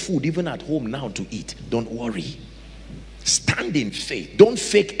 there's no food even at home now to eat. Don't worry. Stand in faith. Don't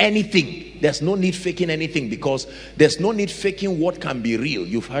fake anything. There's no need faking anything, because there's no need faking what can be real.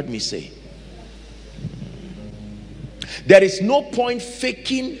 You've heard me say. There is no point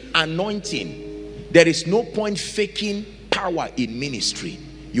faking anointing. There is no point faking power in ministry.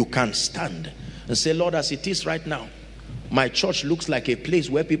 You can stand and say, Lord, as it is right now, my church looks like a place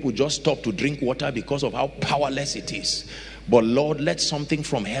where people just stop to drink water because of how powerless it is. But Lord, let something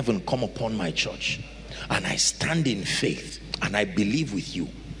from heaven come upon my church. And I stand in faith and I believe with you.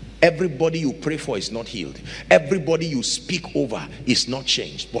 Everybody you pray for is not healed. Everybody you speak over is not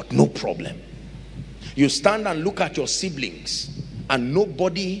changed, but no problem. You stand and look at your siblings and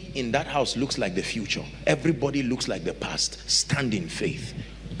nobody in that house looks like the future. Everybody looks like the past. Stand in faith.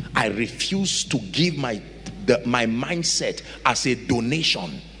 I refuse to give my mindset as a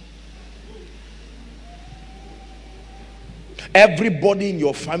donation. Everybody in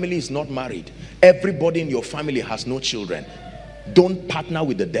your family is not married. Everybody in your family has no children. Don't partner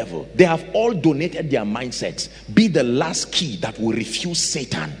with the devil. They have all donated their mindsets. Be the last key that will refuse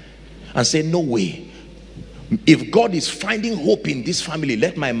Satan and say, no way. If God is finding hope in this family,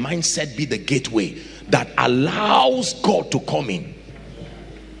 let my mindset be the gateway that allows God to come in.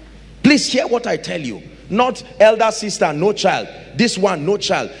 Please hear what I tell you. Not elder sister, no child. This one, no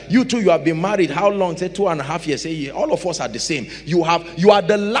child. You two, you have been married how long? Say 2.5 years. Say, all of us are the same. You are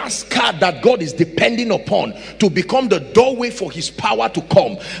the last card that God is depending upon to become the doorway for his power to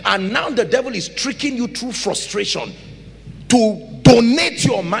come. And now the devil is tricking you through frustration to donate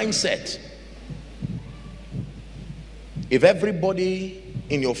your mindset. If everybody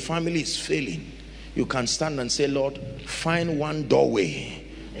in your family is failing, you can stand and say, Lord, find one doorway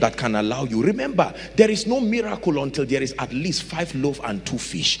that can allow you. Remember, there is no miracle until there is at least 5 loaves and 2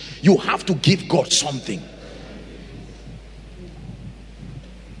 fish. You have to give God something.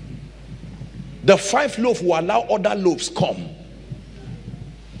 The 5 loaves will allow other loaves come.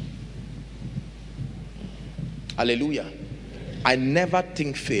 Hallelujah. I never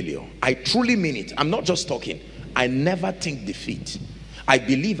think failure. I truly mean it. I'm not just talking. I never think defeat. I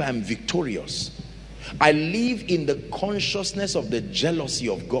believe I am victorious. I live in the consciousness of the jealousy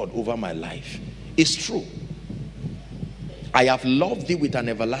of God over my life. It's true. I have loved thee with an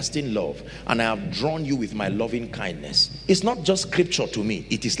everlasting love, and I have drawn you with my loving kindness. It's not just scripture to me.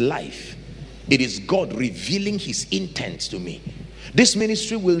 It is life. It is God revealing his intent to me. This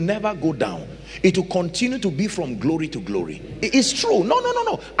ministry will never go down. It will continue to be from glory to glory. It's true.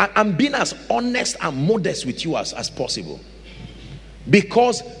 No. I'm being as honest and modest with you as possible.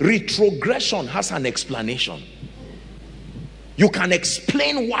 Because retrogression has an explanation. You can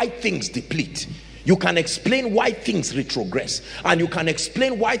explain why things deplete. You can explain why things retrogress. And you can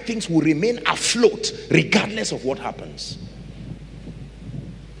explain why things will remain afloat regardless of what happens.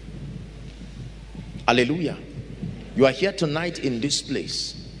 Hallelujah. You are here tonight in this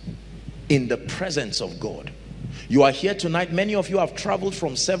place, in the presence of God. You are here tonight. Many of you have traveled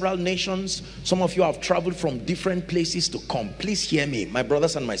from several nations. Some of you have traveled from different places to come. Please hear me, my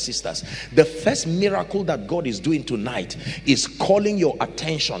brothers and my sisters. The first miracle that God is doing tonight is calling your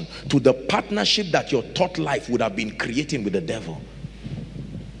attention to the partnership that your thought life would have been creating with the devil.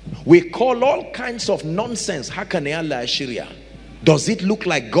 We call all kinds of nonsense Hakanea la Ashiria. Does it look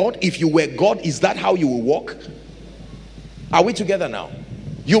like God? If you were God, is that how you will walk? Are we together now?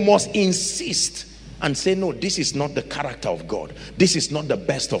 You must insist and say, no, this is not the character of God. This is not the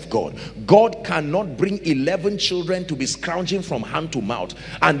best of God. God cannot bring 11 children to be scrounging from hand to mouth,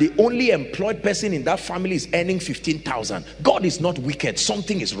 and the only employed person in that family is earning 15,000. God is not wicked.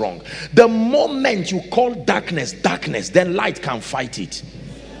 Something is wrong. The moment you call darkness, darkness, then light can fight it.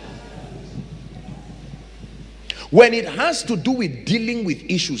 When it has to do with dealing with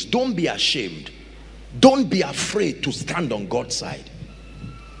issues, don't be ashamed. Don't be afraid to stand on God's side.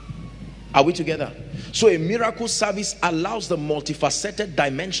 Are we together? So a miracle service allows the multifaceted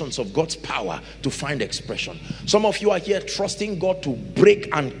dimensions of God's power to find expression. Some of you are here trusting God to break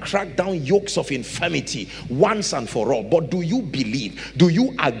and crack down yokes of infirmity once and for all. But do you believe? Do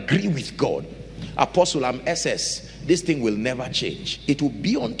you agree with God? Apostle, I'm SS. This thing will never change. It will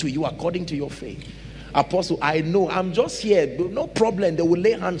be unto you according to your faith. Apostle, I know, I'm just here, no problem, they will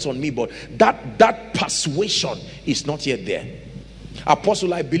lay hands on me, but that persuasion is not yet there.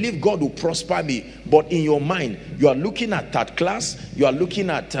 Apostle, I believe God will prosper me, but in your mind, you are looking at that class, you are looking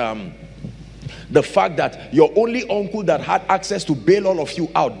at the fact that your only uncle that had access to bail all of you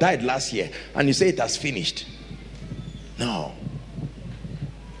out died last year, and you say it has finished. No.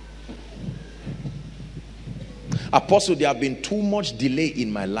 Apostle, there have been too much delay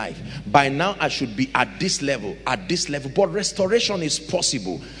in my life. By now I should be at this level, but restoration is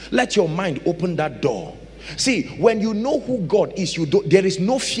possible. Let your mind open that door. See, when you know who God is, there is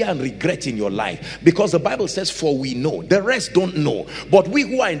no fear and regret in your life, because the Bible says, for we know. The rest don't know, but we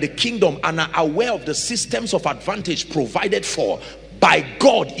who are in the kingdom and are aware of the systems of advantage provided for by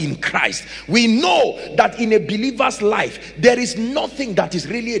God in Christ, we know that in a believer's life there is nothing that is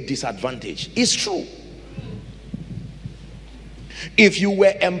really a disadvantage. It's true. If you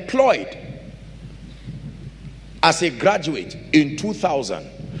were employed as a graduate in 2000,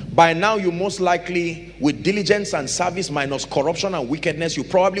 by now you most likely, with diligence and service minus corruption and wickedness, you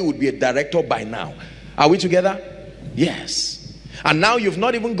probably would be a director by now. Are we together? Yes. And now you've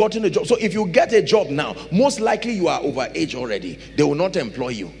not even gotten a job. So if you get a job now, most likely you are over age already. They will not employ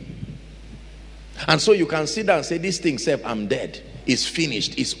you. And so you can sit down and say, this thing, Seth, I'm dead. It's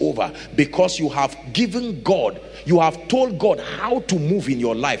finished, it's over, because you have given God, you have told God how to move in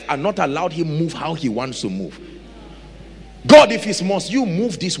your life and not allowed him move how he wants to move. God, if it must, you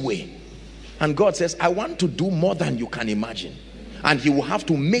move this way. And God says, I want to do more than you can imagine. And he will have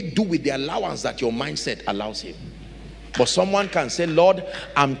to make do with the allowance that your mindset allows him. But someone can say, Lord,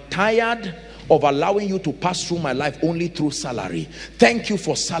 I'm tired of allowing you to pass through my life only through salary. Thank you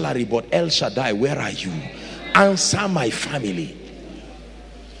for salary, but El Shaddai, where are you? Answer my family.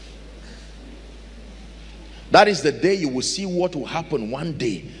 That is the day you will see what will happen one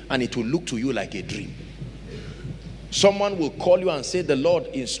day, and it will look to you like a dream. Someone will call you and say, the Lord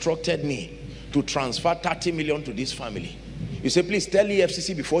instructed me to transfer 30 million to this family. You say, please tell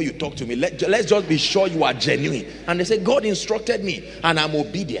EFCC before you talk to me. Let's just be sure you are genuine. And they say, God instructed me and I'm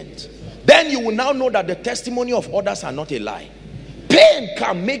obedient. Then you will now know that the testimony of others are not a lie. Pain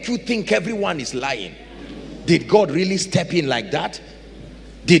can make you think everyone is lying. Did God really step in like that?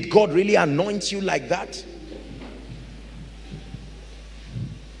 Did God really anoint you like that?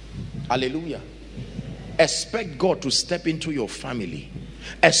 Hallelujah. Expect God to step into your family.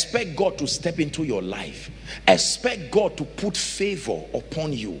 Expect God to step into your life. Expect God to put favor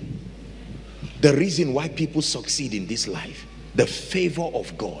upon you. The reason why people succeed in this life, the favor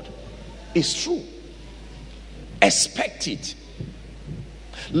of God, is true. Expect it.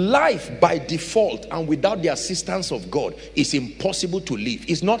 Life by default and without the assistance of God is impossible to live.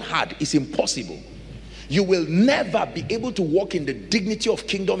 It's not hard, it's impossible. You will never be able to walk in the dignity of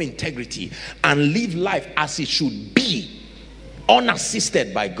kingdom integrity and live life as it should be,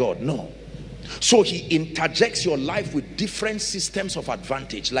 unassisted by God. No. So he interjects your life with different systems of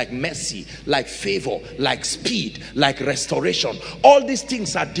advantage, like mercy, like favor, like speed, like restoration. All these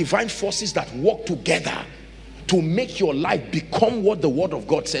things are divine forces that work together to make your life become what the word of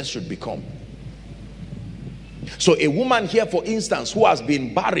God says should become. So a woman here, for instance, who has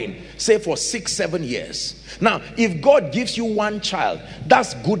been barren, say for 6-7 years. Now, if God gives you one child,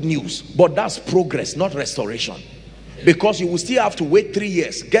 that's good news, but that's progress, not restoration. Because you will still have to wait 3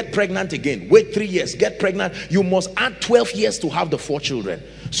 years, get pregnant again, wait 3 years, get pregnant. You must add 12 years to have the 4 children.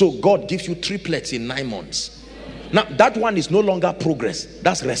 So God gives you triplets in 9 months. Now that one is no longer progress,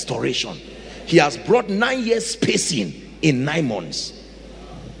 that's restoration. He has brought 9 years spacing in 9 months.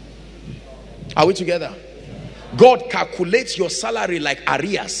 Are we together? God calculates your salary like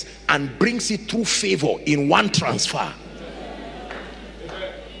arrears and brings it through favor in one transfer.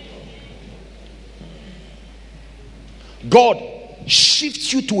 God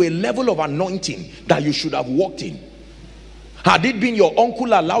shifts you to a level of anointing that you should have walked in. Had it been your uncle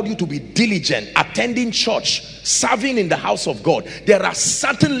allowed you to be diligent, attending church, serving in the house of God, there are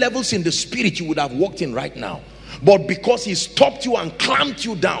certain levels in the spirit you would have walked in right now. But because he stopped you and clamped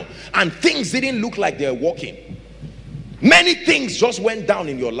you down, and things didn't look like they were working, many things just went down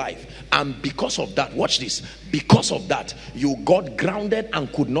in your life. And because of that, watch this, because of that, you got grounded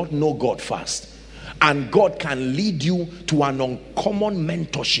and could not know God fast. And God can lead you to an uncommon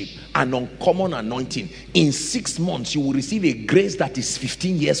mentorship, an uncommon anointing. In 6 months, you will receive a grace that is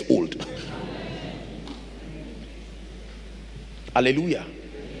 15 years old. Hallelujah.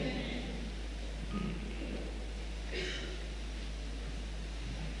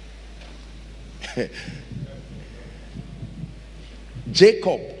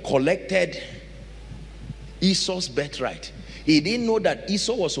 Jacob collected Esau's birthright. He didn't know that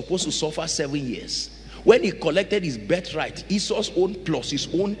Esau was supposed to suffer 7 years. When he collected his birthright, Esau's own plus his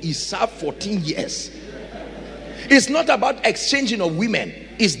own, he served 14 years. It's not about exchanging of women,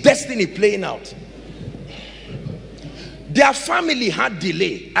 it's destiny playing out. Their family had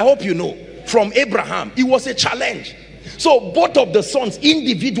delay. I hope you know. From Abraham, it was a challenge. So both of the sons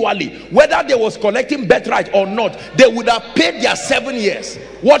individually, whether they was collecting birthright or not, they would have paid their 7 years.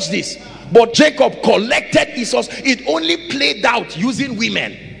 Watch this. But Jacob collected Esau's. It only played out using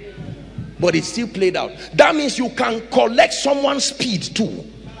women, but it still played out. That means you can collect someone's speed too.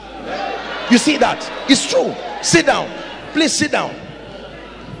 You see that? It's true. Sit down. Please sit down.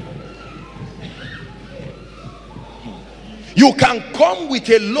 You can come with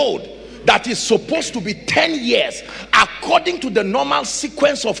a load that is supposed to be 10 years according to the normal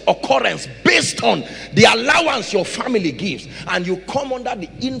sequence of occurrence based on the allowance your family gives, and you come under the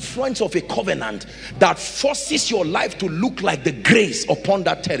influence of a covenant that forces your life to look like the grace upon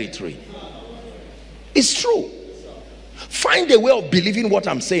that territory. It's true. Find a way of believing what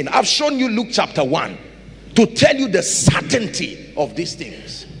I'm saying. I've shown you Luke chapter 1 to tell you the certainty of these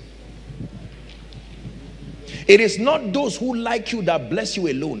things. It is not those who like you that bless you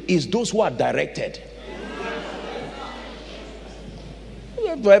alone. It's those who are directed.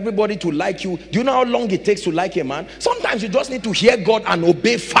 For everybody to like you, do you know how long it takes to like a man? Sometimes you just need to hear God and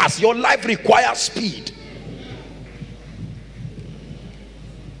obey fast. Your life requires speed.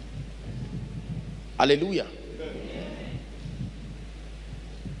 Hallelujah.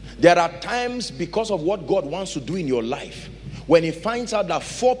 There are times, because of what God wants to do in your life, when he finds out that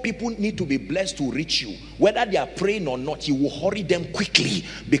 4 people need to be blessed to reach you, whether they are praying or not, he will hurry them quickly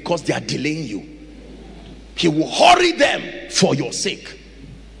because they are delaying you. He will hurry them for your sake.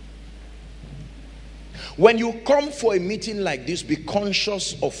 When you come for a meeting like this, be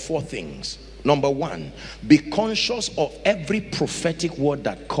conscious of 4 things. Number 1, be conscious of every prophetic word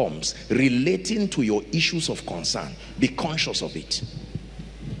that comes relating to your issues of concern. Be conscious of it.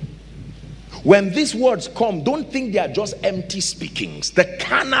 When these words come, don't think they are just empty speakings. The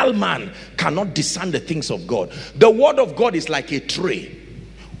carnal man cannot discern the things of God. The word of God is like a tray.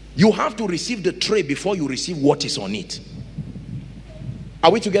 You have to receive the tray before you receive what is on it. Are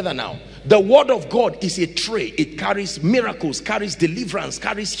we together now? The word of God is a tray. It carries miracles, carries deliverance,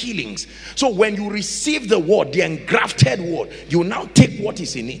 carries healings. So when you receive the word, the engrafted word, you now take what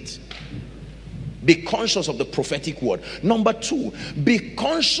is in it. Be conscious of the prophetic word. Number 2, be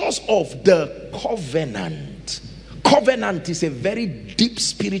conscious of the covenant. Covenant is a very deep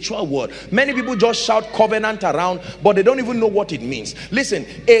spiritual word. Many people just shout covenant around, but they don't even know what it means. Listen,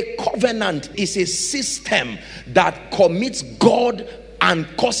 a covenant is a system that commits God and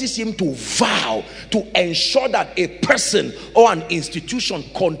causes him to vow to ensure that a person or an institution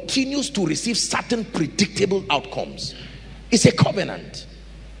continues to receive certain predictable outcomes. It's a covenant.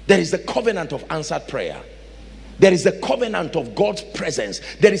 There is the covenant of answered prayer. There is a covenant of God's presence.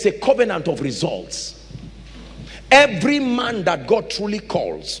 There is a covenant of results. Every man that God truly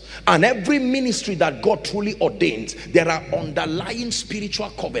calls and every ministry that God truly ordains, there are underlying spiritual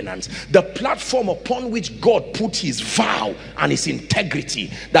covenants. The platform upon which God put his vow and his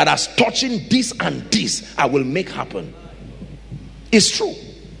integrity, that as touching this and this, I will make happen, is true.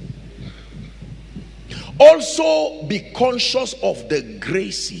 Also be conscious of the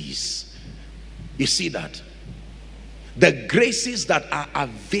graces. You see that? The graces that are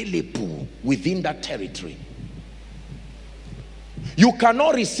available within that territory. You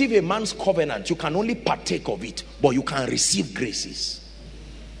cannot receive a man's covenant. You can only partake of it, but you can receive graces.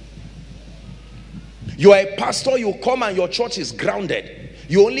 You are a pastor, you come and your church is grounded.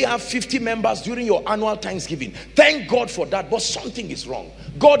 You only have 50 members during your annual Thanksgiving. Thank God for that, but something is wrong.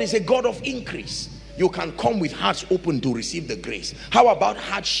 God is a God of increase. You can come with hearts open to receive the grace. How about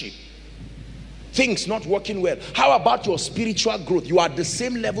hardship? Things not working well. How about your spiritual growth? You are at the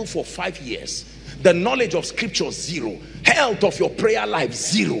same level for 5 years. The knowledge of scripture, 0. Health of your prayer life,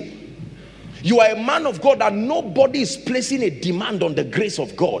 0. You are a man of God that nobody is placing a demand on the grace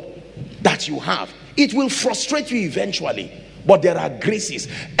of God that you have. It will frustrate you eventually, but there are graces.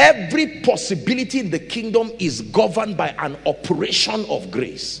 Every possibility in the kingdom is governed by an operation of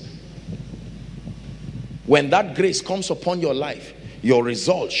grace. When that grace comes upon your life, your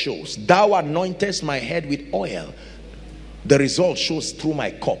result shows. Thou anointest my head with oil. The result shows through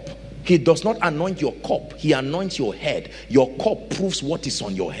my cup. He does not anoint your cup, he anoints your head. Your cup proves what is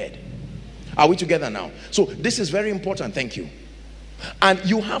on your head. Are we together now? So this is very important. Thank you. And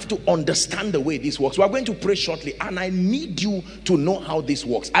you have to understand the way this works. We are going to pray shortly, and I need you to know how this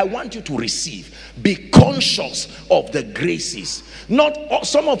works. I want you to receive. Be conscious of the graces. Not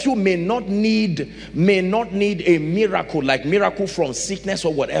some of you may not need a miracle, like miracle from sickness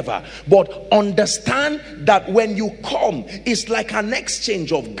or whatever, but understand that when you come, it's like an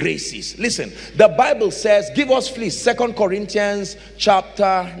exchange of graces. Listen, the Bible says, give us please 2 Corinthians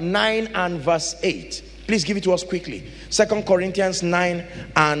chapter 9 and verse 8. Please give it to us quickly. 2 Corinthians 9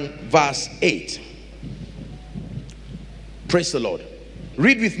 and verse 8. Praise the Lord.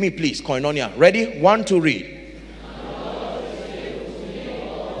 Read with me, please, Koinonia. Ready? 1, 2, read.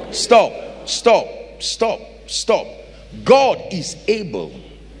 Stop. God is able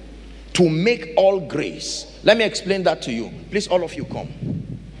to make all grace. Let me explain that to you. Please, all of you come.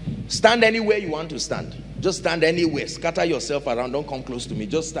 Stand anywhere you want to stand. Just stand anywhere. Scatter yourself around. Don't come close to me.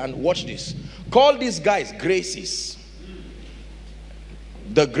 Just stand. Watch this. Call these guys graces.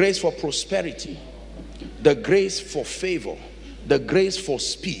 The grace for prosperity, the grace for favor, the grace for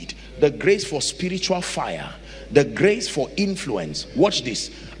speed, the grace for spiritual fire, the grace for influence. Watch this.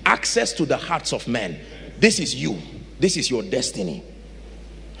 Access to the hearts of men. This is you. This is your destiny.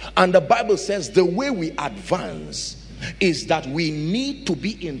 And the Bible says the way we advance is that we need to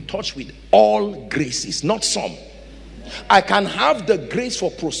be in touch with all graces, not some. I can have the grace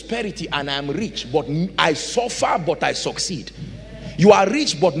for prosperity and I am rich, but I suffer but I succeed. You are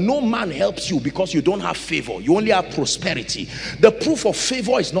rich but no man helps you because you don't have favor. You only have prosperity. The proof of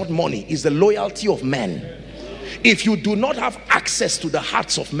favor is not money, it's the loyalty of men. If you do not have access to the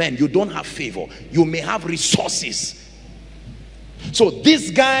hearts of men, you don't have favor. You may have resources. So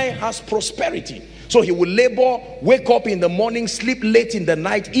this guy has prosperity. So he will labor, wake up in the morning, sleep late in the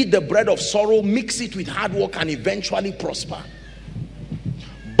night, eat the bread of sorrow, mix it with hard work, and eventually prosper.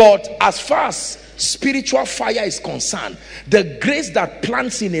 But as far as spiritual fire is concerned, the grace that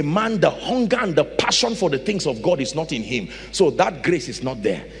plants in a man the hunger and the passion for the things of God is not in him. So that grace is not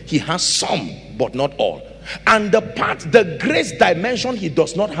there. He has some, but not all. And the grace dimension he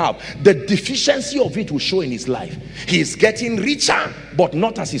does not have, the deficiency of it will show in his life. He is getting richer, but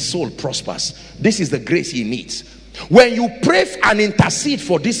not as his soul prospers. This is the grace he needs. When you pray and intercede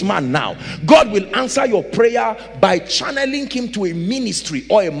for this man now, God will answer your prayer by channeling him to a ministry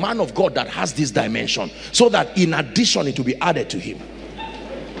or a man of God that has this dimension, so that in addition it will be added to him.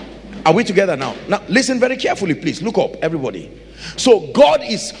 Are we together now? Now listen very carefully, please. Look up, everybody. So God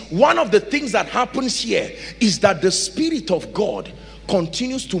is, one of the things that happens here is that the Spirit of God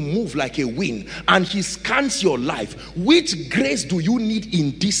continues to move like a wind, and he scans your life. Which grace do you need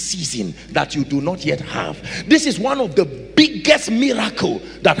in this season that you do not yet have? This is one of the biggest miracle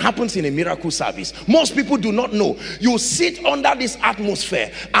that happens in a miracle service. Most people do not know. You sit under this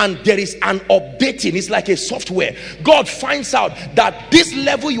atmosphere and there is an updating. It's like a software. God finds out that this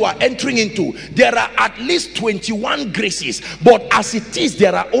level you are entering into, there are at least 21 graces, but as it is,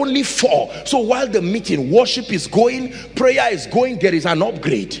 there are only 4. So while the meeting, worship is going, prayer is going, there is an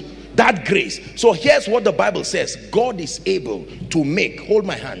upgrade. That grace. So here's what the Bible says. God is able to make, hold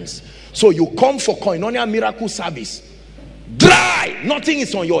my hands, So you come for Koinonia Miracle Service, dry, nothing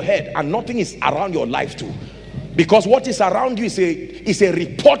is on your head and nothing is around your life too, because what is around you is a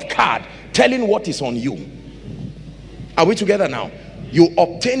report card telling what is on you. Are we together now? You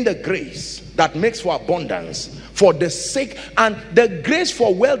obtain the grace that makes for abundance for the sake, and the grace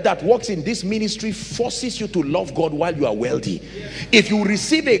for wealth that works in this ministry forces you to love God while you are wealthy. If you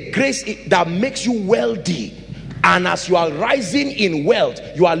receive a grace that makes you wealthy, and as you are rising in wealth,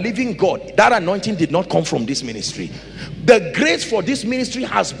 you are living God, that anointing did not come from this ministry. The grace for this ministry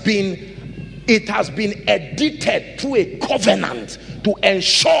has been edited through a covenant to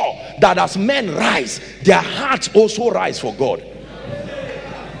ensure that as men rise, their hearts also rise for God.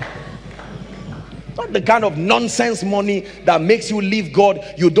 Not the kind of nonsense money that makes you leave God.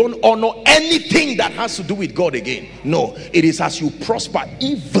 You don't honor anything that has to do with God again. No, it is as you prosper,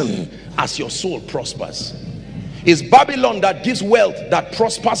 even as your soul prospers. It's Babylon that gives wealth that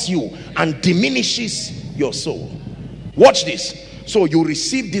prospers you and diminishes your soul. Watch this. So you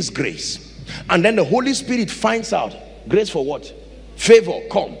receive this grace, and then the Holy Spirit finds out grace for what? Favor.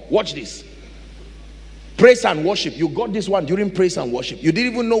 Come, watch this. Praise and worship. You got this one during praise and worship. You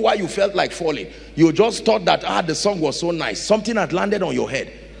didn't even know why you felt like falling. You just thought that the song was so nice. Something had landed on your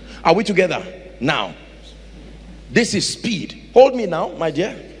head. Are we together? Now, this is speed. Hold me now, my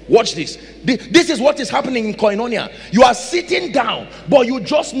dear. Watch this. This is what is happening in Koinonia. You are sitting down, but you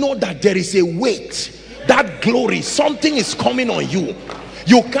just know that there is a weight, that glory, something is coming on you.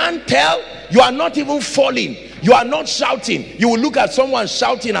 You can't tell. You are not even falling. You are not shouting. You will look at someone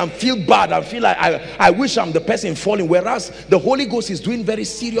shouting and feel bad and feel like I wish I'm the person falling, whereas the Holy Ghost is doing very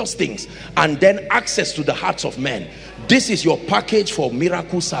serious things. And then access to the hearts of men. This is your package for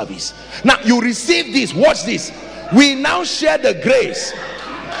miracle service. Now you receive this. Watch this. We now share the grace.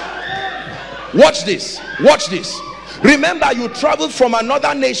 Watch this. Watch this. Remember, you traveled from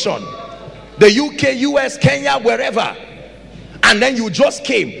another nation, the UK, US, Kenya, wherever, and then you just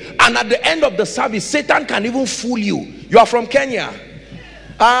came, and at the end of the service, Satan can even fool you. You are from Kenya.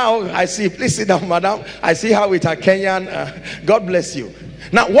 Oh, I see. Please sit down, madam. I see how it are Kenyan. God bless you.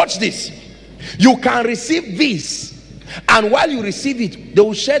 Now watch this. You can receive this, and while you receive it, they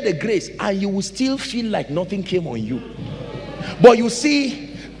will share the grace, and you will still feel like nothing came on you. But you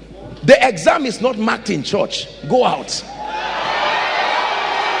see, the exam is not marked in church. Go out.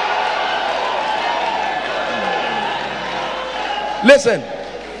 Listen,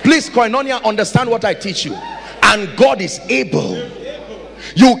 please, Koinonia, understand what I teach you. And God is able.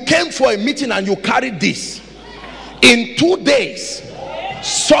 You came for a meeting and you carried this. In 2 days,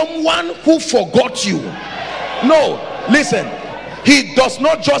 someone who forgot you. No, listen, he does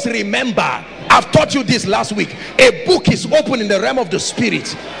not just remember. I've taught you this last week. A book is open in the realm of the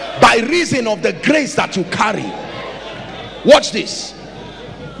spirit by reason of the grace that you carry. Watch this.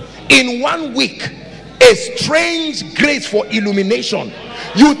 In 1 week, a strange grace for illumination.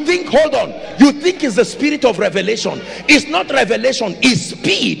 You think, hold on, you think it's the spirit of revelation. It's not revelation, it's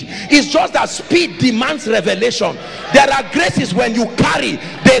speed. It's just that speed demands revelation. There are graces when you carry,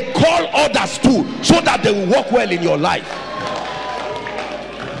 they call others too, so that they will work well in your life.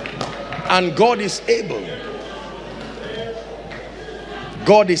 And God is able.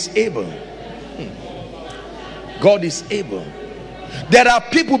 God is able. God is able. There are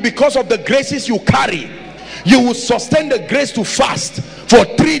people, because of the graces you carry, you will sustain the grace to fast for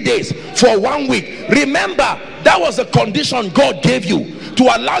 3 days, for 1 week. Remember, that was a condition God gave you, to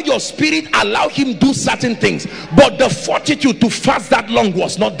allow your spirit, allow him do certain things. But the fortitude to fast that long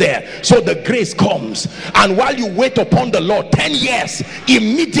was not there. So the grace comes, and while you wait upon the Lord, 10 years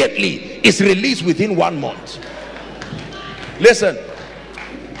immediately is released within 1 month. Listen,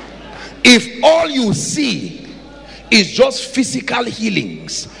 if all you see is just physical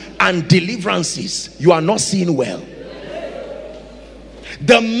healings and deliverances, you are not seeing well.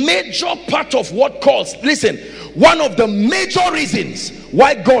 The major part of what calls, listen, one of the major reasons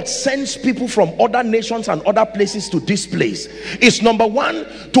why God sends people from other nations and other places to this place is, number one,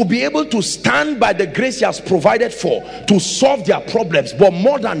 to be able to stand by the grace he has provided for, to solve their problems, but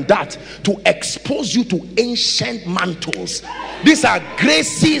more than that, to expose you to ancient mantles. These are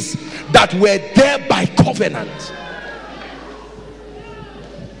graces that were there by covenant.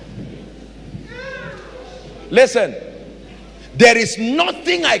 Listen, there is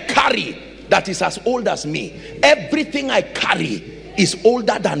nothing I carry that is as old as me. Everything I carry is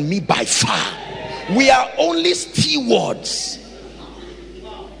older than me by far. We are only stewards.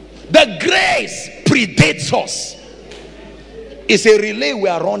 The grace predates us. It's a relay we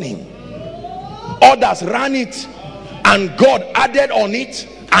are running. Others ran it, and God added on it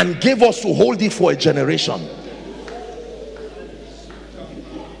and gave us to hold it for a generation.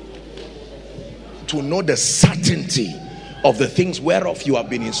 to know the certainty of the things whereof you have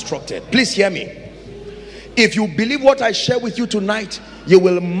been instructed. Please hear me. If you believe what I share with you tonight, you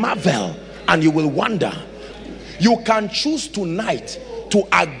will marvel and you will wonder. You can choose tonight to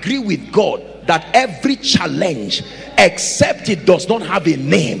agree with God that every challenge, except it does not have a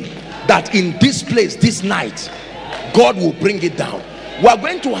name, that in this place this night God will bring it down. We are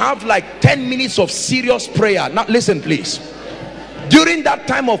going to have like 10 minutes of serious prayer. Now listen please. During that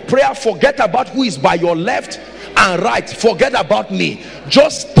time of prayer, forget about who is by your left and right. Forget about me.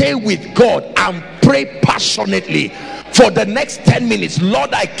 Just stay with God and pray passionately for the next 10 minutes.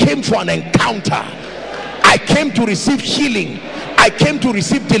 Lord, I came for an encounter. I came to receive healing. I came to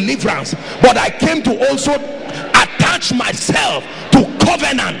receive deliverance, but I came to also attach myself to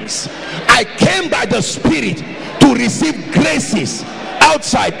covenants. I came by the Spirit to receive graces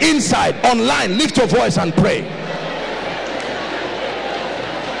outside, inside, online. Lift your voice and pray.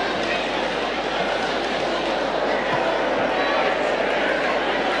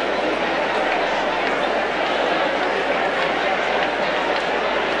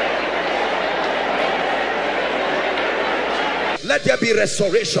 Let there be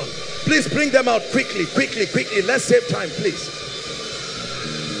restoration. Please bring them out quickly, quickly, quickly. Let's save time, please.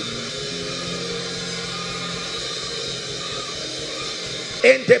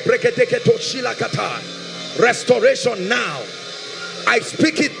 Restoration now. I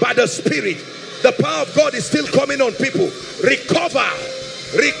speak it by the Spirit. The power of God is still coming on people. Recover,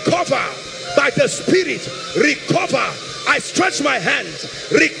 recover by the Spirit. Recover. I stretch my hands.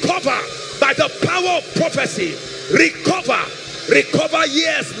 Recover by the power of prophecy. Recover. Recover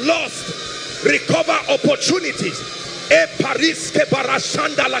years lost. Recover opportunities.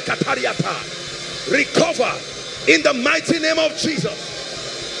 Recover in the mighty name of Jesus.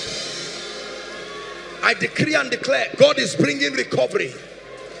 I decree and declare God is bringing recovery.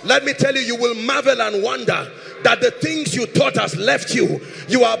 Let me tell you, you will marvel and wonder that the things you thought has left you,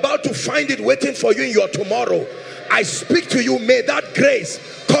 you are about to find it waiting for you in your tomorrow. I speak to you, may that grace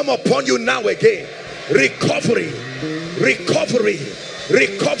come upon you now again. Recovery, recovery,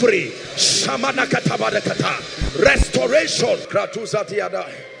 recovery, restoration.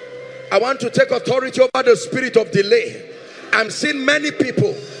 I want to take authority over the spirit of delay. I'm seeing many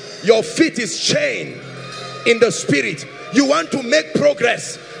people, your feet is chained in the spirit. You want to make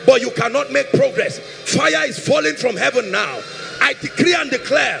progress, but you cannot make progress. Fire is falling from heaven now. I decree and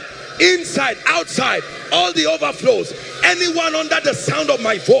declare, inside, outside, all the overflows, anyone under the sound of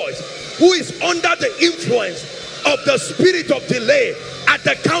my voice who is under the influence of the spirit of delay, at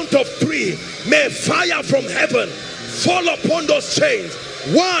the count of 3, may fire from heaven fall upon those chains.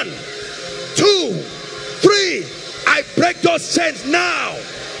 1, 2, 3. I break those chains now.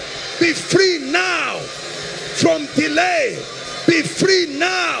 Be free now from delay. Be free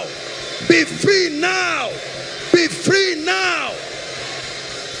now. Be free now. Be free now.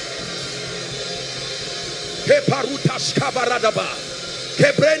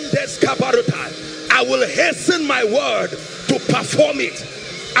 I will hasten my word to perform it.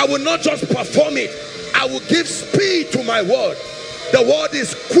 I will not just perform it, I will give speed to my word. The word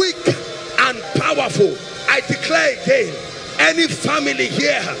is quick and powerful. I declare again, any family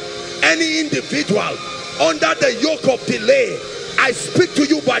here, any individual under the yoke of delay, I speak to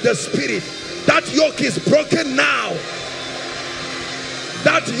you by the Spirit. That yoke is broken now.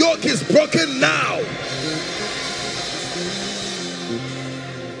 That yoke is broken now.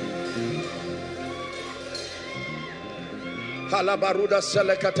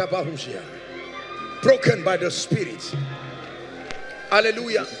 Broken by the Spirit.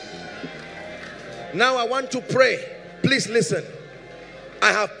 Hallelujah. Now I want to pray. Please listen.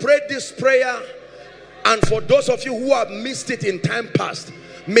 I have prayed this prayer, and for those of you who have missed it in time past,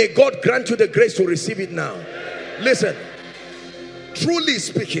 may God grant you the grace to receive it now. Listen. Truly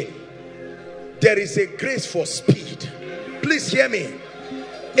speaking, there is a grace for speed. Please hear me.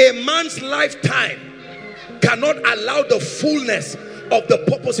 A man's lifetime cannot allow the fullness of the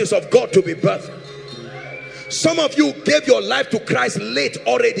purposes of God to be birthed. Some of you gave your life to Christ late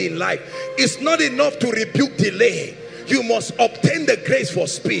already in life. It's not enough to rebuke delay. You must obtain the grace for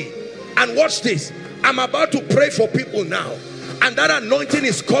speed. And watch this. I'm about to pray for people now, and that anointing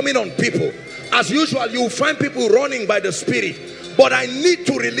is coming on people. As usual, you will find people running by the Spirit, but I need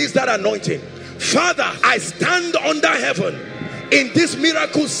to release that anointing. Father, I stand under heaven in this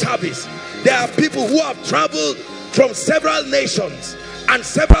miracle service. There are people who have traveled from several nations and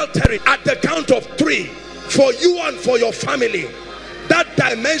several territories. At the count of 3, for you and for your family, that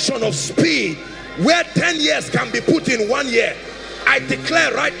dimension of speed where 10 years can be put in 1 year, I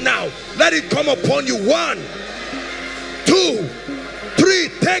declare right now, let it come upon you. 1, 2, 3.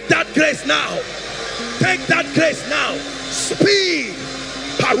 Take that grace now. Take that grace now. Speed.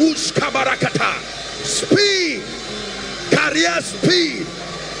 Parush kabarakata. Speed. Career speed.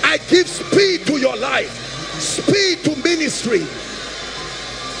 I give speed to your life. Speed to ministry.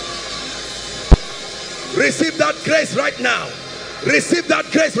 Receive that grace right now. Receive that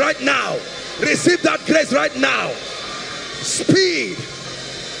grace right now. Receive that grace right now. Speed.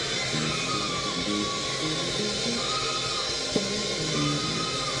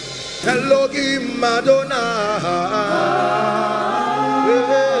 Elohim Madonna.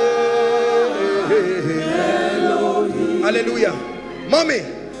 Hallelujah. Mommy,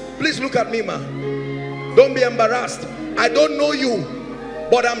 please look at me, ma. Don't be embarrassed. I don't know you,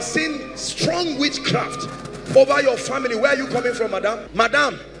 but I'm seeing strong witchcraft over your family. Where are you coming from, madam?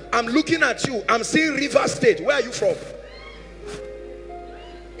 Madam, I'm looking at you. I'm seeing River State. Where are you from?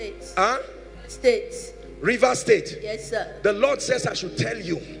 States. Huh? States. River State. Yes, sir. The Lord says I should tell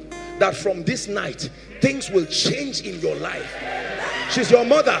you that from this night, things will change in your life. She's your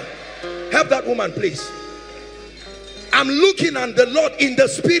mother. Help that woman, please. I'm looking at the Lord in the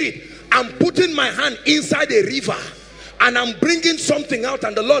spirit. I'm putting my hand inside a river and I'm bringing something out,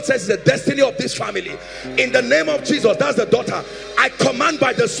 and the Lord says it's the destiny of this family. In the name of Jesus, that's the daughter. I command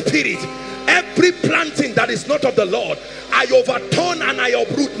by the spirit, every planting that is not of the Lord, I overturn and I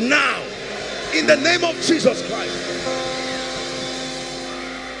uproot now. In the name of Jesus Christ.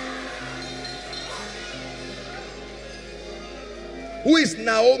 Who is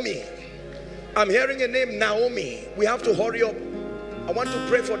Naomi? I'm hearing a name, Naomi. We have to hurry up. I want to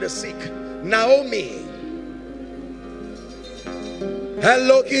pray for the sick. Naomi.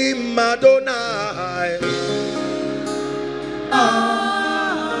 Elohim Madonna.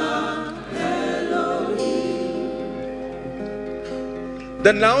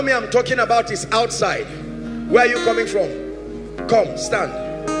 The Naomi I'm talking about is outside. Where are you coming from? Come, stand.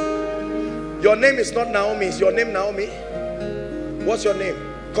 Your name is not Naomi. Is your name Naomi? What's your name?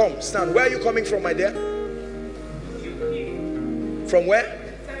 Come, stand. Where are you coming from, my dear? From where?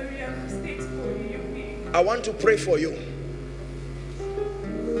 I want to pray for you.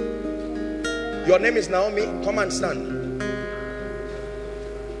 Your name is Naomi. Come and stand.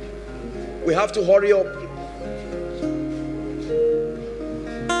 We have to hurry up.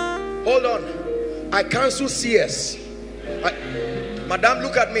 Hold on. I cancel CS. Madam,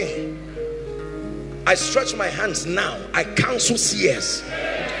 look at me. I stretch my hands now. I cancel CS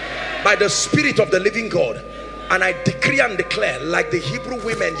by the Spirit of the living God, and I decree and declare, like the Hebrew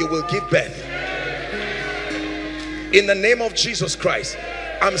women, you will give birth in the name of Jesus Christ.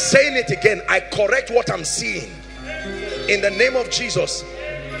 I'm saying it again. I correct what I'm seeing in the name of Jesus.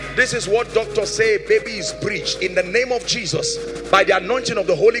 This is what doctors say, baby is breached. In the name of Jesus, by the anointing of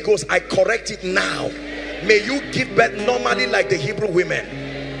the Holy Ghost, I correct it now. May you give birth normally like the Hebrew women,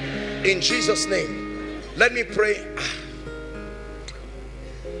 in Jesus' name. Let me pray.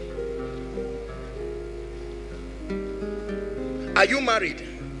 Are you married?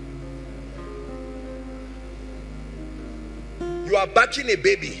 You are backing a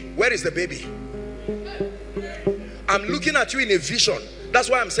baby. Where is the baby? I'm looking at you in a vision. That's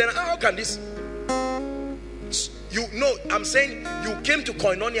why I'm saying, how can this? You know, I'm saying you came to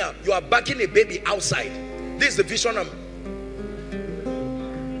Koinonia. You are backing a baby outside. This is the vision.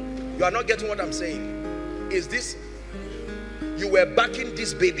 You are not getting what I'm saying. Is this, you were backing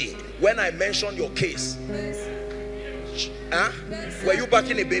this baby when I mentioned your case? Huh? Were you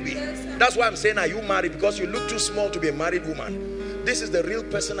backing a baby? That's why I'm saying, are you married? Because you look too small to be a married woman. This is the real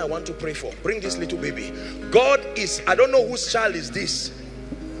person I want to pray for. Bring this little baby. God is, I don't know whose child is this.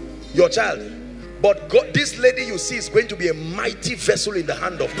 Your child. But God, this lady you see is going to be a mighty vessel in the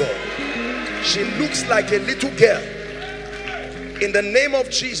hand of God. She looks like a little girl. In the name of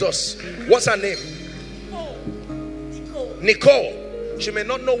Jesus. What's her name? Nicole. She may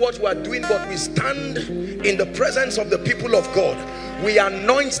not know what we are doing, but we stand in the presence of the people of God. We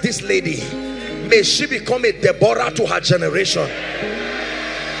anoint this lady. May she become a Deborah to her generation.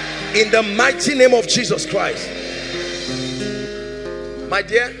 In the mighty name of Jesus Christ. My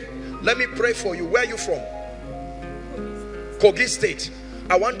dear, let me pray for you. Where are you from? Kogi State.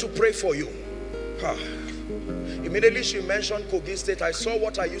 I want to pray for you. Immediately she mentioned Kogi State. I saw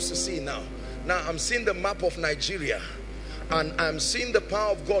what I used to see now. Now I'm seeing the map of Nigeria. And I'm seeing the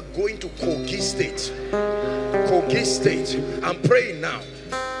power of God going to Kogi State. Kogi State. I'm praying now.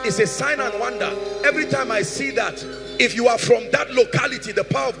 It's a sign and wonder. Every time I see that, if you are from that locality, the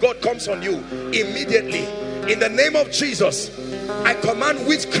power of God comes on you immediately. In the name of Jesus, I command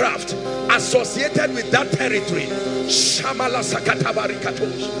witchcraft associated with that territory.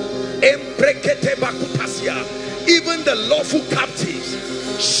 Even the lawful captives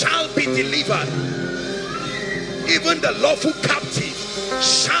shall be delivered. Even the lawful captive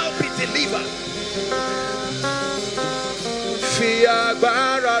shall be delivered. Fear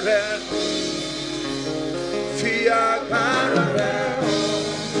barare, fear barare,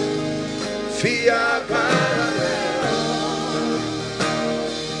 fear barare.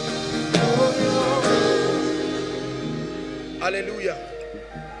 Hallelujah.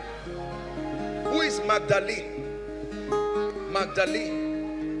 Who is Magdalene?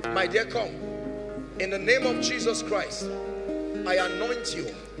 Magdalene, my dear, come. In the name of Jesus Christ, I anoint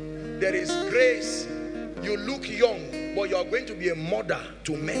you. There is grace. You look young, but you are going to be a mother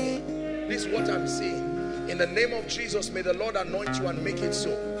to many. This is what I'm saying. In the name of Jesus, may the Lord anoint you and make it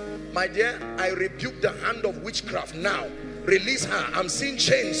so. My dear, I rebuke the hand of witchcraft now. Release her. I'm seeing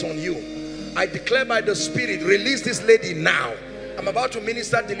chains on you. I declare by the Spirit, release this lady now. I'm about to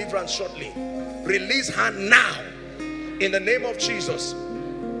minister deliverance shortly. Release her now. In the name of Jesus.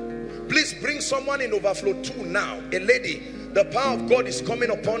 Please bring someone in overflow 2 now. A lady. The power of God is coming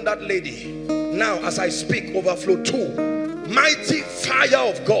upon that lady. Now as I speak, overflow 2. Mighty fire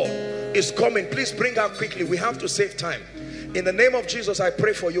of God is coming. Please bring her quickly. We have to save time. In the name of Jesus, I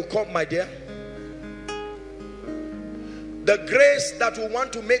pray for you. Come, my dear. The grace that will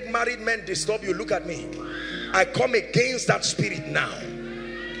want to make married men disturb you, look at me. I come against that spirit now.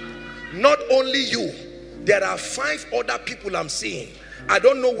 Not only you, there are 5 other people I'm seeing. I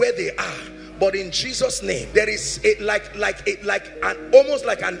don't know where they are, but in Jesus' name, there is almost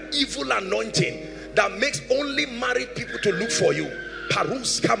like an evil anointing that makes only married people to look for you.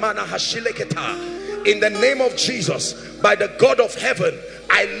 In the name of Jesus, by the God of heaven,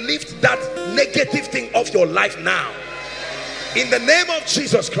 I lift that negative thing off your life now. In the name of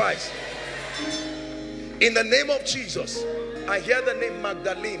Jesus Christ. In the name of Jesus. I hear the name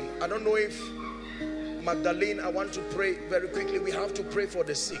Magdalene. I don't know if Magdalene, I want to pray very quickly. We have to pray for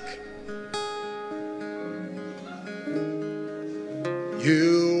the sick.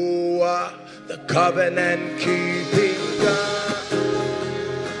 You are the covenant keeping God.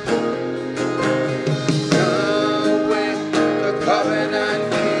 Yahweh, the covenant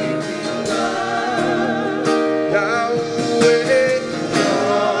keeping God. Yahweh,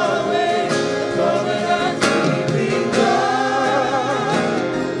 Yahweh, the covenant keeping God.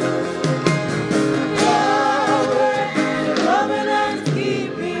 Yahweh, the covenant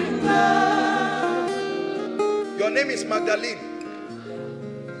keeping God. Your name is Magdalene.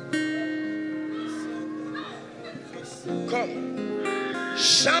 Come,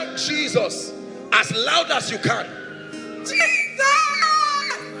 shout Jesus as loud as you can. Jesus!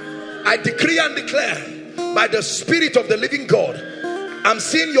 I decree and declare by the Spirit of the living God, I'm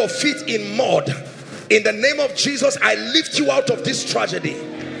seeing your feet in mud. In the name of Jesus, I lift you out of this tragedy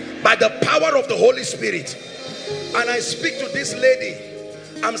by the power of the Holy Spirit. And I speak to this lady.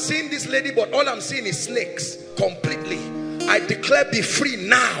 I'm seeing this lady, but all I'm seeing is snakes completely. I declare, be free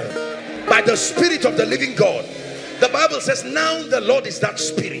now by the Spirit of the living God. The Bible says, now the Lord is that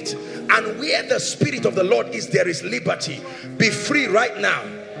Spirit, and where the Spirit of the Lord is, there is liberty. Be free right now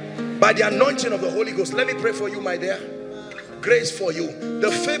by the anointing of the Holy Ghost. Let me pray for you, my dear. Grace for you.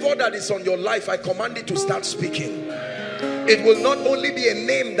 The favor that is on your life, I command it to start speaking. It will not only be a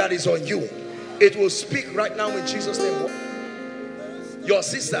name that is on you, it will speak right now in Jesus' name. Your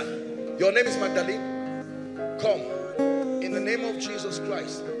sister, your name is Magdalene. Come, in the name of Jesus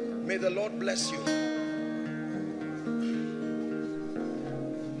Christ, may the Lord bless you.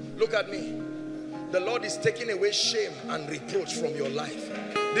 Look at me. The Lord is taking away shame and reproach from your life.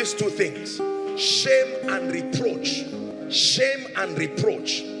 These 2 things. Shame and reproach. Shame and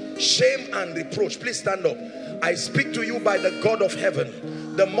reproach. Shame and reproach. Please stand up. I speak to you by the God of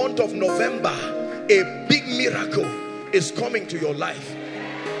heaven. The month of November, a big miracle is coming to your life.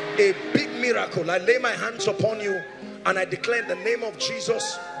 A big miracle. I lay my hands upon you and I declare in the name of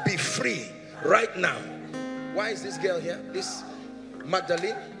Jesus, be free right now. Why is this girl here? This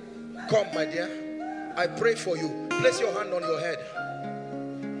Magdalene? Come, my dear. I pray for you. Place your hand on your head.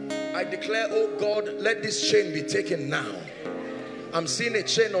 I declare, oh God, let this chain be taken now. I'm seeing a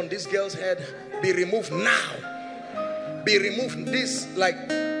chain on this girl's head. Be removed now. Be removed. This, like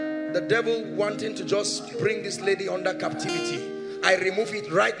the devil wanting to just bring this lady under captivity. I remove it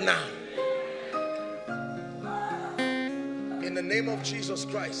right now. In the name of Jesus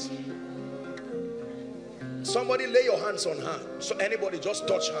Christ. Somebody lay your hands on her. So anybody just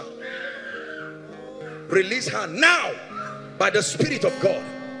touch her. Release her now by the Spirit of God.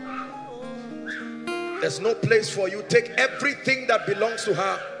 There's no place for you. Take everything that belongs to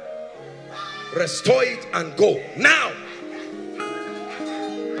her, restore it and go now.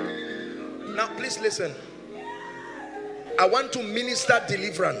 Now please listen. I want to minister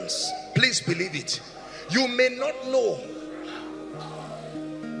deliverance. Please believe it. You may not know.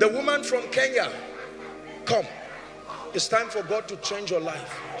 The woman from Kenya, come. It's time for God to change your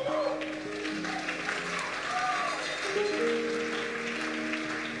life.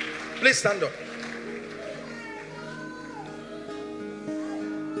 Please stand up.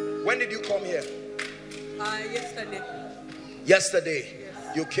 When did you come here? Yesterday. Yesterday.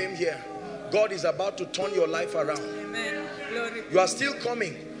 Yes. You came here. God is about to turn your life around. Amen. Glory. You are still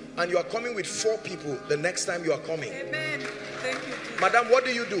coming, and you are coming with 4 people the next time you are coming. Amen. Thank you, Jesus. Madam, what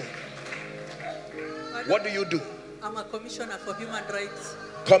do you do? Madam, What do you do? I'm a commissioner for human rights.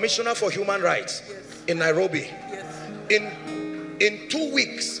 Commissioner for Human Rights. Yes. In Nairobi. Yes. In 2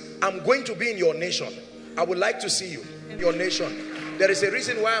 weeks, I'm going to be in your nation. I would like to see you in your nation. There is a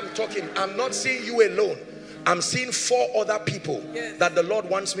reason why I'm talking. I'm not seeing you alone. I'm seeing 4 other people that the Lord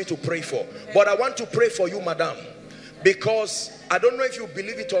wants me to pray for. But I want to pray for you, madam, because I don't know if you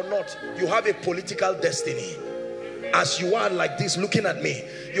believe it or not, you have a political destiny. As you are like this looking at me,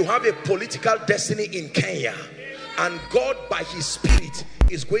 you have a political destiny in Kenya, and God by his spirit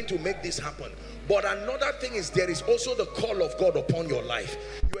is going to make this happen. But another thing is, there is also the call of God upon your life.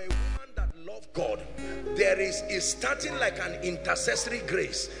 You are a woman that loves God. There is starting like an intercessory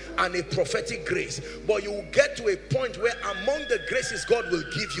grace and a prophetic grace, but you will get to a point where among the graces God will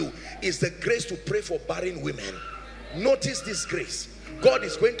give you is the grace to pray for barren women. Notice this grace. God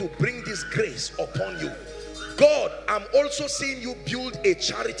is going to bring this grace upon you. God, I'm also seeing you build a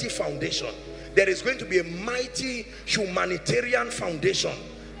charity foundation. There is going to be a mighty humanitarian foundation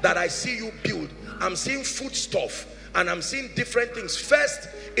that I see you build. I'm seeing foodstuff, and I'm seeing different things. First,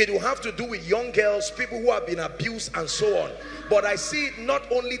 it will have to do with young girls, people who have been abused and so on. But I see not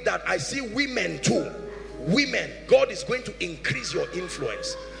only that, I see women too. Women, God is going to increase your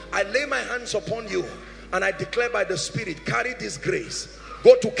influence. I lay my hands upon you and I declare by the Spirit, carry this grace.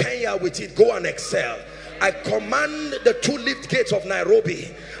 Go to Kenya with it, go and excel. I command the 2 lift gates of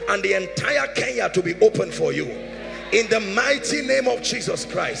Nairobi and the entire Kenya to be open for you. In the mighty name of Jesus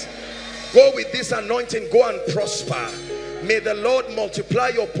Christ. Go with this anointing, go and prosper. May the Lord multiply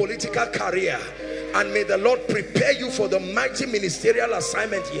your political career, and may the Lord prepare you for the mighty ministerial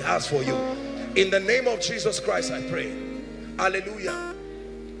assignment he has for you. In the name of Jesus Christ I pray. Hallelujah.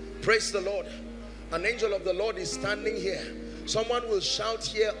 Praise the Lord. An angel of the Lord is standing here. Someone will shout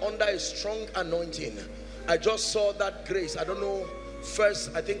here under a strong anointing. I just saw that grace. I don't know. First,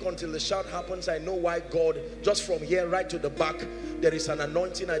 I think until the shout happens, I know why God, just from here right to the back, there is an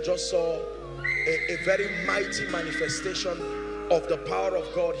anointing. I just saw a very mighty manifestation of the power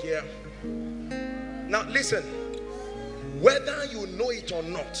of God here. Now listen, whether you know it or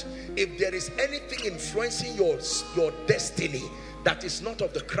not, if there is anything influencing your destiny that is not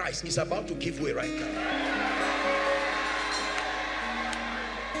of the Christ, is about to give way right now.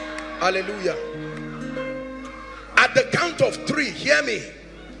 Hallelujah. At the count of 3, hear me.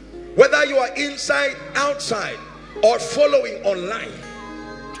 Whether you are inside, outside, or following online,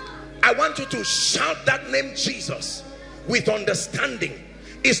 I want you to shout that name Jesus with understanding.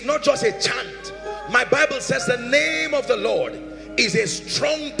 It's not just a chant. My Bible says the name of the Lord is a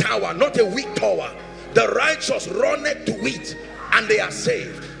strong tower, not a weak tower. The righteous runneth to it and they are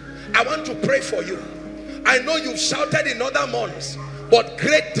saved. I want to pray for you. I know you've shouted in other months, but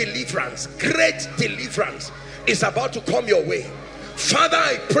great deliverance is about to come your way. Father,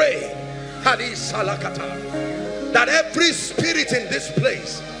 I pray that every spirit in this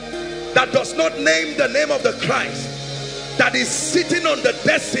place that does not name the name of the Christ, that is sitting on the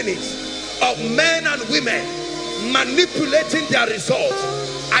destinies of men and women, manipulating their results,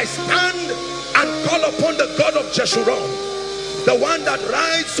 I stand and call upon the God of Jeshurun, the one that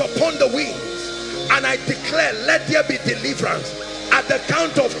rides upon the wings, and I declare, let there be deliverance. At the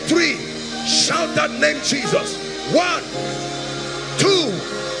count of 3, shout that name Jesus. 1, 2,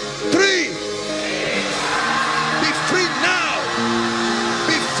 3. Be free now.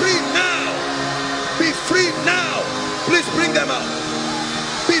 Be free now. Be free now. Please bring them out.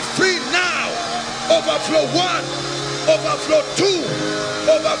 Be free now. Overflow 1, overflow 2,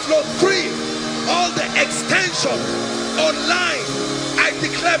 overflow 3. All the extensions online, I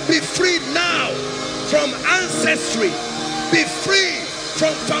declare, be free now from ancestry. Be free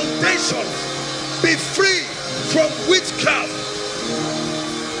from foundations. Be free from witchcraft.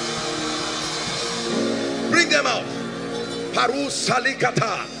 Bring them out.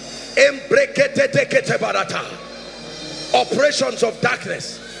 Operations of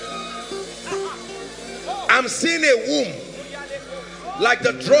darkness. I'm seeing a womb, like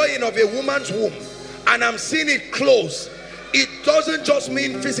the drawing of a woman's womb, and I'm seeing it close. It doesn't just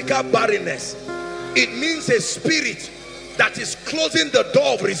mean physical barrenness. It means a spirit that is closing the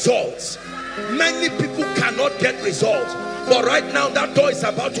door of results. Many people cannot get results, but right now that door is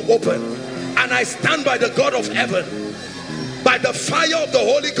about to open, and I stand by the God of heaven, by the fire of the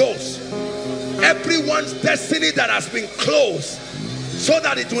Holy Ghost. Everyone's destiny that has been closed, so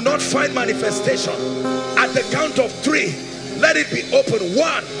that it will not find manifestation, at the count of 3, let it be open.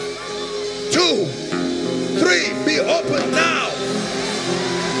 1, 2, 3. Be open now.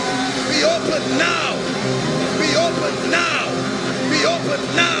 Be open now. Be open now. Be open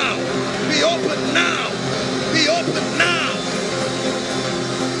now. Be open now. Be open now.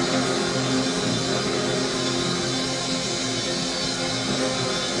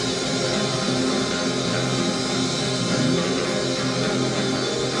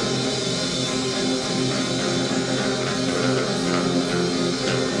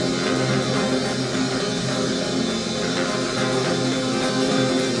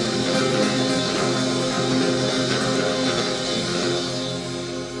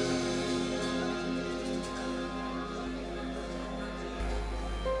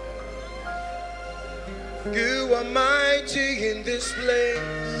 You are mighty in this place.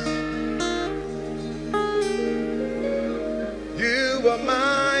 You are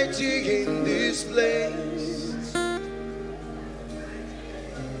mighty in this place.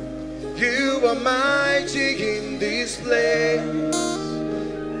 You are mighty in this place.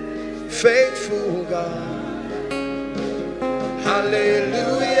 Faithful God.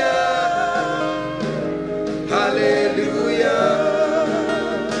 Hallelujah. Hallelujah.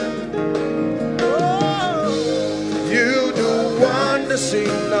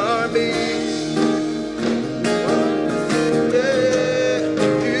 In our midst, yeah,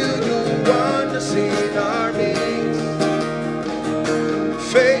 you do wonders in our midst,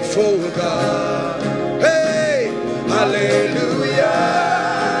 faithful God. Hey, hallelujah,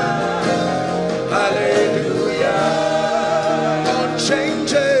 hallelujah,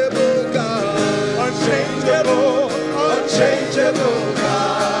 unchangeable God, unchangeable, unchangeable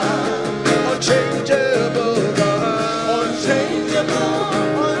God, unchangeable God, unchangeable.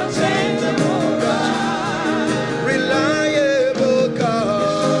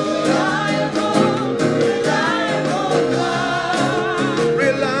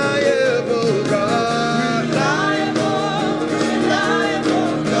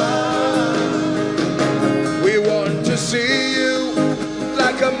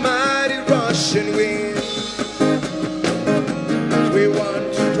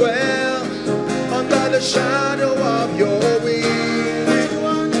 Shadow of your wings.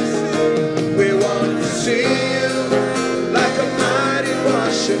 We want to see you like a mighty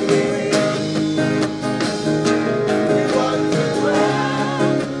rushing wind. We want to dwell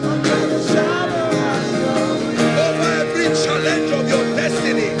under the shadow of your wings. Over every challenge of your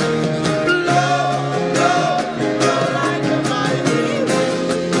destiny, blow, blow, blow like a mighty wind.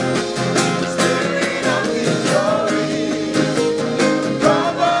 Spirit of His glory,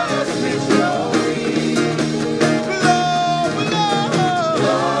 cover us with your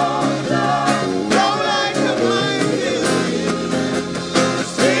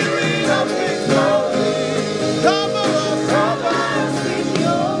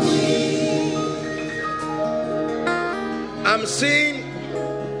I'm seeing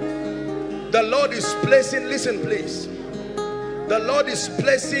the Lord is placing, listen please, the Lord is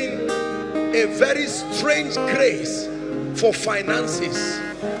placing a very strange grace for finances.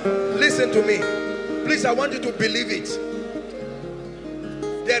 Listen to me, please, I want you to believe it.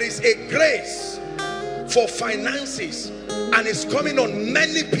 There is a grace for finances, and it's coming on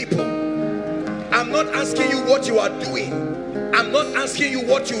many people. I'm not asking you what you are doing. I'm not asking you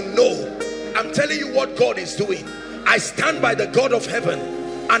what you know. I'm telling you what God is doing. I stand by the God of heaven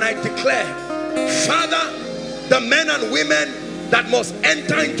and I declare, Father, the men and women that must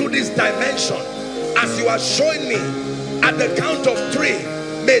enter into this dimension, as you are showing me, at the count of 3,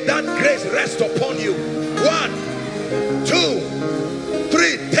 may that grace rest upon you. 1, 2,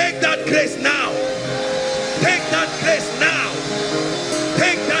 3. Take that grace now. Take that grace now.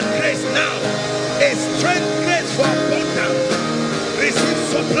 Take that grace now. A strength grace for abundance. Receive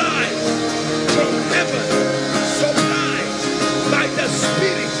supplies from heaven. Supplies by the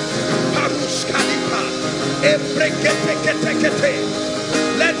Spirit.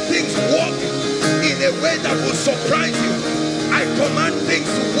 Let things walk in a way that will surprise you. I command things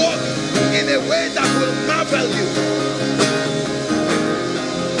to walk in a way that will marvel you.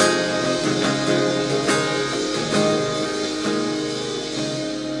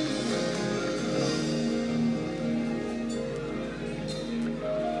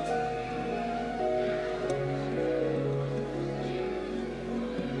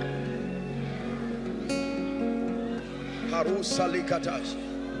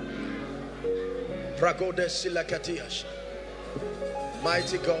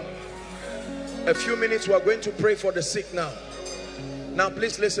 Mighty God. A few minutes, we are going to pray for the sick now. Now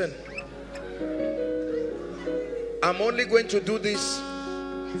please listen. I'm only going to do this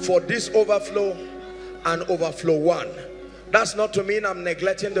for this overflow and overflow one. That's not to mean I'm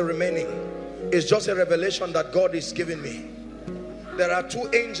neglecting the remaining. It's just a revelation that God is giving me. There are two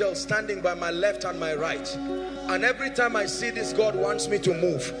angels standing by my left and my right, and every time I see this, God wants me to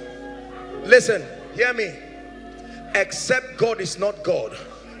move. Listen, hear me. Except God is not God.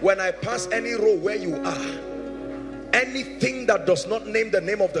 When I pass any row where you are, anything that does not name the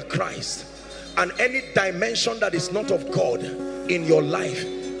name of the Christ and any dimension that is not of God in your life,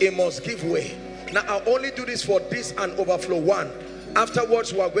 it must give way. Now I'll only do this for this and overflow one.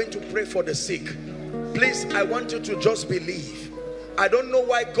 Afterwards, we are going to pray for the sick. Please, I want you to just believe. I don't know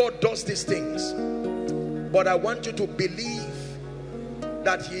why God does these things, but I want you to believe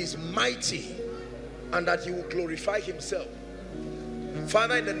that He is mighty and that He will glorify Himself.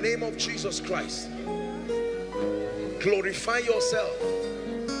 Father, in the name of Jesus Christ, glorify yourself.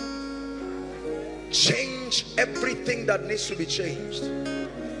 Change everything that needs to be changed.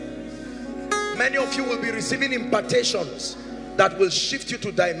 Many of you will be receiving impartations that will shift you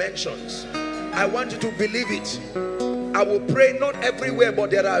to dimensions. I want you to believe it. I will pray not everywhere,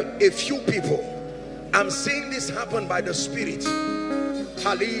 but there are a few people. I'm seeing this happen by the Spirit.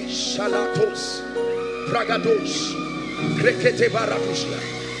 Hali shalatos, bragados, krekete barakushla.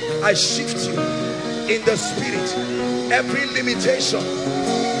 I shift you in the Spirit. Every limitation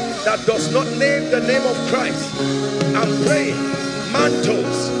that does not name the name of Christ, I'm praying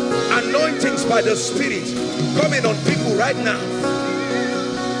mantles, anointings by the Spirit coming on people right now.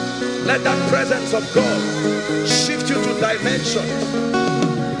 Let that presence of God shift you to dimension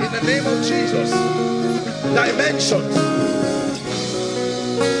in the name of Jesus. Dimensions.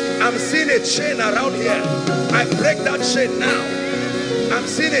 I'm seeing a chain around here. I break that chain now. I'm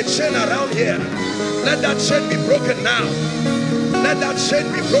seeing a chain around here. Let that chain be broken now. Let that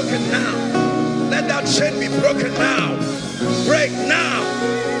chain be broken now. Let that chain be broken now. Break now.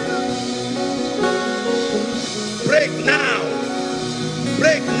 Break now.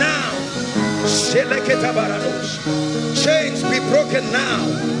 Break now. Chains be broken now.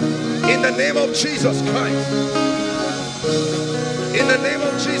 In the name of Jesus Christ. In the name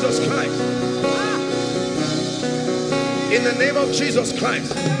of Jesus Christ. In the name of Jesus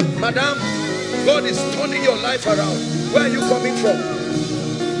Christ. Madam, God is turning your life around. Where are you coming from?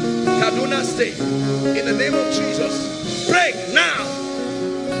 Kaduna State. In the name of Jesus. Break now.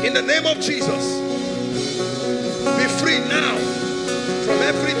 In the name of Jesus. Be free now from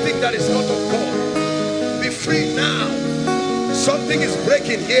everything that is not of God. Be free now. Something is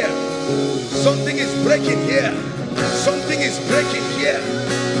breaking here. Something is breaking here. Something is breaking here.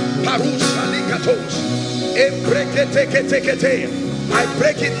 I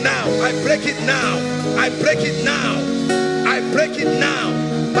break it now. I break it now. I break it now. I break it now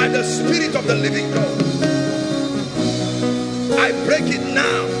by the Spirit of the living God. I break it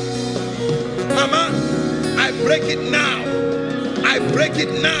now. Mama, I break it now. I break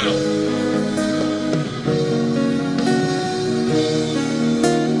it now.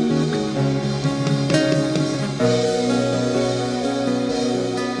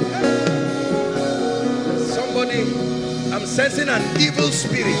 I'm sensing an evil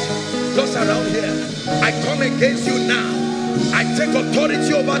spirit just around here. I come against you now. I take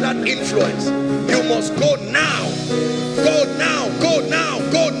authority over that influence. You must go now. Go now. Go now.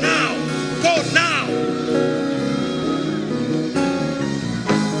 Go now. Go now.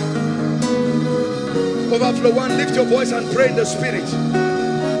 Overflow one, lift your voice and pray in the Spirit.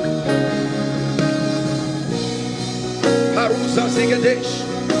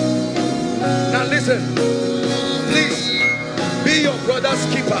 Now listen, please. Be your brother's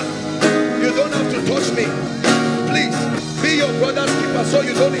keeper. You don't have to touch me. Please, be your brother's keeper so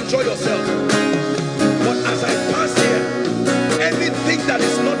you don't enjoy yourself. But as I pass here, anything that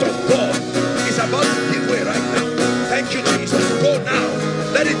is not of God is about to give way right now. Thank you, Jesus. Go now.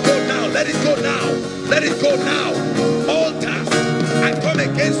 Let it go now. Let it go now. Let it go now. Altars, I come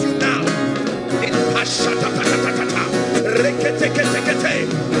against you now. In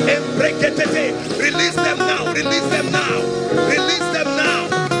release them now. Release them now. Release them now.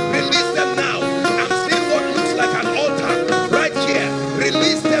 Release them now. I'm seeing what looks like an altar right here.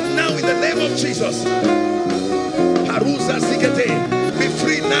 Release them now in the name of Jesus. Be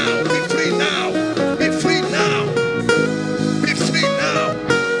free now. Be free now. Be free now. Be free now.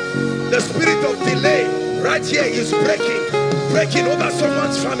 The spirit of delay right here is breaking over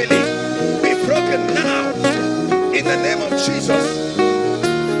someone's family. Be broken now in the name of Jesus.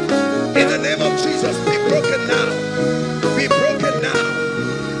 In the name of Jesus.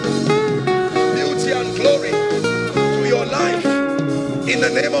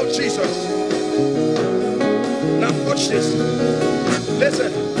 name of Jesus. Now watch this.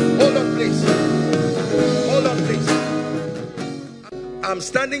 Listen, hold on please. Hold on please. I'm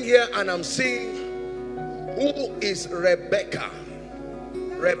standing here and I'm seeing who is Rebecca.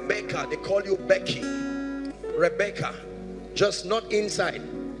 Rebecca, they call you Becky. Rebecca, just not inside.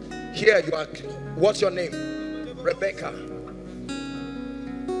 Here you are. What's your name? Rebecca.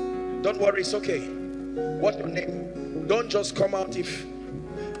 Don't worry, it's okay. What's your name? Don't just come out if,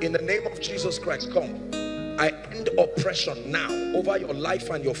 in the name of Jesus Christ, come. I end oppression now over your life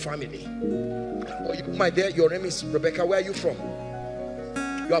and your family. Oh, you, my dear, your name is Rebecca. Where are you from?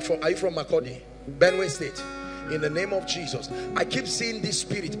 Are you from Makodi? Benue State. In the name of Jesus, I keep seeing this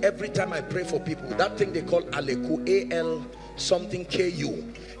spirit every time I pray for people. That thing they call Aleku, A-L something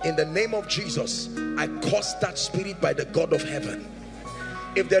K-U. In the name of Jesus, I curse that spirit by the God of heaven.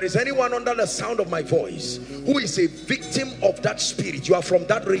 If there is anyone under the sound of my voice who is a victim of that spirit, you are from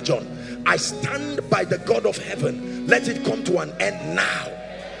that region, I stand by the God of heaven. Let it come to an end now.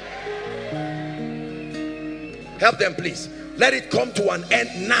 Help them please. Let it come to an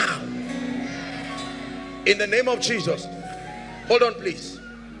end now. In the name of Jesus. Hold on please.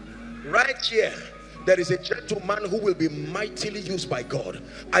 Right here, there is a gentleman who will be mightily used by God.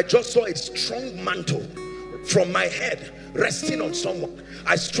 I just saw a strong mantle from my head resting on someone.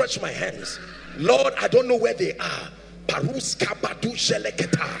 I stretch my hands. Lord, I don't know where they are.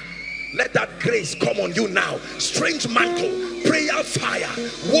 Let that grace come on you now. Strange mantle, prayer fire,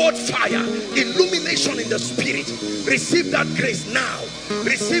 word fire, illumination in the spirit. Receive that grace now.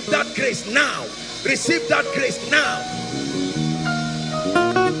 Receive that grace now. Receive that grace now.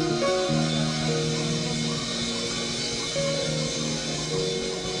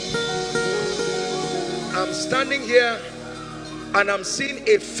 I'm standing here and I'm seeing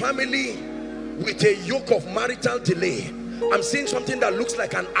a family with a yoke of marital delay. I'm seeing something that looks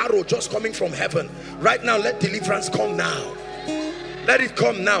like an arrow just coming from heaven. Right now, let deliverance come now. Let it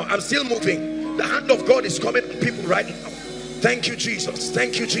come now. I'm still moving. The hand of God is coming on people right now. Thank you, Jesus.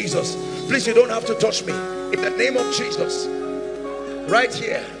 Thank you, Jesus. Please, you don't have to touch me. In the name of Jesus. Right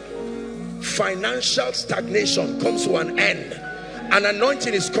here, financial stagnation comes to an end. An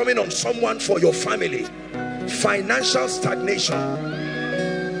anointing is coming on someone for your family. Financial stagnation.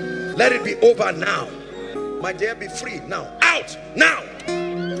 Let it be over now. My dear, be free now. Out now.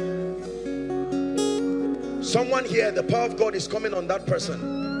 Someone here, the power of God is coming on that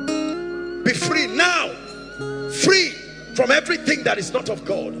person. Be free now. Free from everything that is not of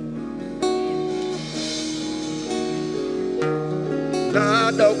God.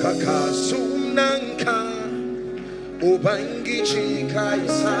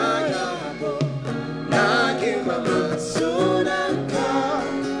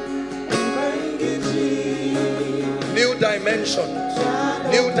 New dimensions.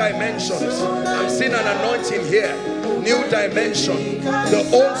 New dimensions. I'm seeing an anointing here. New dimension. The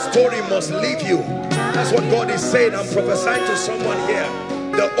old story must leave you. That's what God is saying. I'm prophesying to someone here.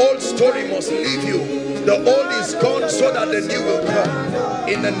 The old story must leave you. The old is gone so that the new will come.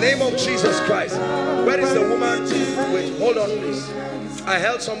 In the name of Jesus Christ. Where is the woman? Wait, hold on please. I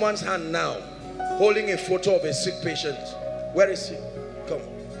held someone's hand now, holding a photo of a sick patient. Where is he? Come.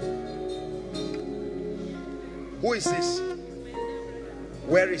 Who is this?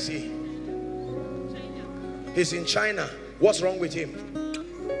 Where is he? He's in China. What's wrong with him?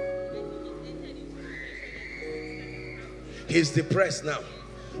 He's depressed now.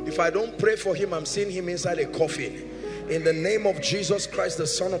 If I don't pray for him, I'm seeing him inside a coffin. In the name of Jesus Christ, the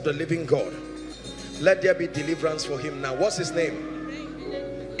Son of the living God, let there be deliverance for him now. What's his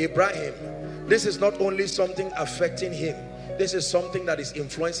name? Ibrahim. This is not only something affecting him, this is something that is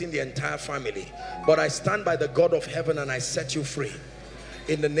influencing the entire family. But I stand by the God of heaven and I set you free.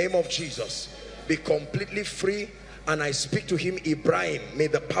 In the name of Jesus, be completely free. And I speak to him, Ibrahim, may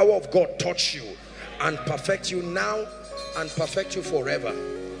the power of God touch you and perfect you now and perfect you forever.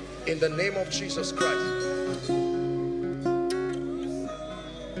 In the name of Jesus Christ.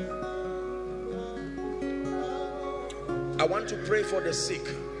 I want to pray for the sick.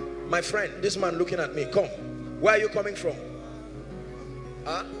 My friend, this man looking at me, come. Where are you coming from?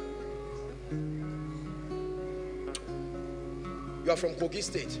 Huh? You are from Kogi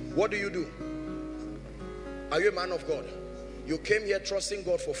State. What do you do? Are you a man of God? You came here trusting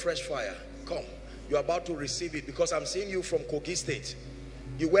God for fresh fire. Come. You're about to receive it because I'm seeing you from Kogi State.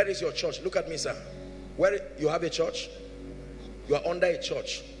 Where is your church? Look at me, sir. Where you have a church? You are under a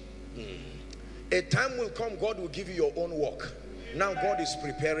church. A time will come, God will give you your own work. Now God is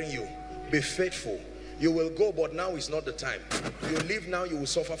preparing you. Be faithful. You will go, but now is not the time. You leave now, you will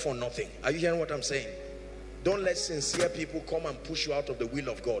suffer for nothing. Are you hearing what I'm saying? Don't let sincere people come and push you out of the will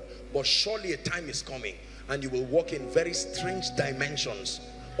of God. But surely a time is coming and you will walk in very strange dimensions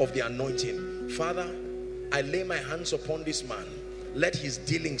of the anointing. Father, I lay my hands upon this man. Let his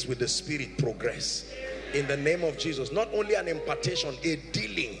dealings with the Spirit progress. In the name of Jesus. Not only an impartation, a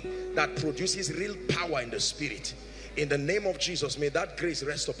dealing that produces real power in the Spirit. In the name of Jesus, may that grace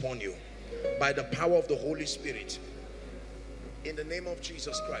rest upon you by the power of the Holy Spirit. In the name of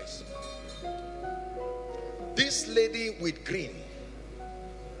Jesus Christ. This lady with green,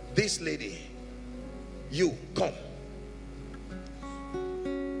 this lady, you come.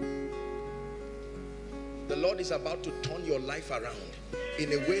 The Lord is about to turn your life around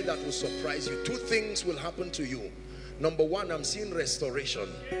in a way that will surprise you. Two things will happen to you. Number one, I'm seeing restoration.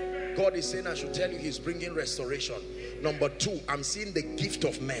 God is saying I should tell you he's bringing restoration. Number two, I'm seeing the gift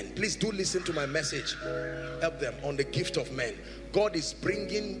of men. Please do listen to my message. Help them on the gift of men. God is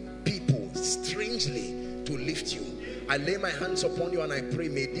bringing people strangely to lift you. I lay my hands upon you and I pray,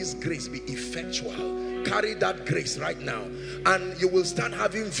 may this grace be effectual. Carry that grace right now and you will start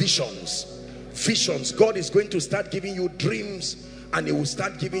having visions. Visions. God is going to start giving you dreams and he will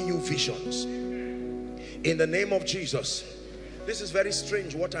start giving you visions. In the name of Jesus. This is very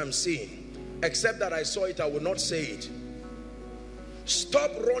strange what I'm seeing. Except that I saw it, I will not say it.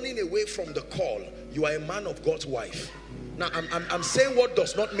 Stop running away from the call. You are a man of God's wife. Now I'm saying what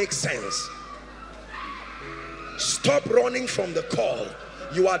does not make sense. Stop running from the call.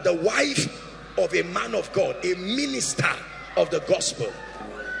 You are the wife of a man of God, a minister of the gospel.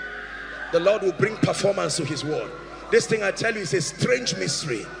 The Lord will bring performance to his word. This thing I tell you is a strange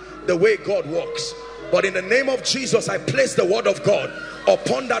mystery, the way God works. But in the name of Jesus, I place the word of God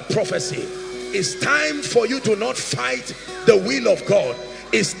upon that prophecy. It's time for you to not fight the will of God.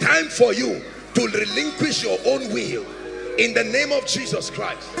 It's time for you to relinquish your own will in the name of Jesus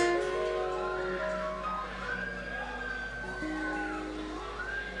Christ.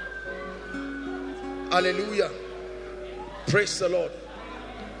 Hallelujah. Praise the Lord.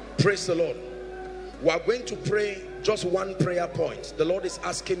 Praise the Lord. We are going to pray just one prayer point. The Lord is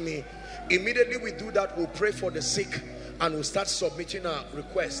asking me. Immediately we do that, we'll pray for the sick and we'll start submitting our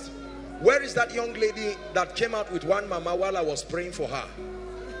request. Where is that young lady that came out with one mama while I was praying for her?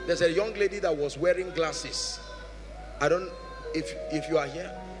 There's a young lady that was wearing glasses. I don't, if you are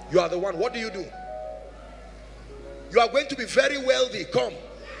here, you are the one. What do? You are going to be very wealthy. Come.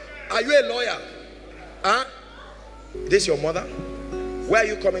 Are you a lawyer? Huh? This your mother? Where are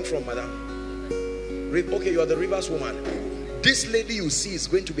you coming from, madam? Okay, you are the Rivers woman. This lady you see is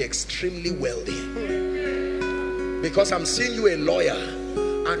going to be extremely wealthy. Because I'm seeing you a lawyer.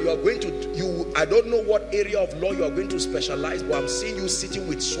 And you are going to, I don't know what area of law you are going to specialize, but I'm seeing you sitting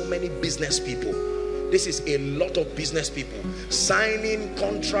with so many business people. This is a lot of business people. Signing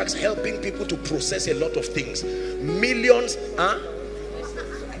contracts, helping people to process a lot of things. Millions, huh?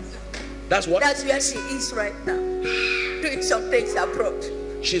 That's what? That's where she is right now. Doing some things abroad.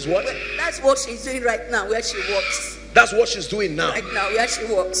 She's what? That's what she's doing right now, where she works. That's what she's doing now. Right now, where she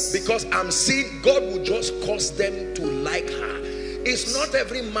works. Because I'm seeing God will just cause them to like her. It's not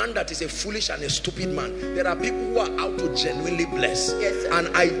every man that is a foolish and a stupid man. There are people who are out to genuinely bless. Yes, sir. And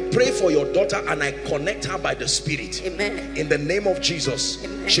I pray for your daughter and I connect her by the Spirit. Amen. In the name of Jesus,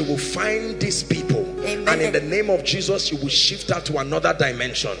 amen, she will find these people. Amen. And in the name of Jesus, she will shift her to another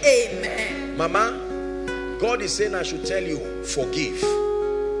dimension. Amen. Mama, God is saying I should tell you, forgive.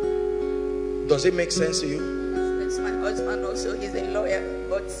 Does it make sense to you? That's my husband also. He's a lawyer.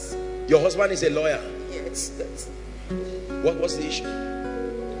 But your husband is a lawyer? Yes. That's... What's the issue?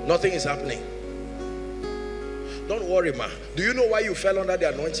 Nothing is happening. Don't worry, ma. Do you know why you fell under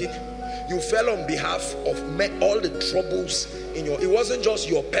the anointing? You fell on behalf of all the troubles in your... It wasn't just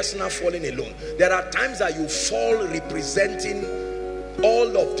your personal falling alone. There are times that you fall representing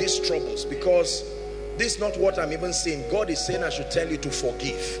all of these troubles, because this is not what I'm even saying. God is saying I should tell you to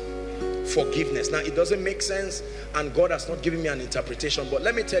forgive. Forgiveness. Now, it doesn't make sense, and God has not given me an interpretation, but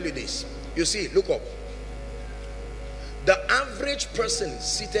let me tell you this. You see, look up. The average person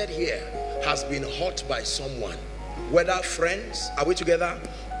seated here has been hurt by someone, whether friends, are we together,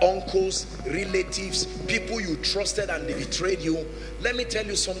 uncles, relatives, people you trusted and they betrayed you. Let me tell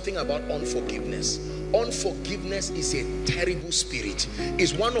you something about unforgiveness. Unforgiveness is a terrible spirit.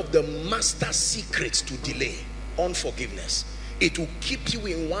 It's one of the master secrets to delay. Unforgiveness. It will keep you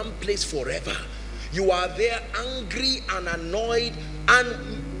in one place forever. You are there angry and annoyed,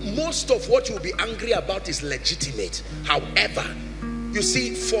 and most of what you'll be angry about is legitimate. However, you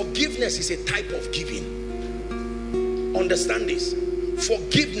see, forgiveness is a type of giving. Understand this.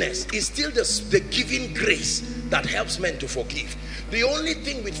 Forgiveness is still the giving grace that helps men to forgive. The only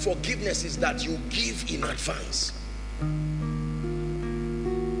thing with forgiveness is that you give in advance.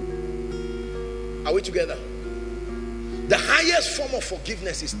 Are we together? The highest form of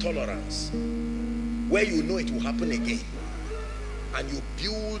forgiveness is tolerance, where you know it will happen again, and you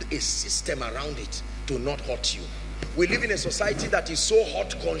build a system around it to not hurt you. We live in a society that is so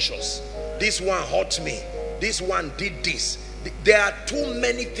hurt conscious. This one hurt me, this one did this. There are too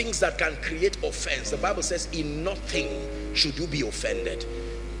many things that can create offense. The Bible says in nothing should you be offended.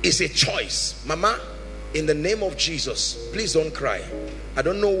 It's a choice. Mama, in the name of Jesus, please don't cry. I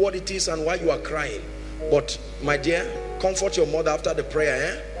don't know what it is and why you are crying, but my dear, comfort your mother after the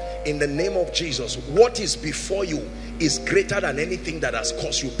prayer. In the name of Jesus, what is before you is greater than anything that has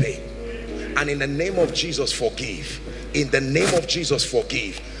caused you pain. And in the name of Jesus, forgive. In the name of Jesus,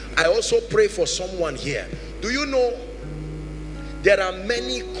 forgive. I also pray for someone here. Do you know there are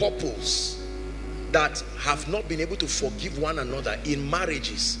many couples that have not been able to forgive one another in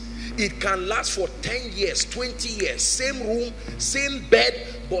marriages? It can last for 10 years, 20 years, same room, same bed,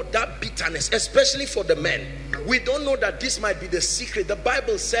 but that bitterness, especially for the men. We don't know that this might be the secret. The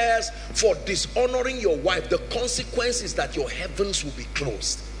Bible says for dishonoring your wife, the consequence is that your heavens will be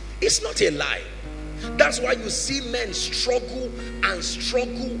closed. It's not a lie. That's why you see men struggle,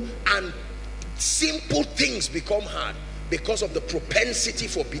 and simple things become hard because of the propensity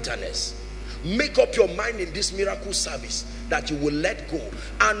for bitterness. Make up your mind in this miracle service that you will let go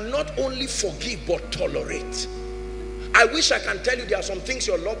and not only forgive but tolerate. I wish I can tell you there are some things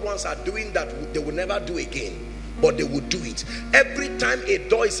your loved ones are doing that they will never do again, but they will do it. Every time a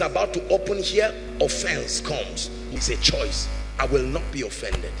door is about to open here, offense comes. It's a choice. I will not be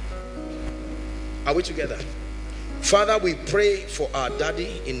offended. Are we together? Father, we pray for our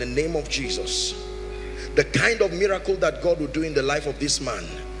daddy in the name of Jesus. The kind of miracle that God will do in the life of this man,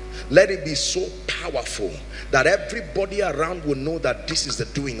 let it be so powerful that everybody around will know that this is the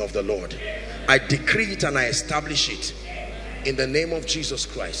doing of the Lord. I decree it and I establish it in the name of Jesus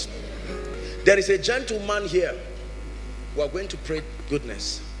Christ. There is a gentleman here. We are going to pray.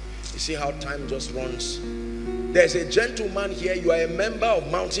 Goodness, you see how time just runs. There's a gentleman here. You are a member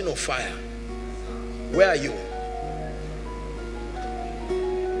of Mountain of Fire. Where are you?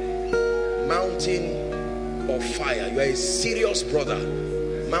 Mountain of Fire. You are a serious brother.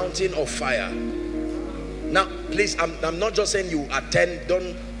 Mountain of Fire. Now please, I'm not just saying you attend,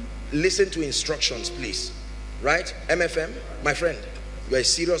 don't listen to instructions, please. Right? MFM, my friend, you are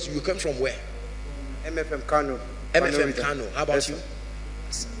serious. You come from where? MFM Kano. MFM Kano. How about you?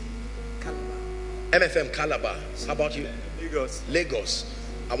 MFM Calabar. How about you? Lagos. Lagos.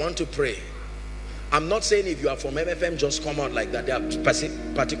 I want to pray. I'm not saying if you are from MFM just come out like that. There are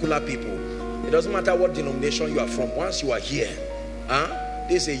particular people. It doesn't matter what denomination you are from. Once you are here,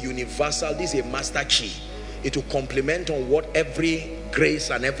 this is a universal, this is a master key. It will complement on what every grace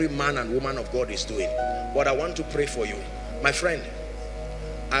and every man and woman of God is doing. But I want to pray for you. My friend,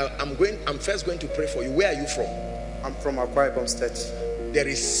 I'm first going to pray for you. Where are you from? I'm from Akwa Ibom State. There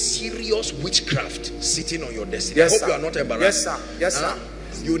is serious witchcraft sitting on your destiny. Yes, I hope sir. you are not embarrassed. Yes, sir. Yes,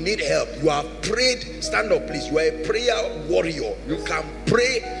 sir. You need help. You have prayed. Stand up, please. You are a prayer warrior. You can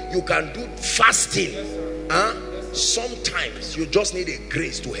pray. You can do fasting. Sometimes you just need a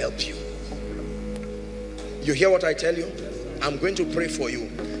grace to help you. You hear what I tell you? I'm going to pray for you.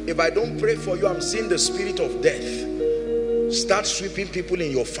 If I don't pray for you, I'm seeing the spirit of death start sweeping people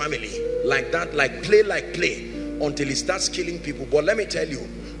in your family like that, like play, until it starts killing people. But let me tell you,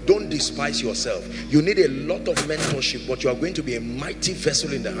 don't despise yourself. You need a lot of mentorship, but you are going to be a mighty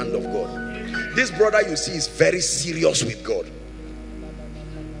vessel in the hand of God. This brother you see is very serious with God.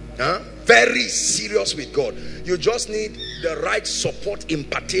 Very serious with God. You just need the right support,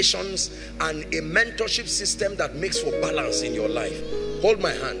 impartations, and a mentorship system that makes for balance in your life. Hold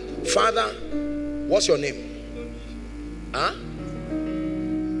my hand. Father, what's your name?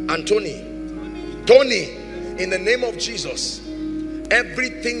 Anthony. Tony, in the name of Jesus,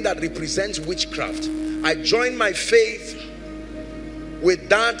 everything that represents witchcraft, I join my faith with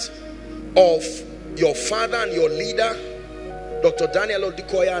that of your father and your leader, Dr. Daniel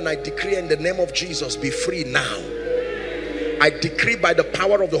Odikoya, and I decree in the name of Jesus, be free now. I decree by the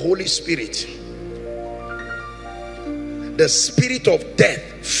power of the Holy Spirit, the spirit of death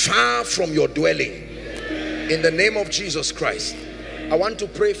far from your dwelling in the name of Jesus Christ. I want to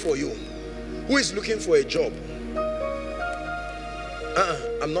pray for you. Who is looking for a job?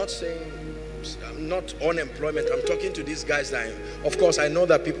 I'm not saying, I'm not unemployment. I'm talking to these guys that of course I know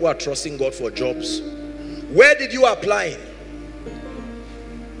that people are trusting God for jobs. Where did you apply?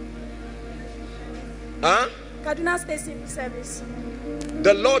 Kaduna State Civil Service.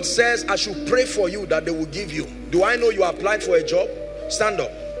 The Lord says I should pray for you that they will give you. Do I know you applied for a job? Stand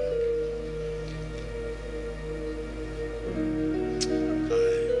up.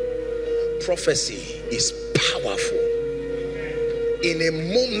 Prophecy is powerful. In a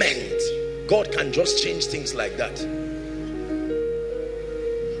moment, God can just change things like that.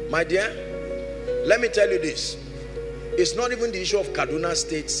 My dear, let me tell you this. It's not even the issue of Kaduna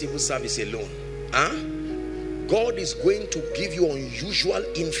State Civil Service alone. God is going to give you unusual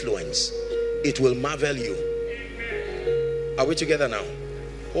influence. It will marvel you. Are we together now?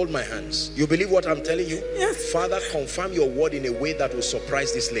 Hold my hands. You believe what I'm telling you? Yes. Father, confirm your word in a way that will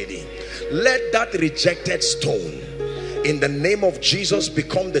surprise this lady. Let that rejected stone, in the name of Jesus,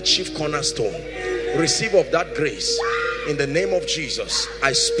 become the chief cornerstone. Receive of that grace in the name of Jesus.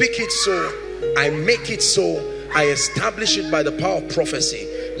 I speak it so, I make it so, I establish it by the power of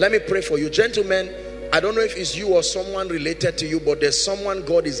prophecy. Let me pray for you. Gentlemen, I don't know if it's you or someone related to you, but there's someone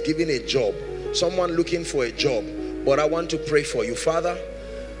God is giving a job, someone looking for a job. But I want to pray for you. Father,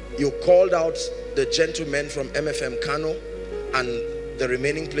 you called out the gentlemen from MFM Kano and the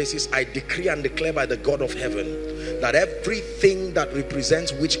remaining places. I decree and declare by the God of heaven that everything that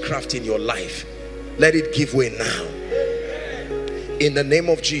represents witchcraft in your life, let it give way now. In the name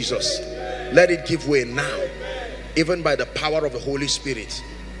of Jesus, let it give way now, even by the power of the Holy Spirit.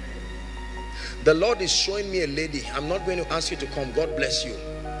 The Lord is showing me a lady. I'm not going to ask you to come. God bless you.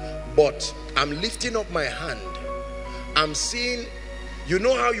 But I'm lifting up my hand. I'm seeing, you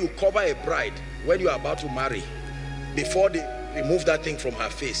know how you cover a bride when you are about to marry, before they remove that thing from her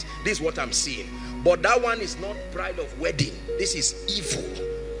face. This is what I'm seeing. But that one is not bride of wedding. This is evil,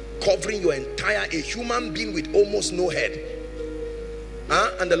 covering your entire, a human being with almost no head.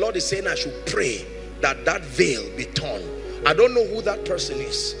 And the Lord is saying I should pray that that veil be torn. I don't know who that person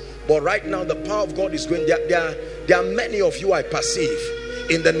is, but right now the power of God is going. There are many of you I perceive.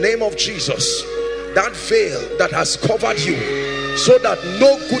 In the name of Jesus, that veil that has covered you so that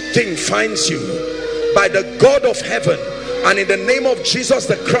no good thing finds you, by the God of heaven and in the name of Jesus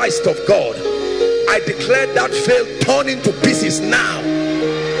the Christ of God, I declare that veil torn into pieces now.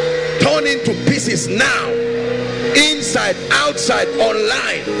 Torn into pieces now. Inside, outside,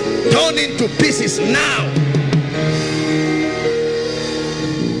 online, torn into pieces now.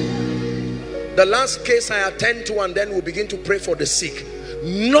 The last case I attend to, and then we'll begin to pray for the sick.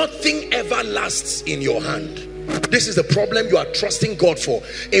 Nothing ever lasts in your hand. This is the problem you are trusting God for.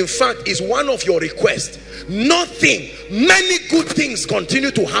 In fact, it's one of your requests. Nothing, many good things continue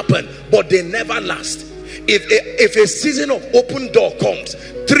to happen, but they never last. If a season of open door comes,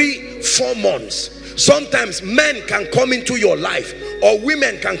 3-4 months, sometimes men can come into your life or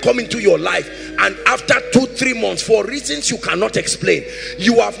women can come into your life, and after 2-3 months, for reasons you cannot explain,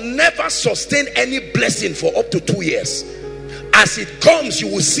 you have never sustained any blessing for up to 2 years. As it comes, you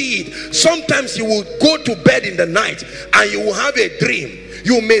will see it. Sometimes you will go to bed in the night and you will have a dream.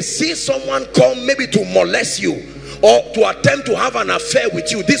 You may see someone come, maybe to molest you or to attempt to have an affair with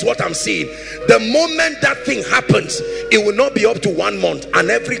you. This is what I'm seeing. The moment that thing happens, it will not be up to 1 month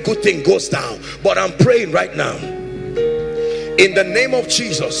and every good thing goes down. But I'm praying right now, in the name of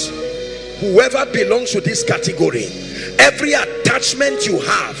Jesus, whoever belongs to this category, every attachment you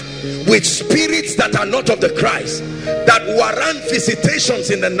have with spirits that are not of the Christ, that warrant visitations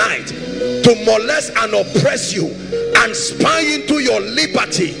in the night to molest and oppress you and spy into your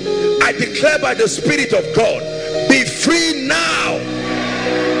liberty, I declare by the Spirit of God, be free now.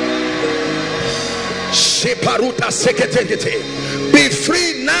 Be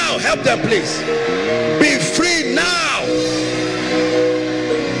free now. Help them please. Be free now.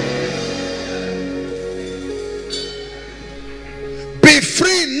 Be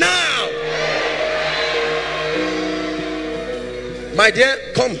free now. My dear,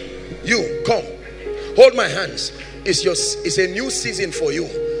 come. You come. Hold my hands. It's a new season for you.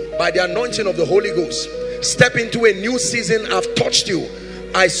 By the anointing of the Holy Ghost, step into a new season. I've touched you.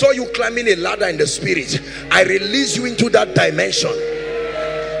 I saw you climbing a ladder in the spirit. I release you into that dimension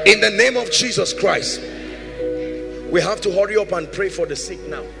in the name of Jesus Christ. We have to hurry up and pray for the sick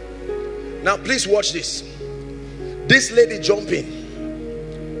now. Now please watch this. This lady jumping.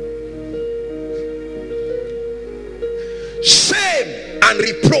 Shame and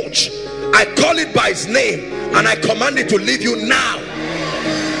reproach, I call it by its name and I command it to leave you now.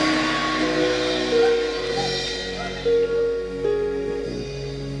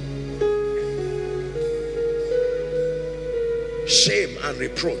 Shame and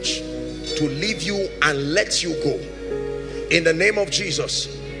reproach to leave you and let you go in the name of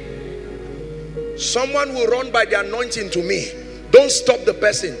Jesus. Someone will run by the anointing to me. Don't stop the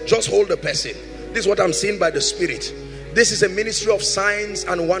person, just hold the person. This is what I'm seeing by the Spirit. This is a ministry of signs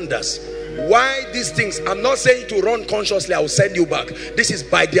and wonders. why these things, I'm not saying to run consciously, I will send you back. This is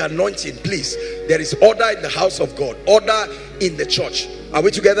by the anointing. Please, there is order in the house of God, order in the church. Are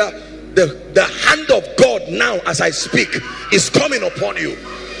we together? The hand of God now as I speak is coming upon you.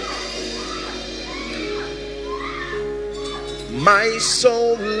 My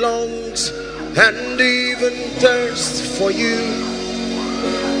soul longs and even thirsts for you.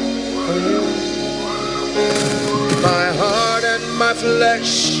 My heart and my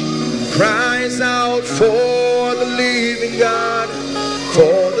flesh cries out for the living God,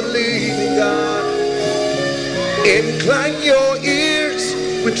 for the living God. Incline your ears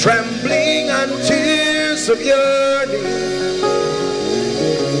with trembling and tears of yearning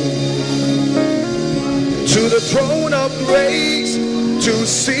to the throne of grace, to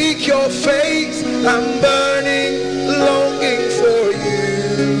seek your face. I'm burning, longing for you.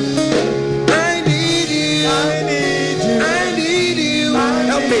 I need you, I need you, I need you.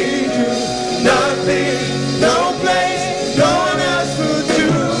 Help me. Nothing, no place, no one else will do.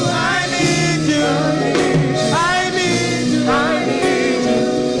 I need you, I need you, I need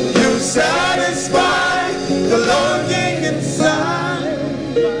you. You satisfy the longing inside.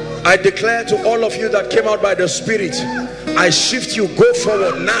 I declare to all of you that came out by the Spirit, I shift you. Go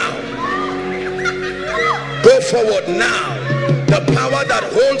forward now. Go forward now. The power that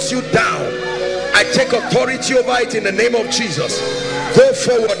holds you down, I take authority over it in the name of Jesus. Go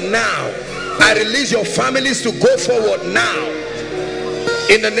forward now. I release your families to go forward now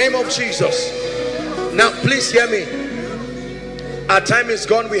in the name of Jesus. Now please hear me. Our time is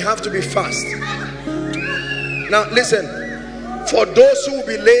gone. We have to be fast. Now listen, for those who will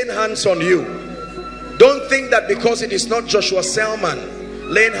be laying hands on you, don't think that because it is not Joshua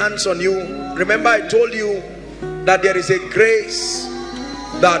Selman laying hands on you. Remember, I told you that there is a grace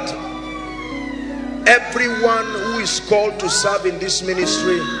that everyone who is called to serve in this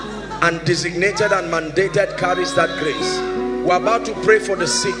ministry and designated and mandated carries that grace. We're about to pray for the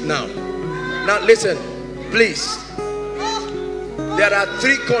sick now. Now listen, please. There are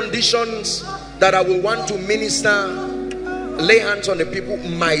 3 conditions that I will want to minister, lay hands on the people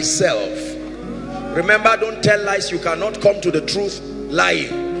myself. Remember, don't tell lies. You cannot come to the truth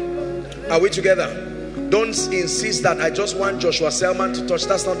lying. Are we together? Don't insist that I just want Joshua Selman to touch.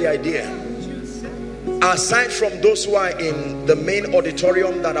 That's not the idea. Aside from those who are in the main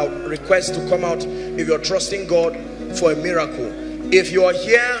auditorium that I'll request to come out if you're trusting God for a miracle. If you are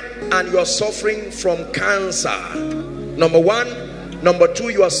here and you are suffering from cancer, number 1. Number 2,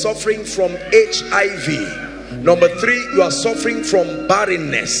 you are suffering from HIV. Number 3, you are suffering from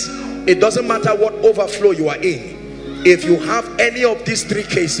barrenness. It doesn't matter what overflow you are in. If you have any of these 3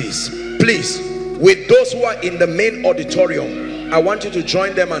 cases, please, with those who are in the main auditorium, I want you to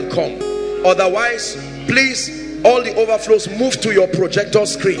join them and come. Otherwise, please, all the overflows, move to your projector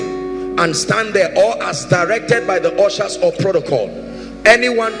screen and stand there, or as directed by the ushers or protocol.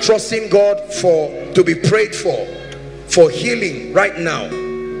 Anyone trusting God to be prayed for healing right now,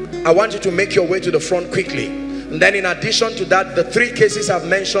 I want you to make your way to the front quickly. And then in addition to that, the 3 cases I've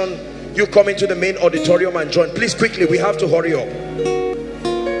mentioned, you come into the main auditorium and join. Please quickly, we have to hurry up.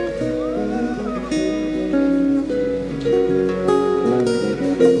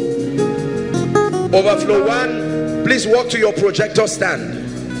 Overflow 1, please walk to your projector stand.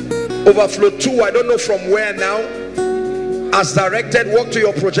 Overflow 2, I don't know from where now. As directed, walk to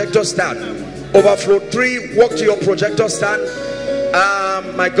your projector stand. Overflow 3, walk to your projector stand.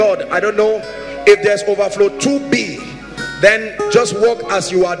 My God, I don't know if there's overflow 2B. Then just walk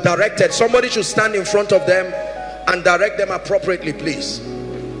as you are directed. Somebody should stand in front of them and direct them appropriately, please.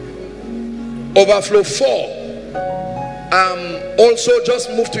 Overflow 4. Also just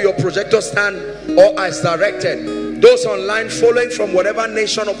move to your projector stand or as directed. Those online following from whatever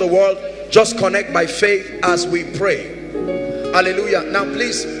nation of the world, just connect by faith as we pray. Hallelujah. Now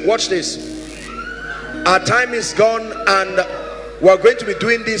please watch this. Our time is gone and we're going to be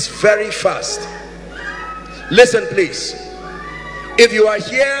doing this very fast. Listen please. If you are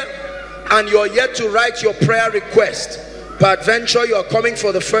here and you're yet to write your prayer request, peradventure you are coming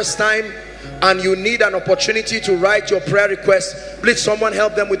for the first time and you need an opportunity to write your prayer request, please someone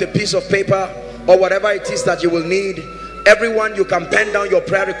help them with a piece of paper or whatever it is that you will need. Everyone, you can pen down your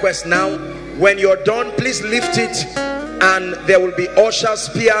prayer request now. When you're done, please lift it and there will be ushers,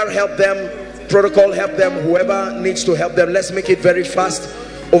 PR help them, protocol help them, whoever needs to help them. Let's make it very fast.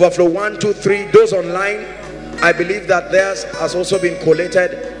 Overflow 1, 2, 3. Those online, I believe that theirs has also been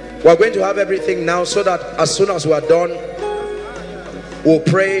collated. We're going to have everything now so that as soon as we are done, we'll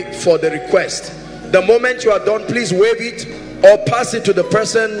pray for the request. The moment you are done, please wave it or pass it to the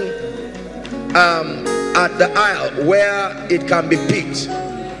person at the aisle where it can be picked.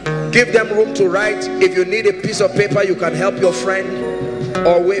 Give them room to write. If you need a piece of paper, you can help your friend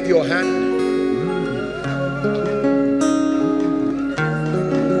or wave your hand.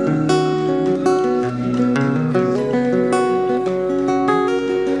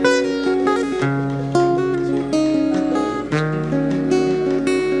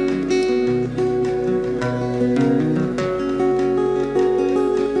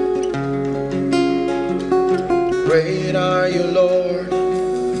 Great are you, Lord,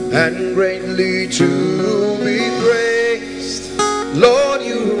 and greatly to be praised. Lord,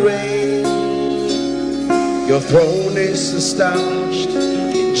 you reign. Your throne is established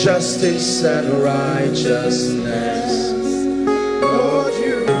in justice and righteousness. Lord,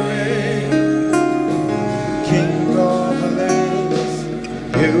 you reign. King of the land,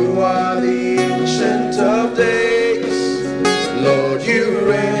 you are the ancient of days. Lord, you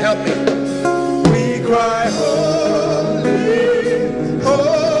reign. Help me. We cry, holy,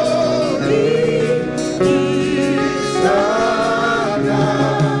 holy is our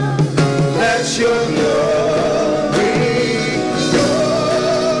God. Let your glory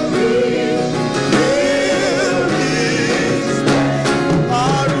fill this place.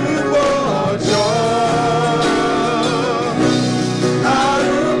 Arubo ojo,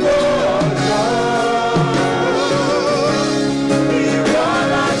 arubo ojo, ìwọ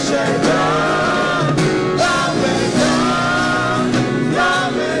la ṣẹ̀dá.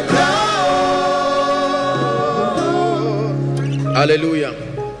 Hallelujah.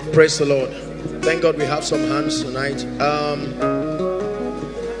 Praise the Lord. Thank God we have some hands tonight.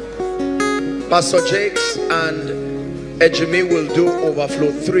 Pastor Jakes and Ejimi will do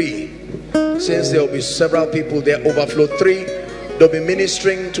overflow 3. Since there will be several people there, overflow 3. They'll be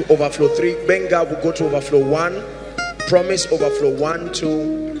ministering to overflow 3. Benga will go to overflow 1. Promise overflow 1,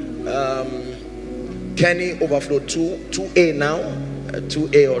 2. Kenny overflow 2. 2A now.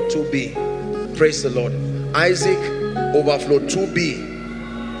 2A or 2B. Praise the Lord. Isaac overflow 2B.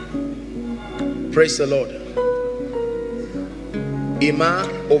 Praise the Lord. Ima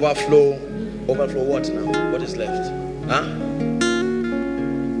overflow what now? What is left? Huh?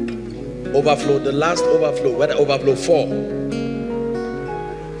 Overflow, the last overflow. Whether overflow 4.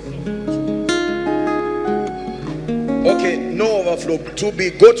 Okay, no overflow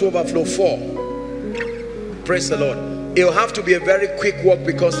 2B. Go to overflow 4. Praise the Lord. It'll have to be a very quick walk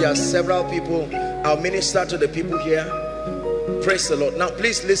because there are several people. I'll minister to the people here. Praise the Lord. Now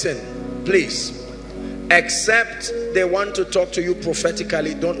please listen. Please. Except they want to talk to you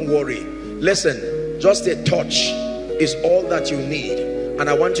prophetically, don't worry. Listen, just a touch is all that you need. And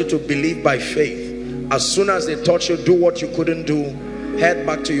I want you to believe by faith. As soon as they touch you, do what you couldn't do. Head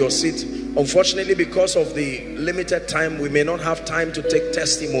back to your seat. Unfortunately, because of the limited time, we may not have time to take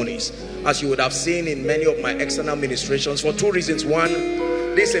testimonies, as you would have seen in many of my external ministrations, for 2 reasons. One,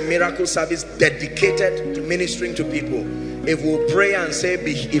 this is a miracle service dedicated to ministering to people. If we pray and say,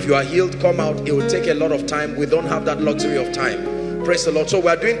 if you are healed, come out, it will take a lot of time. We don't have that luxury of time. Praise the Lord. So we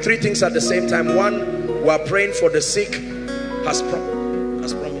are doing 3 things at the same time. One, we are praying for the sick. Has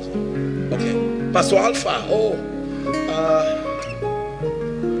promised. Okay. Pastor Alpha. Oh,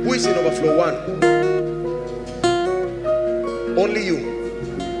 who is in overflow 1? Only you.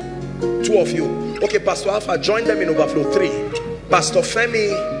 2 of you. Okay, Pastor Alpha, join them in overflow 3. Pastor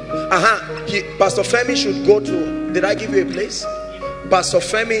Femi, Pastor Femi should go to, did I give you a place? Pastor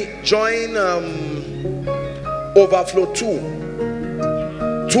Femi, join overflow 2.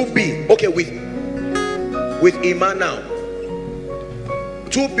 2B. Okay, with Iman now.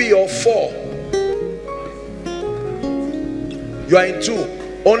 2B or 4. You are in 2.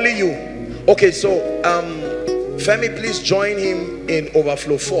 Only you. Okay, so Femi, please join him in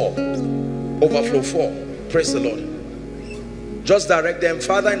overflow 4. Overflow 4. Praise the Lord. Just direct them.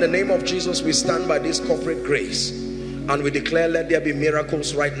 Father, in the name of Jesus, we stand by this corporate grace and we declare, let there be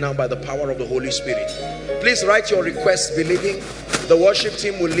miracles right now by the power of the Holy Spirit. Please write your requests, believing the worship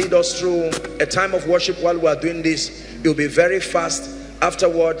team will lead us through a time of worship. While we are doing this, it will be very fast.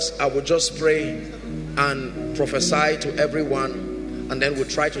 Afterwards, I will just pray and prophesy to everyone, and then we'll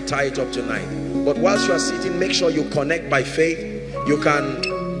try to tie it up tonight. But whilst you are sitting, make sure you connect by faith. You can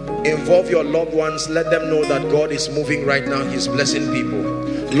involve your loved ones. Let them know that God is moving right now. He's blessing people.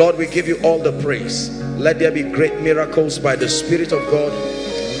 Lord, we give you all the praise. Let there be great miracles by the Spirit of God.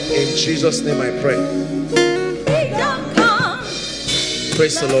 In Jesus' name I pray.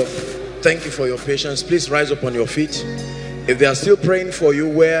 Praise the Lord. Thank you for your patience. Please rise up on your feet. If they are still praying for you,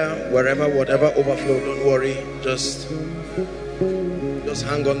 wherever, whatever overflow, don't worry. Just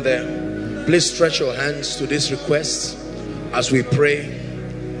hang on there. Please stretch your hands to this request as we pray.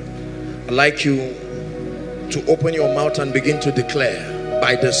 I'd like you to open your mouth and begin to declare.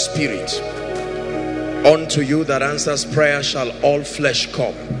 by the Spirit. Unto you that answers prayer shall all flesh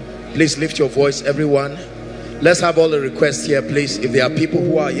come. Please lift your voice, everyone. Let's have all the requests here, please. If there are people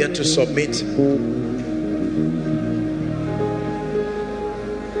who are yet to submit,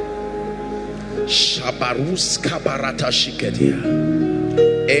 Shabarus Kabarata Shikedia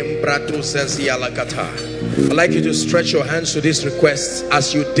Embrato Zezia Lakata. I'd like you to stretch your hands to these requests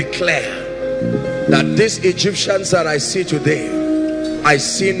as you declare that these Egyptians that I see today, I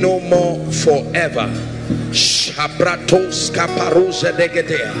see no more forever. Shabratos Kaparuza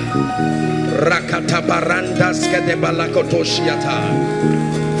Degedea Rakata Barandas Kedebalakotoshiata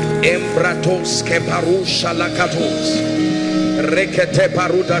Embratos Keparusha Lakatos Rekete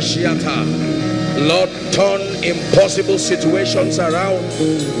Paruda Shiata. Lord, turn impossible situations around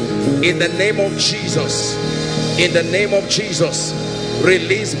in the name of Jesus. In the name of Jesus,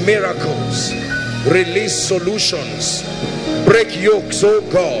 release miracles, release solutions, break yokes, oh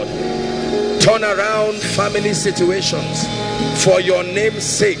God. Turn around family situations for your name's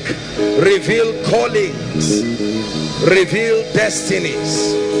sake. Reveal callings, reveal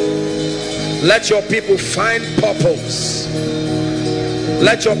destinies. Let your people find purpose.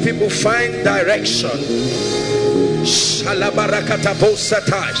 Let your people find direction.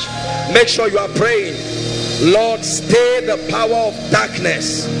 Make sure you are praying. Lord, stay the power of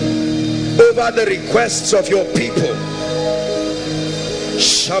darkness over the requests of your people.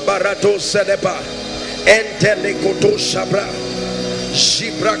 Shabarato Sedepa Entelekoto Shabra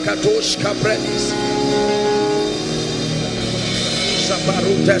Shibrakatos Kabredis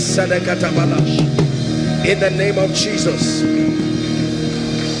Shabaruta Sedekatabalash. In the name of Jesus.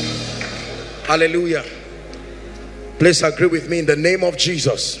 Hallelujah. Please agree with me in the name of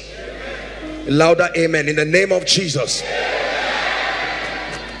Jesus. Louder amen. In the name of Jesus.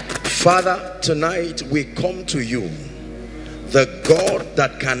 Father, tonight we come to you, the God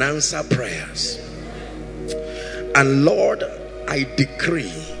that can answer prayers. And Lord, I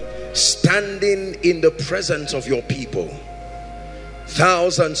decree, standing in the presence of your people,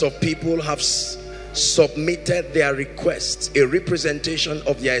 thousands of people have submitted their requests, a representation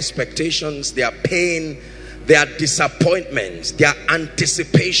of their expectations, their pain, their disappointments, their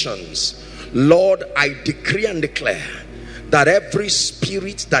anticipations. Lord, I decree and declare that every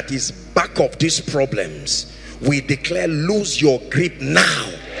spirit that is back of these problems, we declare, lose your grip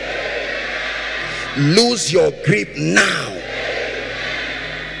now. Lose your grip now.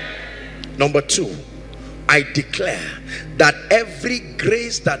 Number two, I declare that every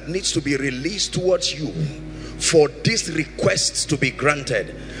grace that needs to be released towards you for these requests to be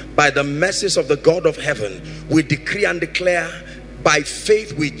granted, by the mercies of the God of heaven, we decree and declare, by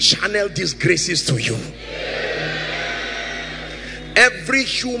faith we channel these graces to you. Every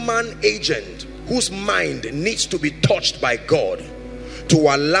human agent whose mind needs to be touched by God to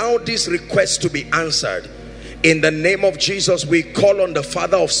allow these requests to be answered, in the name of Jesus, we call on the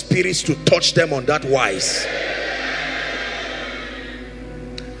Father of spirits to touch them on that wise.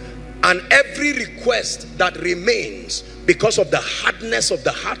 And every request that remains because of the hardness of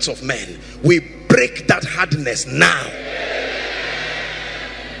the hearts of men, we break that hardness now.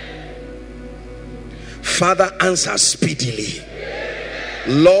 Father, answer speedily.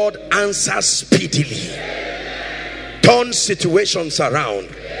 Lord, answer speedily. Turn situations around.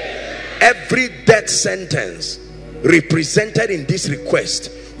 Every death sentence represented in this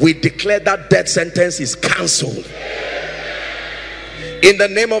request, we declare that death sentence is cancelled in the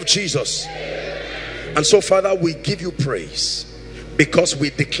name of Jesus. And so, Father, we give you praise because we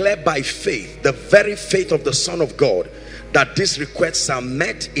declare by faith, the very faith of the Son of God, that these requests are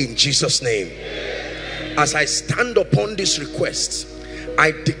met in Jesus' name. As I stand upon these requests,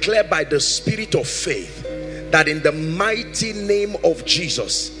 I declare by the spirit of faith that in the mighty name of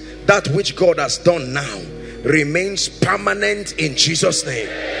Jesus, that which God has done now remains permanent in Jesus' name.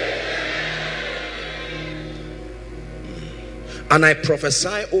 And I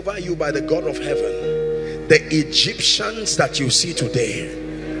prophesy over you by the God of heaven, the Egyptians that you see today,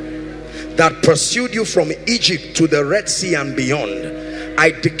 that pursued you from Egypt to the Red Sea and beyond,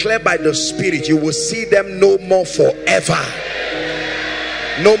 I declare by the Spirit, you will see them no more forever.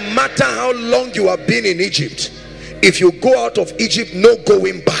 No matter how long you have been in Egypt, if you go out of Egypt, no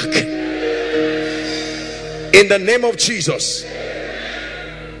going back. In the name of Jesus,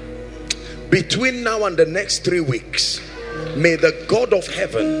 between now and the next 3 weeks, may the God of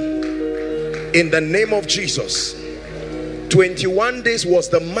heaven, in the name of Jesus, 21 days was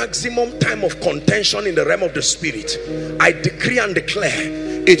the maximum time of contention in the realm of the spirit. I decree and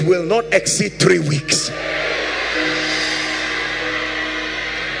declare it will not exceed 3 weeks.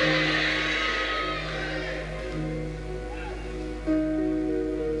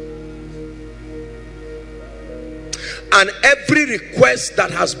 And every request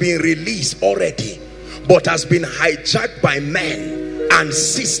that has been released already but has been hijacked by men and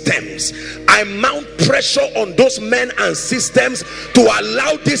systems, I mount pressure on those men and systems to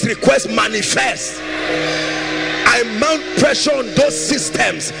allow this request manifest. I mount pressure on those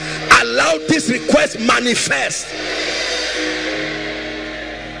systems. Allow this request manifest.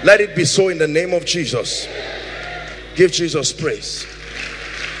 Let it be so in the name of Jesus. Give Jesus praise.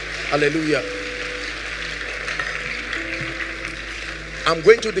 Hallelujah. I'm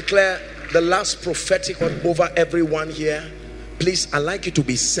going to declare the last prophetic word over everyone here. Please, I'd like you to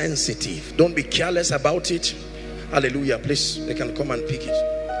be sensitive. Don't be careless about it. Hallelujah. Please, they can come and pick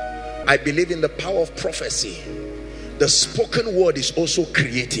it. I believe in the power of prophecy. The spoken word is also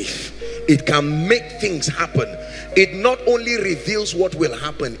creative. It can make things happen. It not only reveals what will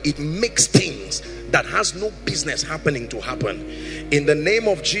happen, it makes things that has no business happening to happen. In the name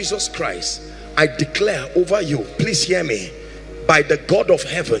of Jesus Christ, I declare over you, please hear me, by the God of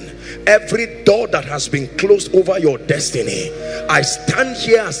heaven, every door that has been closed over your destiny, I stand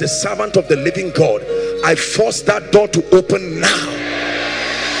here as the servant of the living God. I force that door to open now.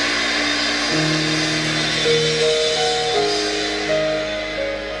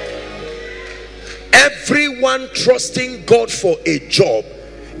 Everyone trusting God for a job,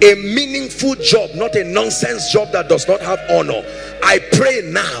 a meaningful job, not a nonsense job that does not have honor, I pray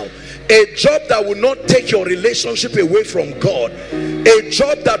now, a job that will not take your relationship away from God, a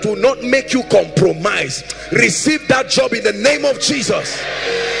job that will not make you compromise, receive that job in the name of Jesus.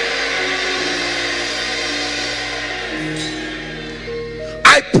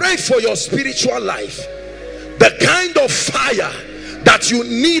 I pray for your spiritual life, the kind of fire that you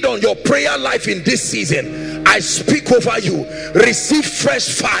need on your prayer life in this season. I speak over you. Receive fresh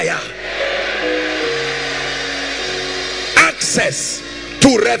fire, access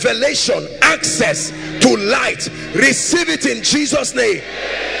to revelation, access to light. Receive it in Jesus' name.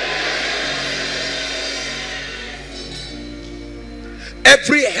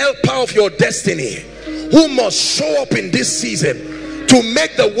 Every helper of your destiny who must show up in this season to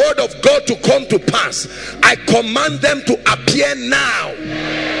make the word of God to come to pass, I command them to appear now.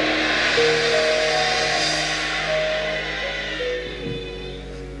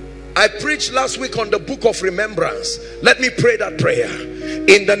 I preached last week on the book of remembrance. Let me pray that prayer.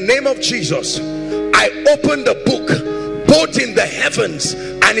 In the name of Jesus, I open the book both in the heavens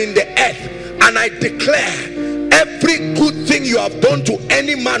and in the earth, and I declare every good thing you have done to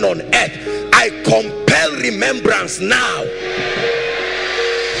any man on earth, I compel remembrance now.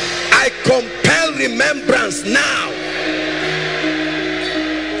 I compel remembrance now.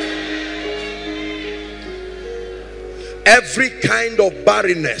 Every kind of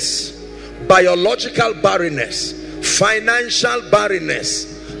barrenness, biological barrenness, financial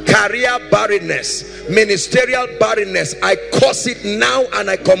barrenness, career barrenness, ministerial barrenness, I curse it now and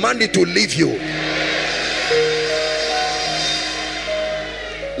I command it to leave you.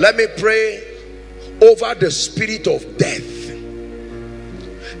 Let me pray over the spirit of death.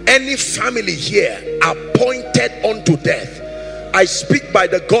 Any family here appointed unto death, I speak by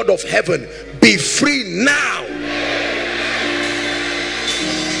the God of heaven, be free now.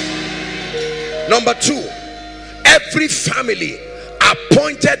 Number two, every family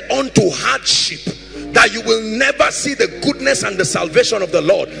appointed unto hardship, that you will never see the goodness and the salvation of the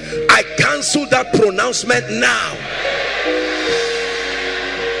Lord, I cancel that pronouncement now.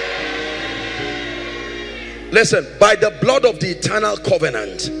 Listen, by the blood of the eternal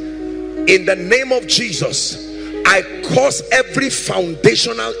covenant, in the name of Jesus, I cause every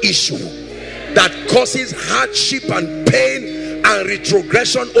foundational issue that causes hardship and pain and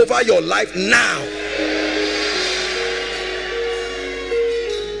retrogression over your life now.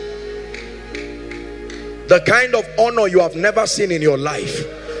 The kind of honor you have never seen in your life,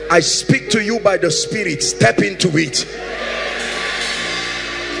 I speak to you by the Spirit. Step into it.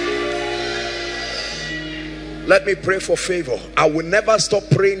 Let me pray for favor. I will never stop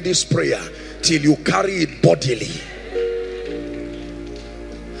praying this prayer till you carry it bodily.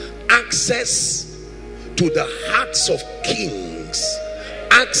 Access to the hearts of kings,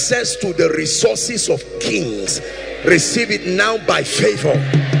 access to the resources of kings, receive it now by favor.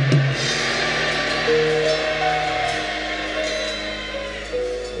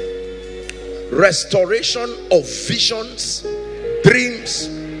 Restoration of visions, dreams.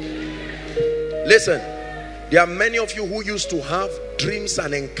 Listen, there are many of you who used to have dreams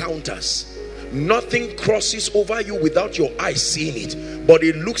and encounters. Nothing crosses over you without your eyes seeing it, but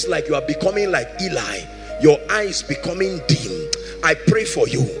it looks like you are becoming like Eli. Your eyes becoming dim. I pray for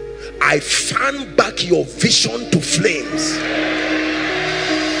you. I fan back your vision to flames.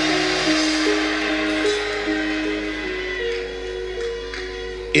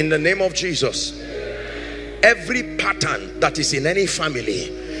 In the name of Jesus. Every pattern that is in any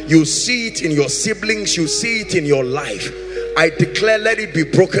family, you see it in your siblings, you see it in your life, I declare, let it be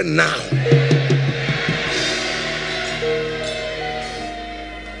broken now.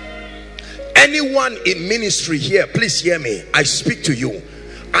 Anyone in ministry here, please hear me. I speak to you.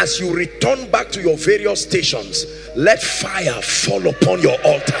 As you return back to your various stations, let fire fall upon your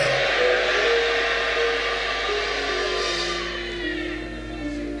altar.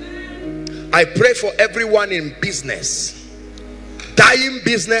 I pray for everyone in business, dying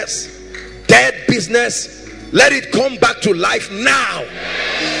business, dead business, let it come back to life now.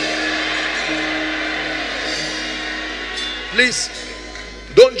 Please,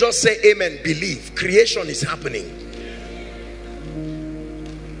 don't just say amen, believe. Creation is happening.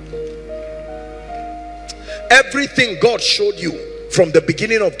 Everything God showed you from the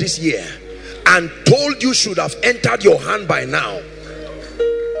beginning of this year and told you should have entered your hand by now,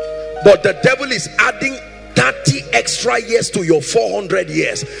 but the devil is adding 30 extra years to your 400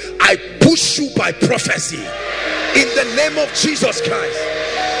 years. I push you by prophecy in the name of Jesus Christ.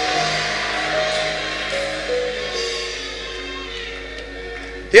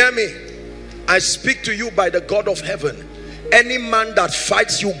 Hear me. I speak to you by the God of heaven. Any man that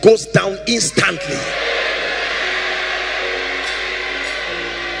fights you goes down instantly.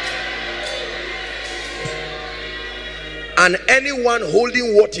 And anyone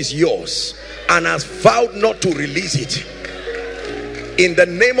holding what is yours and has vowed not to release it, in the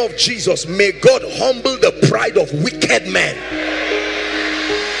name of Jesus, may God humble the pride of wicked men.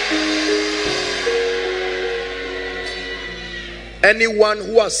 Anyone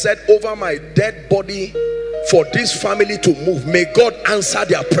who has said over my dead body for this family to move, may God answer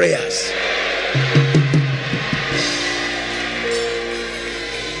their prayers.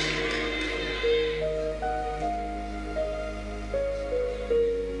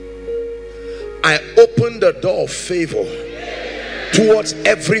 I open the door of favor towards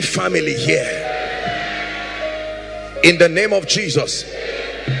every family here in the name of Jesus.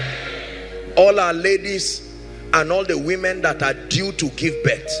 All our ladies and all the women that are due to give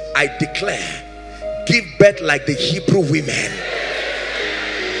birth, I declare, give birth like the Hebrew women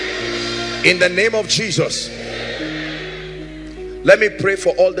in the name of Jesus. Let me pray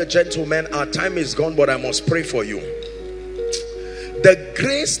for all the gentlemen. Our time is gone, but I must pray for you. The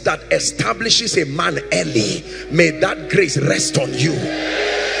grace that establishes a man early, may that grace rest on you.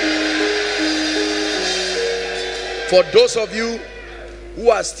 For those of you who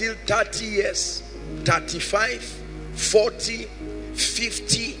are still 30 years, 35, 40,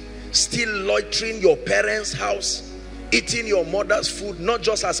 50, still loitering your parents' house, eating your mother's food, not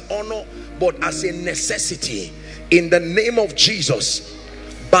just as honor, but as a necessity, in the name of Jesus,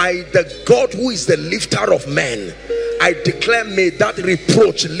 by the God who is the lifter of men, I declare, may that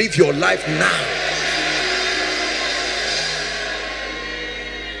reproach leave your life now.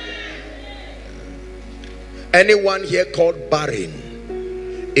 Anyone here called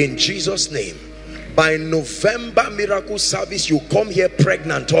barren, in Jesus' name, by November miracle service, you come here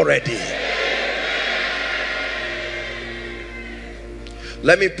pregnant already.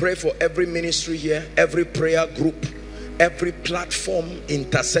 Let me pray for every ministry here, every prayer group, every platform,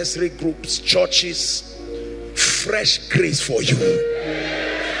 intercessory groups, churches. Fresh grace for you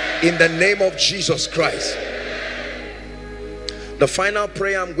in the name of Jesus Christ. The final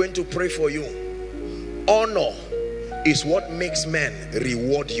prayer I'm going to pray for you. Honor is what makes men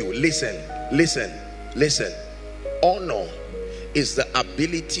reward you. Listen, listen, listen. Honor is the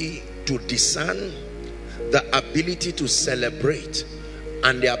ability to discern, the ability to celebrate,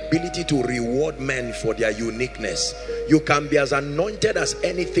 and the ability to reward men for their uniqueness. You can be as anointed as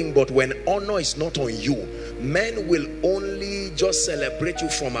anything, but when honor is not on you, men will only just celebrate you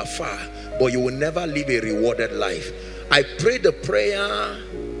from afar, but you will never live a rewarded life. I pray the prayer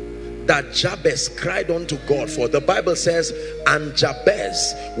that Jabez cried unto God for. The Bible says, and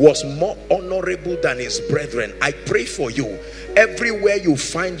Jabez was more honorable than his brethren. I pray for you, everywhere you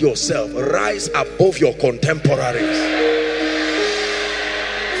find yourself, rise above your contemporaries.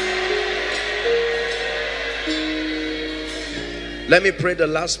 Let me pray the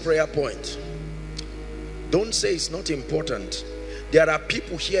last prayer point. Don't say it's not important. There are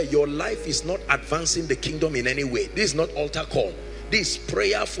people here, your life is not advancing the kingdom in any way. This is not altar call. This is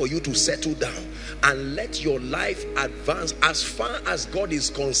prayer for you to settle down and let your life advance. As far as God is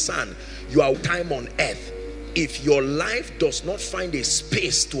concerned, your time on earth, if your life does not find a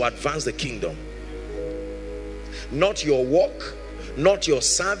space to advance the kingdom, not your work, not your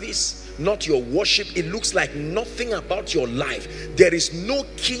service, not your worship, it looks like nothing about your life. There is no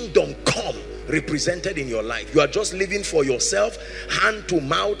kingdom come represented in your life. You are just living for yourself, hand to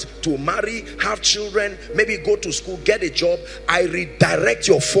mouth, to marry, have children, maybe go to school, get a job. I redirect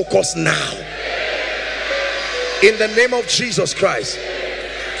your focus now. In the name of Jesus Christ.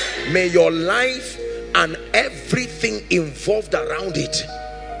 May your life and everything involved around it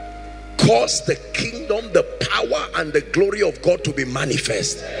cause the kingdom, the power and the glory of God to be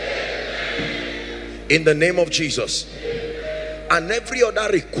manifest. In the name of Jesus. And every other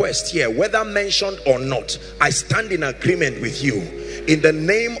request here, whether mentioned or not, I stand in agreement with you. In the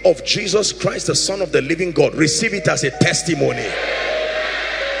name of Jesus Christ, the Son of the living God, receive it as a testimony.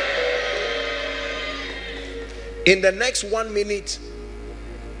 In the next 1 minute,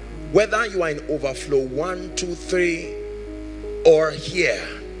 whether you are in overflow 1, 2, 3 or here,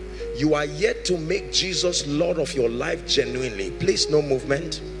 you are yet to make Jesus Lord of your life genuinely. Please, no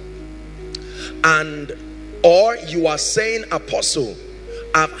movement. And or you are saying, Apostle,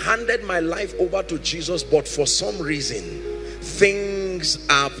 I've handed my life over to Jesus, but for some reason things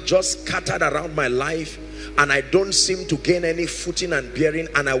have just scattered around my life and I don't seem to gain any footing and bearing,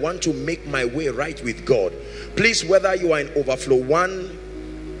 and I want to make my way right with God. Please, whether you are in overflow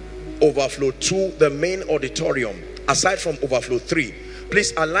 1, overflow 2, the main auditorium, aside from overflow 3,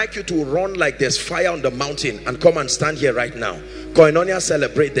 please, I'd like you to run like there's fire on the mountain and come and stand here right now. Koinonia,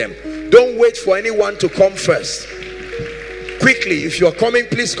 celebrate them. Don't wait for anyone to come first. Quickly, if you're coming,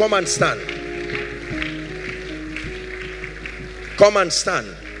 please come and stand. Come and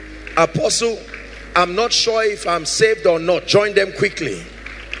stand. Apostle, I'm not sure if I'm saved or not. Join them quickly.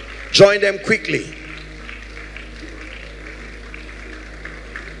 Join them quickly.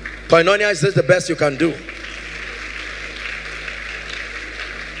 Koinonia, is this the best you can do?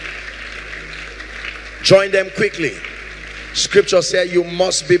 Join them quickly. Scripture says you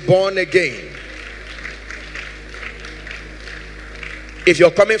must be born again. If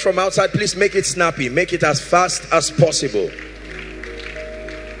you're coming from outside, please make it snappy. Make it as fast as possible.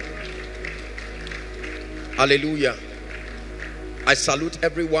 Hallelujah. I salute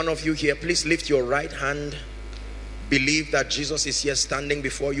every one of you here. Please lift your right hand. Believe that Jesus is here standing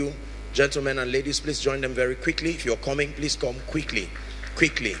before you. Gentlemen and ladies, please join them very quickly. If you're coming, please come quickly.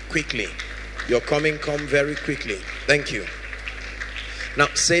 Quickly, quickly. You're coming, come very quickly. Thank you. Now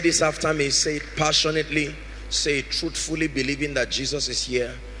say this after me. Say it passionately. Say it truthfully, believing that Jesus is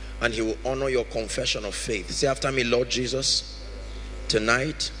here and he will honor your confession of faith. Say after me, Lord Jesus,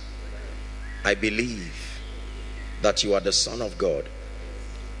 tonight I believe that you are the Son of God.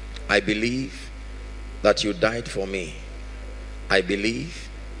 I believe that you died for me. I believe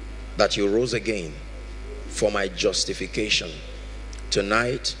that you rose again for my justification.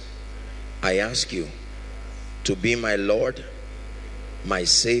 Tonight I ask you to be my Lord, my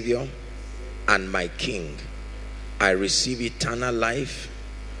Savior, and my King. I receive eternal life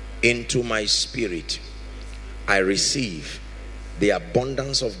into my spirit. I receive the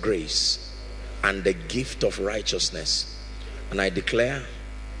abundance of grace and the gift of righteousness. And I declare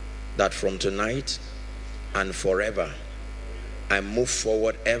that from tonight and forever, I move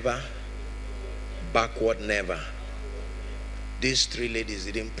forward ever, backward never. These three ladies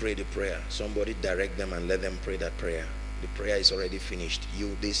didn't pray the prayer. Somebody direct them and let them pray that prayer. The prayer is already finished.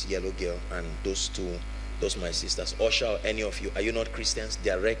 You, this yellow girl, and those two, those my sisters. Usher, any of you, are you not Christians?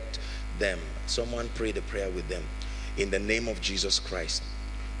 Direct them. Someone pray the prayer with them. In the name of Jesus Christ,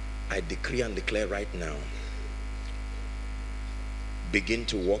 I decree and declare right now, begin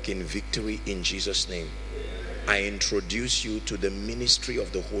to walk in victory in Jesus' name. I introduce you to the ministry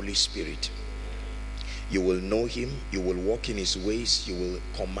of the Holy Spirit. You will know him, you will walk in his ways, you will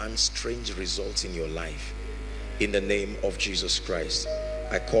command strange results in your life. In the name of Jesus Christ,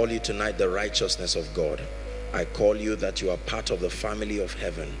 I call you tonight the righteousness of God. I call you that you are part of the family of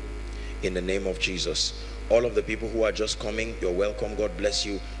heaven. In the name of Jesus. All of the people who are just coming, you're welcome. God bless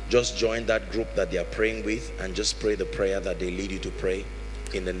you. Just join that group that they are praying with and just pray the prayer that they lead you to pray.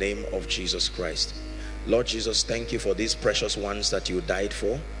 In the name of Jesus Christ. Lord Jesus, thank you for these precious ones that you died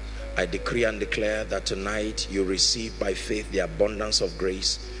for. I decree and declare that tonight you receive by faith the abundance of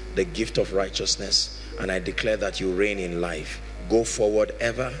grace, the gift of righteousness, and I declare that you reign in life. Go forward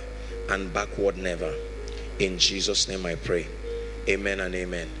ever and backward never. In Jesus' name I pray. Amen and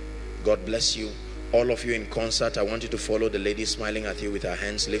amen. God bless you. All of you in concert, I want you to follow the lady smiling at you with her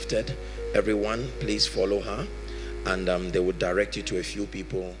hands lifted. Everyone, please follow her, and they will direct you to a few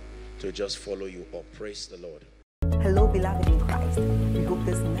people to just follow you up. Praise the Lord. Hello, beloved in Christ. We hope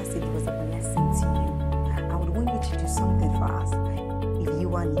this message was a blessing to you. I would want you to do something for us. If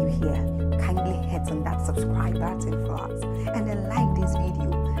you are new here, kindly hit on that subscribe button for us, and then like this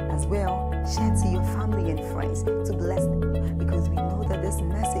video as well. Share to your family and friends to bless them, because we know that this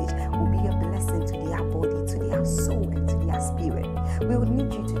message will be a blessing to their body, to their soul, and to their spirit. We would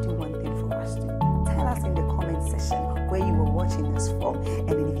need you to do one thing for us too. Tell us in the comment section where you were watching us from, and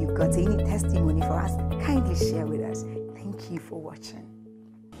then if you've got any testimony for us, kindly share with us. Thank you for watching.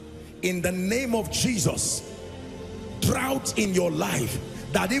 In the name of Jesus, drought in your life,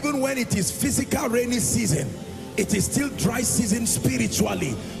 that even when it is physical rainy season, it is still dry season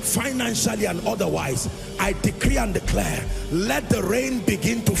spiritually, financially, and otherwise. I decree and declare, let the rain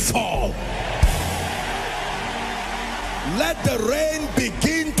begin to fall. Let the rain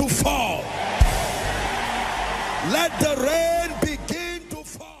begin to fall. Let the rain